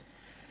ครับ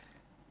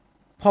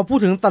พอพูด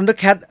ถึง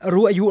Thundercat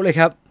รู้อายุเลย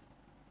ครับ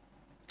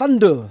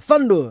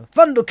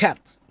Thundercat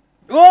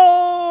โอ้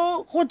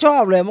โคตรชอ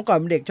บเลยเมื่อก่อน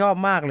เป็นเด็กชอบ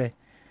มากเลย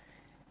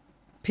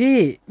พี่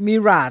มิ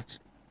ราจ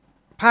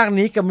ภาค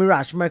นี้กับมิรา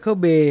จไมเคิล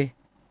เบย์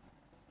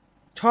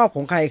ชอบข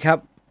องใครครับ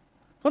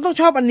ก็ต้อง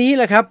ชอบอันนี้แ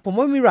หละครับผม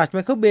ว่ามิราจไม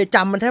เคิลเบย์จ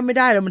ำมันแทบไม่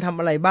ได้เลยมันทำ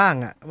อะไรบ้าง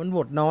อ่ะมันบ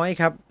ทน้อย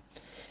ครับ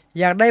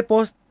อยากได้โป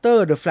สเตอ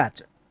ร์ The Flash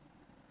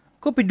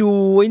ก็ไปดู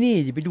ไอ้นี่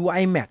ไปดู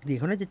iMac ดิ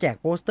เขาน่าจะแจก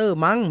โปสเตอร์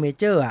มั้งเม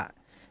เจอร์อ่ะ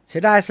เสี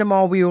ยดาย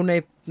Smallville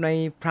ใน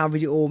พรามวิ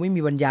ดีโอไม่มี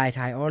บรรยาย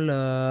ถ่ายอ๋อเหร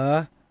อ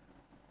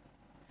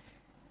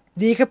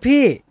ดีครับ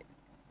พี่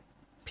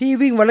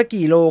วิ่งวันละ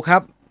กี่โลครั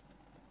บ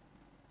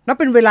นับ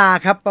เป็นเวลา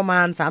ครับประม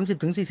าณ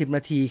 30-40 น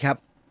าทีครับ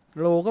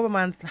โลก็ประม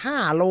าณ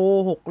5โล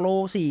6โล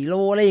4โล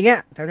อะไรอย่างเงี้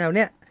ยแถวๆเ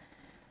นี้ย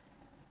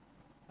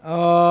เอ่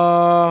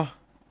อ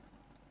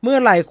เมื่อ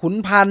ไหร่ขุน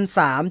พัน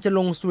3จะล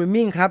งสตรีม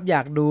มิ่งครับอย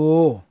ากดู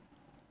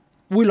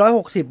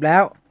160แล้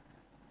ว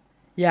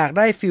อยากไ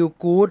ด้ฟีล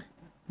กู๊ด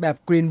แบบ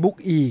กรีนบุ๊ก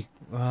อีก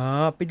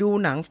ไปดู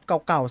หนัง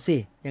เก่าๆสิ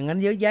อย่างนั้น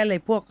เยอะแยะเลย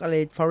พวกอะไร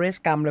Forrest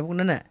Gump อะไรพวก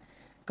นั้นน่ะ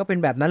ก็เป็น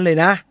แบบนั้นเลย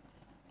นะ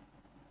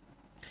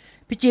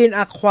พี่จีนอ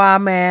ควา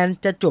แมน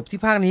จะจบที่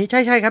ภาคนี้ใ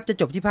ช่ครับจะ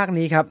จบที่ภาค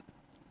นี้ครับ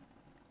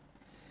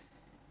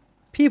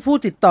พี่พูด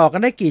ติดต่อกั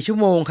นได้กี่ชั่ว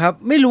โมงครับ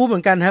ไม่รู้เหมื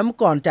อนกันฮะเมื่อ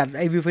ก่อนจัดไ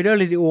อวิวไฟเดอร์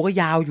เรดิโอก็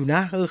ยาวอยู่น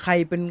ะใคร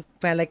เป็น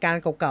แฟนรายการ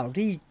เก่าๆ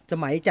ที่ส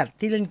มัยจัด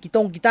ที่เล่นกี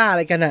ตาร์อะไ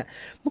รกันน่ะ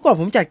เมื่อก่อน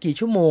ผมจัดกี่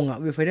ชั่วโมง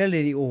วิวไฟเดอร์เร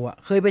ดิโอ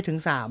เคยไปถึง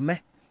3ไหม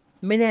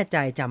ไม่แน่ใจ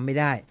จำไม่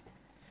ได้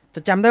แต่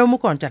จำได้ว่าเมื่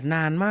อก่อนจัดน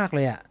านมากเล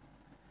ย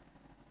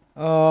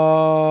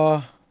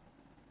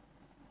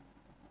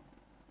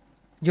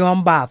ยอม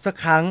บาปสัก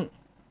ครั้ง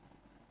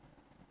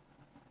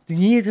อย่า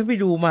งนี้ฉันไป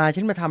ดูมา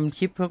ฉันมาทำค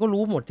ลิปเขาก็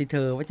รู้หมดทีเธ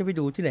อว่าจะไป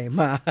ดูที่ไหน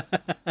มา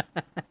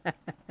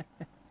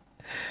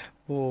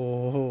โอ้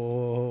โห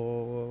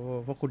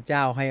พระคุณเจ้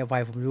าให้อภั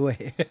ยผมด้วย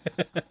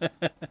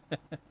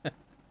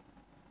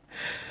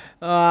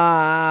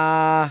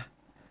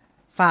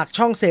ฝ ฝาก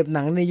ช่องเสพห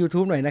นังใน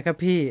YouTube หน่อยนะครับ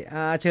พี่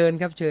เชิญ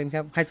ครับ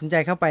ใครสนใจ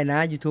เข้าไปนะ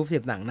YouTube เส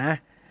พหนังนะ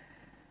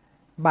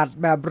บัตร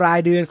แบบราย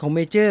เดือนของเม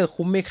เจอร์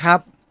คุ้มไหมครับ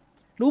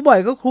รู้บ่อย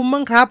ก็คุ้ม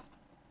มั้งครับ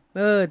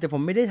แต่ผ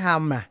มไม่ได้ท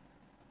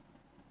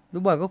ำ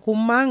รู้บ่อยก็คุ้ม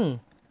มั้ง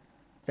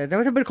แต่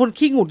ว่าถ้าเป็นคน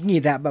ขี้หงุดหงิ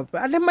ดอะแบบ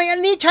ทำไมอั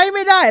นนี้ใช้ไ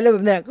ม่ได้อะไรแบ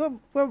บเนี้ยก็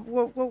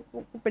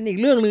เป็นอีก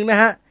เรื่องนึงนะ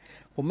ฮะ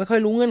ผมไม่ค่อย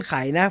รู้เงื่อนไข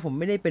นะผม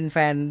ไม่ได้เป็นแฟ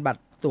นบัต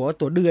รตั๋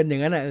วเดือนอย่า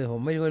งนั้นนะผ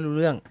มไม่ค่อยรู้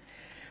เรื่อง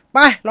ไป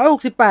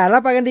168แล้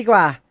วไปกันดีก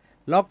ว่า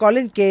เราก่อนเ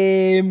ล่นเก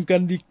มกั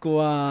นดีก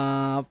ว่า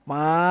ไป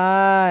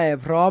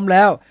พร้อมแ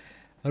ล้ว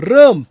เ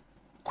ริ่ม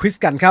ควิซ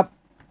กันครับ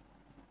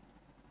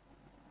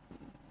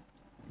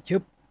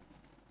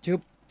ชึบ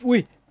อุ้ย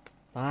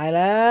ตายแ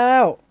ล้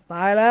ว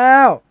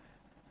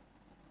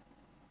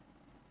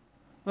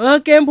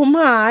เกมผม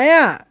หาย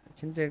อ่ะ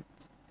ฉันจะ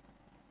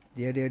เ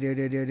ดี๋ยว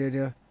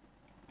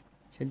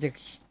ฉันจะ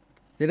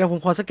เดี๋ยวผม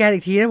ขอสแกนอี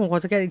กทีนะขอ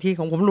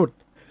งผมหลุด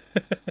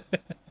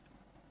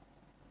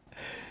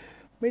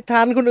ไม่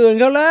ทันคนอื่น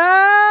เขาแล้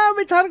วไ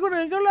ม่ทัน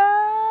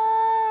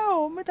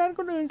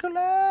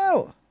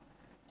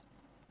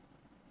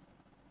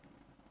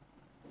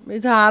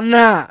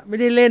น่ะไม่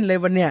ได้เล่นเลย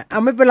วันเนี้ย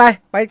ไม่เป็นไร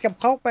ไปกับ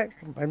เขาไป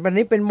วัน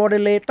นี้เป็นโมเด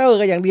เลเตอร์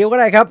ก็อย่างเดียวก็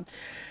ได้ครับ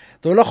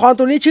ตัวละคร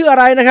ตัวนี้ชื่ออะ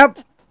ไรนะครับ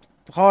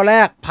ข้อแร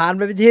กผ่านไ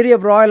ปเป็นที่เรีย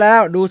บร้อยแล้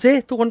วดูสิ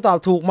ทุกคนตอบ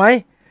ถูกไหม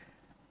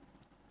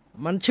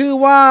มันชื่อ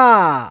ว่า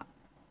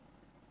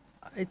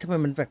ทำไม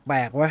มันแปล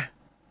กๆวะ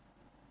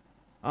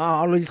เอ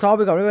ารีซอฟไ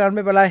ปก่อนไ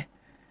ม่เป็นไร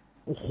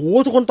โอ้โห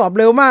ทุกคนตอบ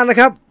เร็วมากนะ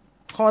ครับ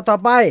ข้อต่อ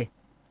ไป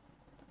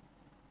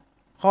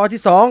ข้อ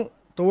ที่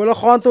2ตัวละ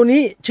ครตัว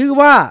นี้ชื่อ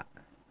ว่า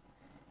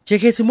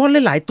J.K. ซิมอนเ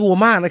ล่นหลายตัว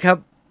มากนะครับ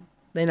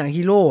ในหนัง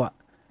ฮีโร่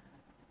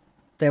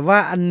แต่ว่า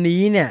อัน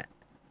นี้เนี่ย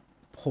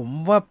ผม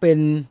ว่าเป็น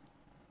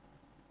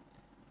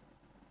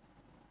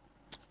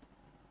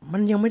มั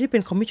นยังไม่ได้เป็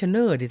นคอมมิชชันเน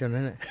อร์ดิตอน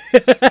นั้นน่ะ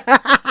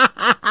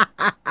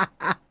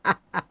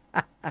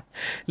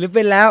หรือเ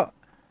ป็นแล้ว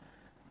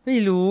ไม่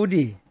รู้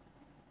ดิ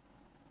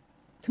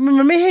ทำไม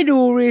มันไม่ให้ดู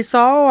รีซ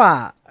อล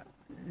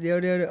เดี๋ยว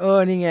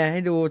นี่ไงใ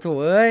ห้ดูถูก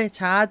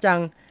ช้าจัง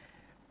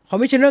คอม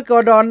มิชชันเนอร์กอ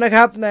ร์ดอนนะค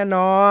รับแน่น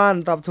อน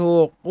ตอบถู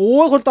ก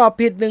คนตอบ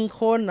ผิด1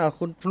คน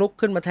คุณฟลุก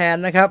ขึ้นมาแทน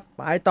นะครับไ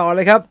ปต่อเ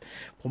ลยครับ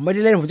ผมไม่ไ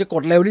ด้เล่นผมจะก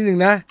ดเร็วนิดนึง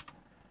นะ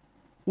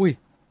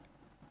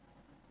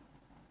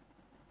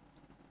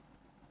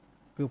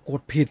เกือบก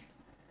ดผิด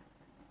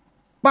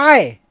ไป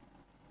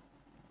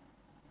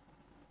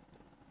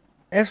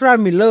เอสรา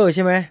มิลเลอร์ใ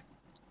ช่ไหม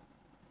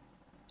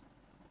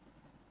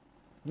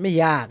ไม่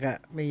ยาก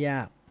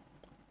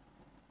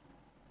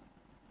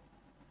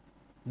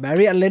แบร์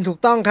รี่อัลเลนถูก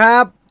ต้องครั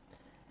บ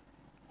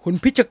คุณ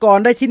พิจกร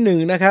ได้ที่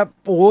1นะครับ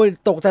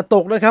ต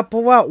กนะครับเพร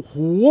าะว่า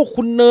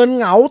คุณเนินเ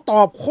หงาต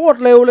อบโคตร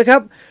เร็วเลยครั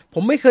บผ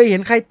มไม่เคยเห็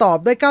นใครตอบ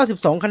ได้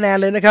92คะแนน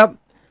เลยนะครับ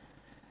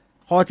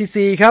ข้อ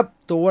ที่4ครับ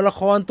ตัวละ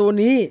ครตัว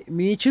นี้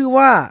มีชื่อ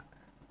ว่า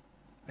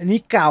อันนี้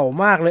เก่า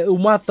มากเลยอู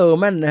มาเทอร์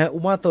แมนนะฮะอู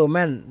มาเทอร์แม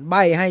นใบ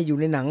ให้อยู่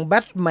ในหนังแบ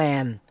ทแม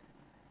น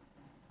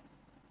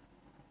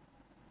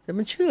แต่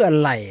มันชื่ออะ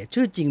ไร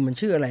ชื่อจริงมัน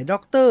ชื่ออะไรด็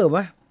อกเตอร์ป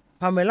ะ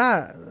พาเมล่า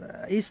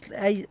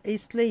อิ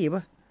สลีป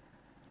ะ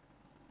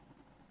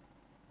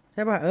ใ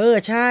ช่ป่ะ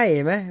ใช่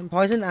ไหม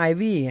Poison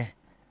Ivy ไง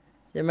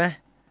ใช่ไหม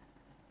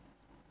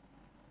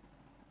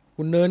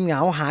คุณเนินเหง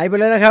าหายไป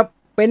แล้วนะครับ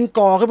เป็น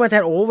ก่อขึ้นมาแท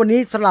นวันนี้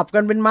สลับกั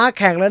นเป็นม้าแ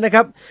ข่งแล้วนะค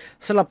รับ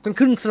สลับกัน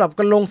ขึ้นสลับ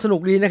กันลงสนุ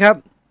กดีนะครับ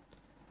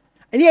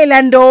อันนี้ไอแล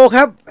นโดค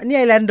รับอันนี้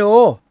ไอแลนโด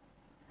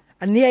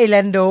อันนี้ไอแล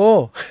นโ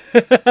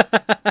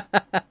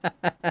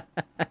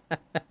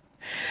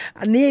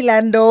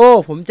ด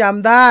ผมจ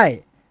ำได้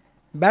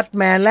แบทแ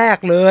มนแรก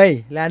เลย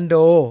แลนโด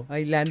ไอ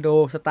แลนโด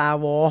สตาร์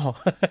วอร์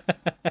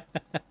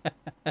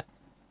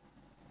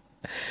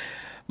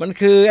มัน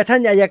คือท่า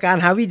นอัยการ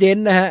ฮาร์วีเดน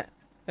ต์นะฮะ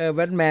แบ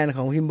ทแมนข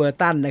องทิมเบอร์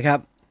ตันนะครับ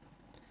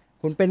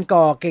คุณเป็น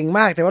ก่อเก่งม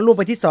ากแต่ว่าลูก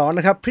ไปที่2น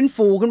ะครับพริน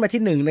ฟูขึ้นมา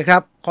ที่1นะครั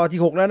บข้อที่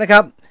6แล้วนะค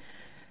รับ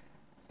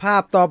ภา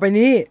พต่อไป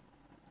นี้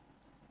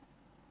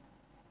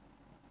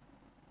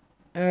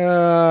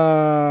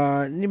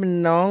นี่มัน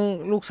น้อง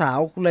ลูกสาว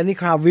คุณแลนี่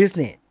คราวิส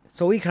เนี่ยโซ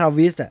อีครา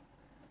วิส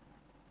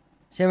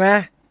ใช่ไหม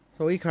โซ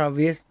อีครา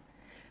วิส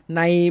ใ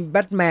นแบ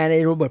ทแมนใน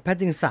โรเบิร์ตแพต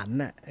ตินสัน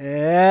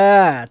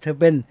เธอ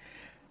เป็น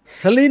เ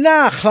ซลีนา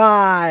คล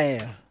าย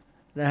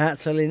นะฮะ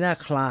เซลีนา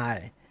คลาย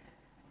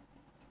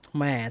แ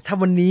หมถ้า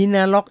วันนี้น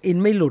ะล็อกอิน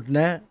ไม่หลุด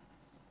นะ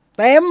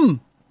เต็ม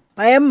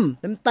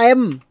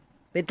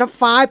ติดท็อป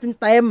5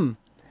เต็ม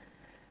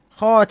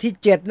ข้อที่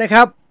7นะค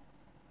รับ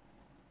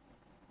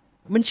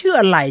มันชื่อ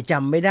อะไรจ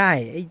ำไม่ได้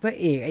ไอ้พระ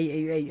เอกไ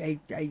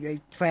อ้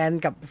แฟน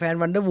กับแฟน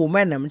วันเดอร์วูแม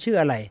นมันชื่อ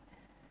อะไร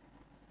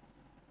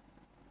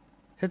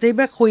สตีฟแ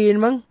มคควีน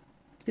มั้ง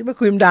สตีฟแมค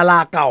ควีนดารา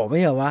เก่าไม่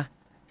ใช่เหรอวะ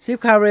ซิฟ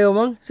คาเรล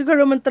มั้งซิฟคาเร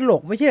ลมันตล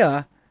กไม่ใช่เหรอ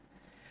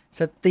ส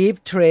ตีฟ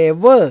เทร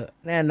เวอร์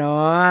แน่น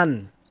อน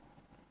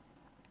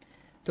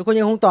ทุกคน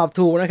ยังคงตอบ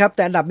ถูกนะครับแ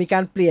ต่อันดับมีกา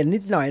รเปลี่ยนนิ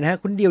ดหน่อยนะฮะ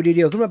คุณเดีย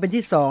วขึ้นมาเป็น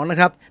ที่2นะ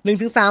ครับ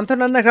 1-3 เท่า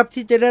นั้นนะครับ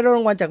ที่จะได้ร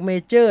างวัลจากเม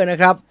เจอร์นะ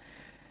ครับ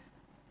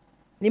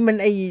นี่มัน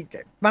ไอ้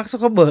มาร์คซัก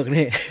เคอร์เบิร์ก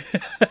นี่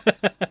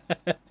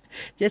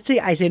เจสซี่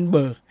ไอเซนเ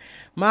บิร์ก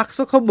มาร์ค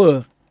ซักเคอร์เบิ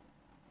ร์ก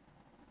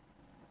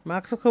มา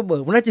ร์ค ซักเคอร์เบิร์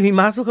กมันน่าจะมี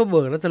มาร์ค ซักเคอร์เ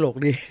บิร์กแล้วตลก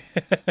ดี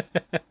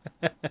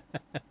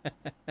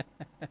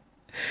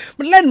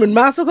มันเล่นเหมือน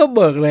มาร์ค ซักเคอร์เ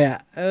บิร์กเลยอ่ะ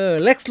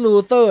เล็กซ์ ลู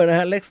เทอร์นะ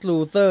ฮะเล็กซ์ ลู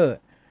เทอร์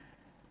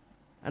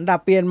อันดับ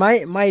เปลี่ยนไหม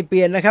ไม่เป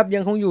ลี่ยนนะครับยั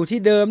งคงอยู่ที่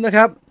เดิมนะค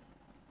รับ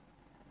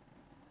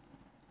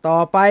ต่อ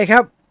ไปค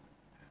รับ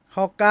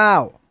ข้อ9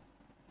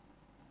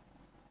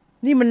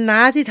นี่มันน้า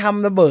ที่ท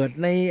ำระเบิด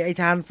ในไอ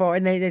ทานฟอ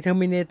ร์ในเทอร์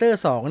มินเตอ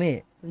ร์2นี่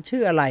มันชื่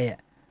ออะไรอ่ะ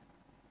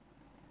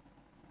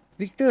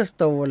วิกเตอร์ส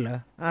โตนเหรอ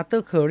อาร์เธอ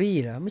ร์เคอรี่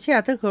เหรอไม่ใช่อ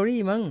าร์เธอร์เคอ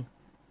รี่มั้ง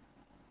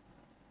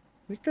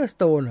วิกเตอร์ส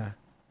โตนเหรอ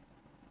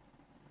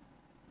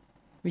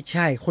ไม่ใ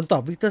ช่คนตอ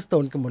บวิกเตอร์สโต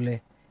นกันหมดเลย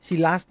ซิ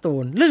ลาสโต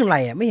นเรื่องอะไร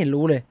อ่ะไม่เห็น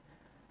รู้เลย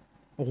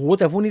โอ้โห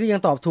แต่พวกนี้ก็ยั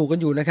งตอบถูกกัน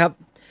อยู่นะครับ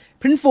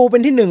พรินฟูเป็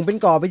นที่1เป็น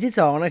ก่อเป็นที่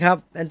2นะครับ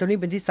แอนโทนี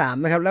เป็นที่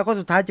3นะครับแล้วก็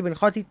สุดท้ายจะเป็น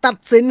ข้อที่ตัด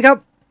สินครับ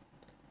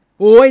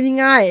โอ้ยนี่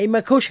ง่ายไอ้ไม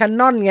เคิลแชน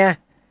นอนไง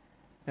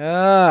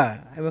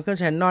ไอ้ไมเคิล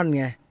แชนนอน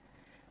ไง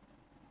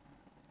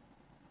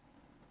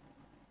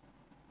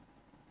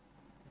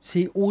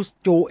ซีอูส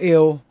โจเอ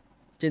ล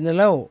เจเนอเ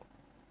รล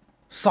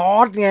ซอ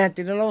สไงเจ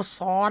เนอเรลซ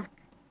อส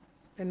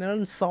เจเนอเร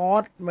ลซอ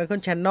สไมเคิล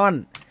แชนนอน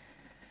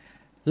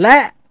และ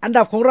อัน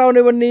ดับของเราใน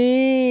วัน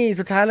นี้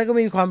สุดท้ายแล้วก็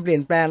มีความเปลี่ย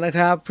นแปลงนะค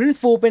รับพริน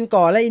ฟูเป็น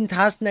ก่อและอิน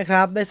ทัชนะค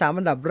รับได้3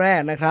อันดับแรก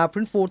นะครับพ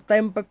รินฟูเต็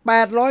มไป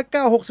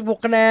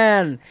866คะแน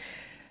น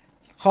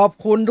ขอบ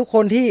คุณทุกค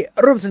นที่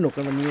ร่วมสนุก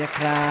กันวันนี้นะค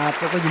รับ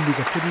แล้วก็ยินดี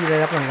กับผู้ที่ได้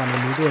รับรางวัลวั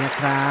นนี้ด้วยนะ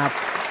ครับ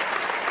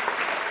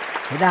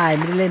เสียดายไ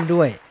ม่ได้เล่น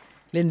ด้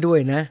วย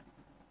นะ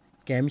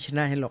แกไม่ชน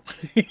ะให้หรอก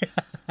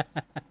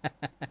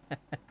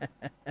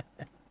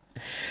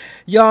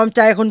ยอมใ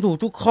จคนถูก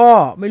ทุกข้อ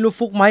ไม่รู้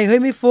ฟุกไหมเฮ้ย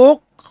ไม่ฟุก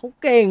เขา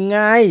เก่งไง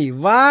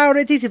ว้าวไ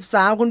ด้ที่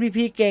13คุณ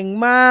พีเก่ง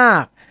มา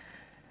ก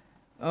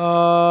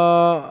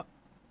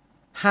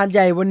หาดให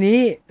ญ่วัน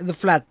นี้ The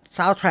Flat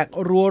Soundtrack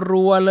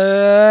รัวเล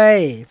ย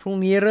พรุ่ง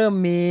นี้เริ่ม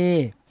มี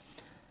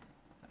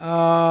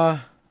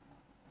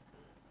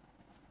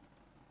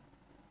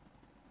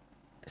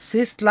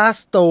ซิสลาส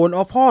โตน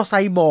พ่อไซ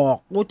บอร์ก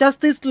โอ้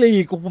Justice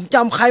League ผมจ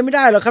ำใครไม่ไ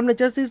ด้หรอกครับใน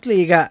Justice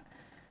League อ่ะ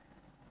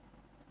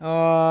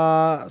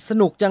ส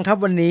นุกจังครับ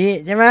วันนี้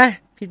ใช่ไหม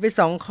ผิดไป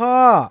2ข้อ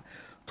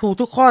ถูก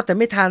ทุกข้อแต่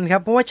ไม่ทันครั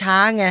บเพราะว่าช้า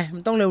ไงมั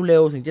นต้องเร็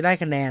วๆถึงจะได้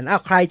คะแนน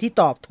ใครที่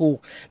ตอบถูก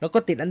แล้วก็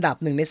ติดอันดับ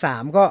1ใน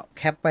3ก็แ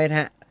คปไปนะ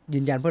ฮะยื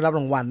นยันเพื่อรับ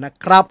รางวัลนะ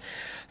ครับ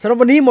สำหรับ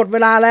วันนี้หมดเว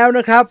ลาแล้วน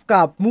ะครับ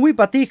กับ Movie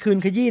Party คืน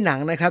ขยี้หนัง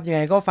นะครับยังไ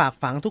งก็ฝาก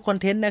ฝังทุกคอน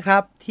เทนต์นะครั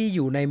บที่อ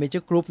ยู่ใน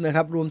Major Group นะค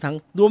รับรวม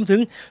ถึ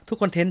งทุก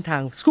คอนเทนต์ทา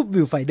ง Scoop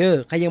View Finder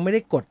ใครยังไม่ไ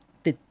ด้กด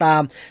ติดตา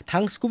มทั้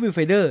ง Scoop View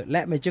Finder แล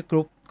ะ Major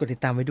Group กดติด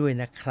ตามไว้ด้วย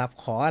นะครับ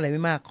ขออะไรไ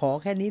ม่มากขอ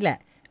แค่นี้แหละ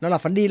นอนหลั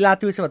บฝันดีลา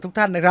ตรีสวัสดิ์ทุก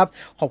ท่านนะครับ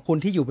ขอบคุณ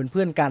ที่อยู่เป็นเ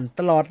พื่อนกัน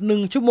ตลอด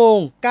1ชั่วโมง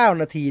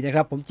9นาทีนะค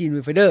รับผมจีน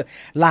วีไฟเดอร์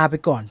ลาไป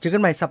ก่อนเจอกั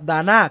นใหม่สัปดา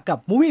ห์หน้ากับ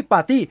Movie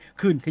Party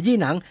คืนขยี้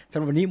หนังสำ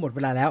หรับวันนี้หมดเว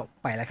ลาแล้ว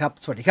ไปแล้วครับ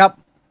สวัสดีครับ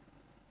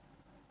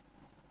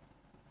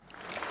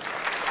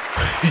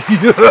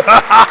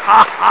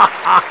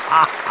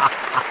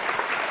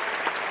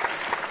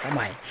ทำไ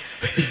ม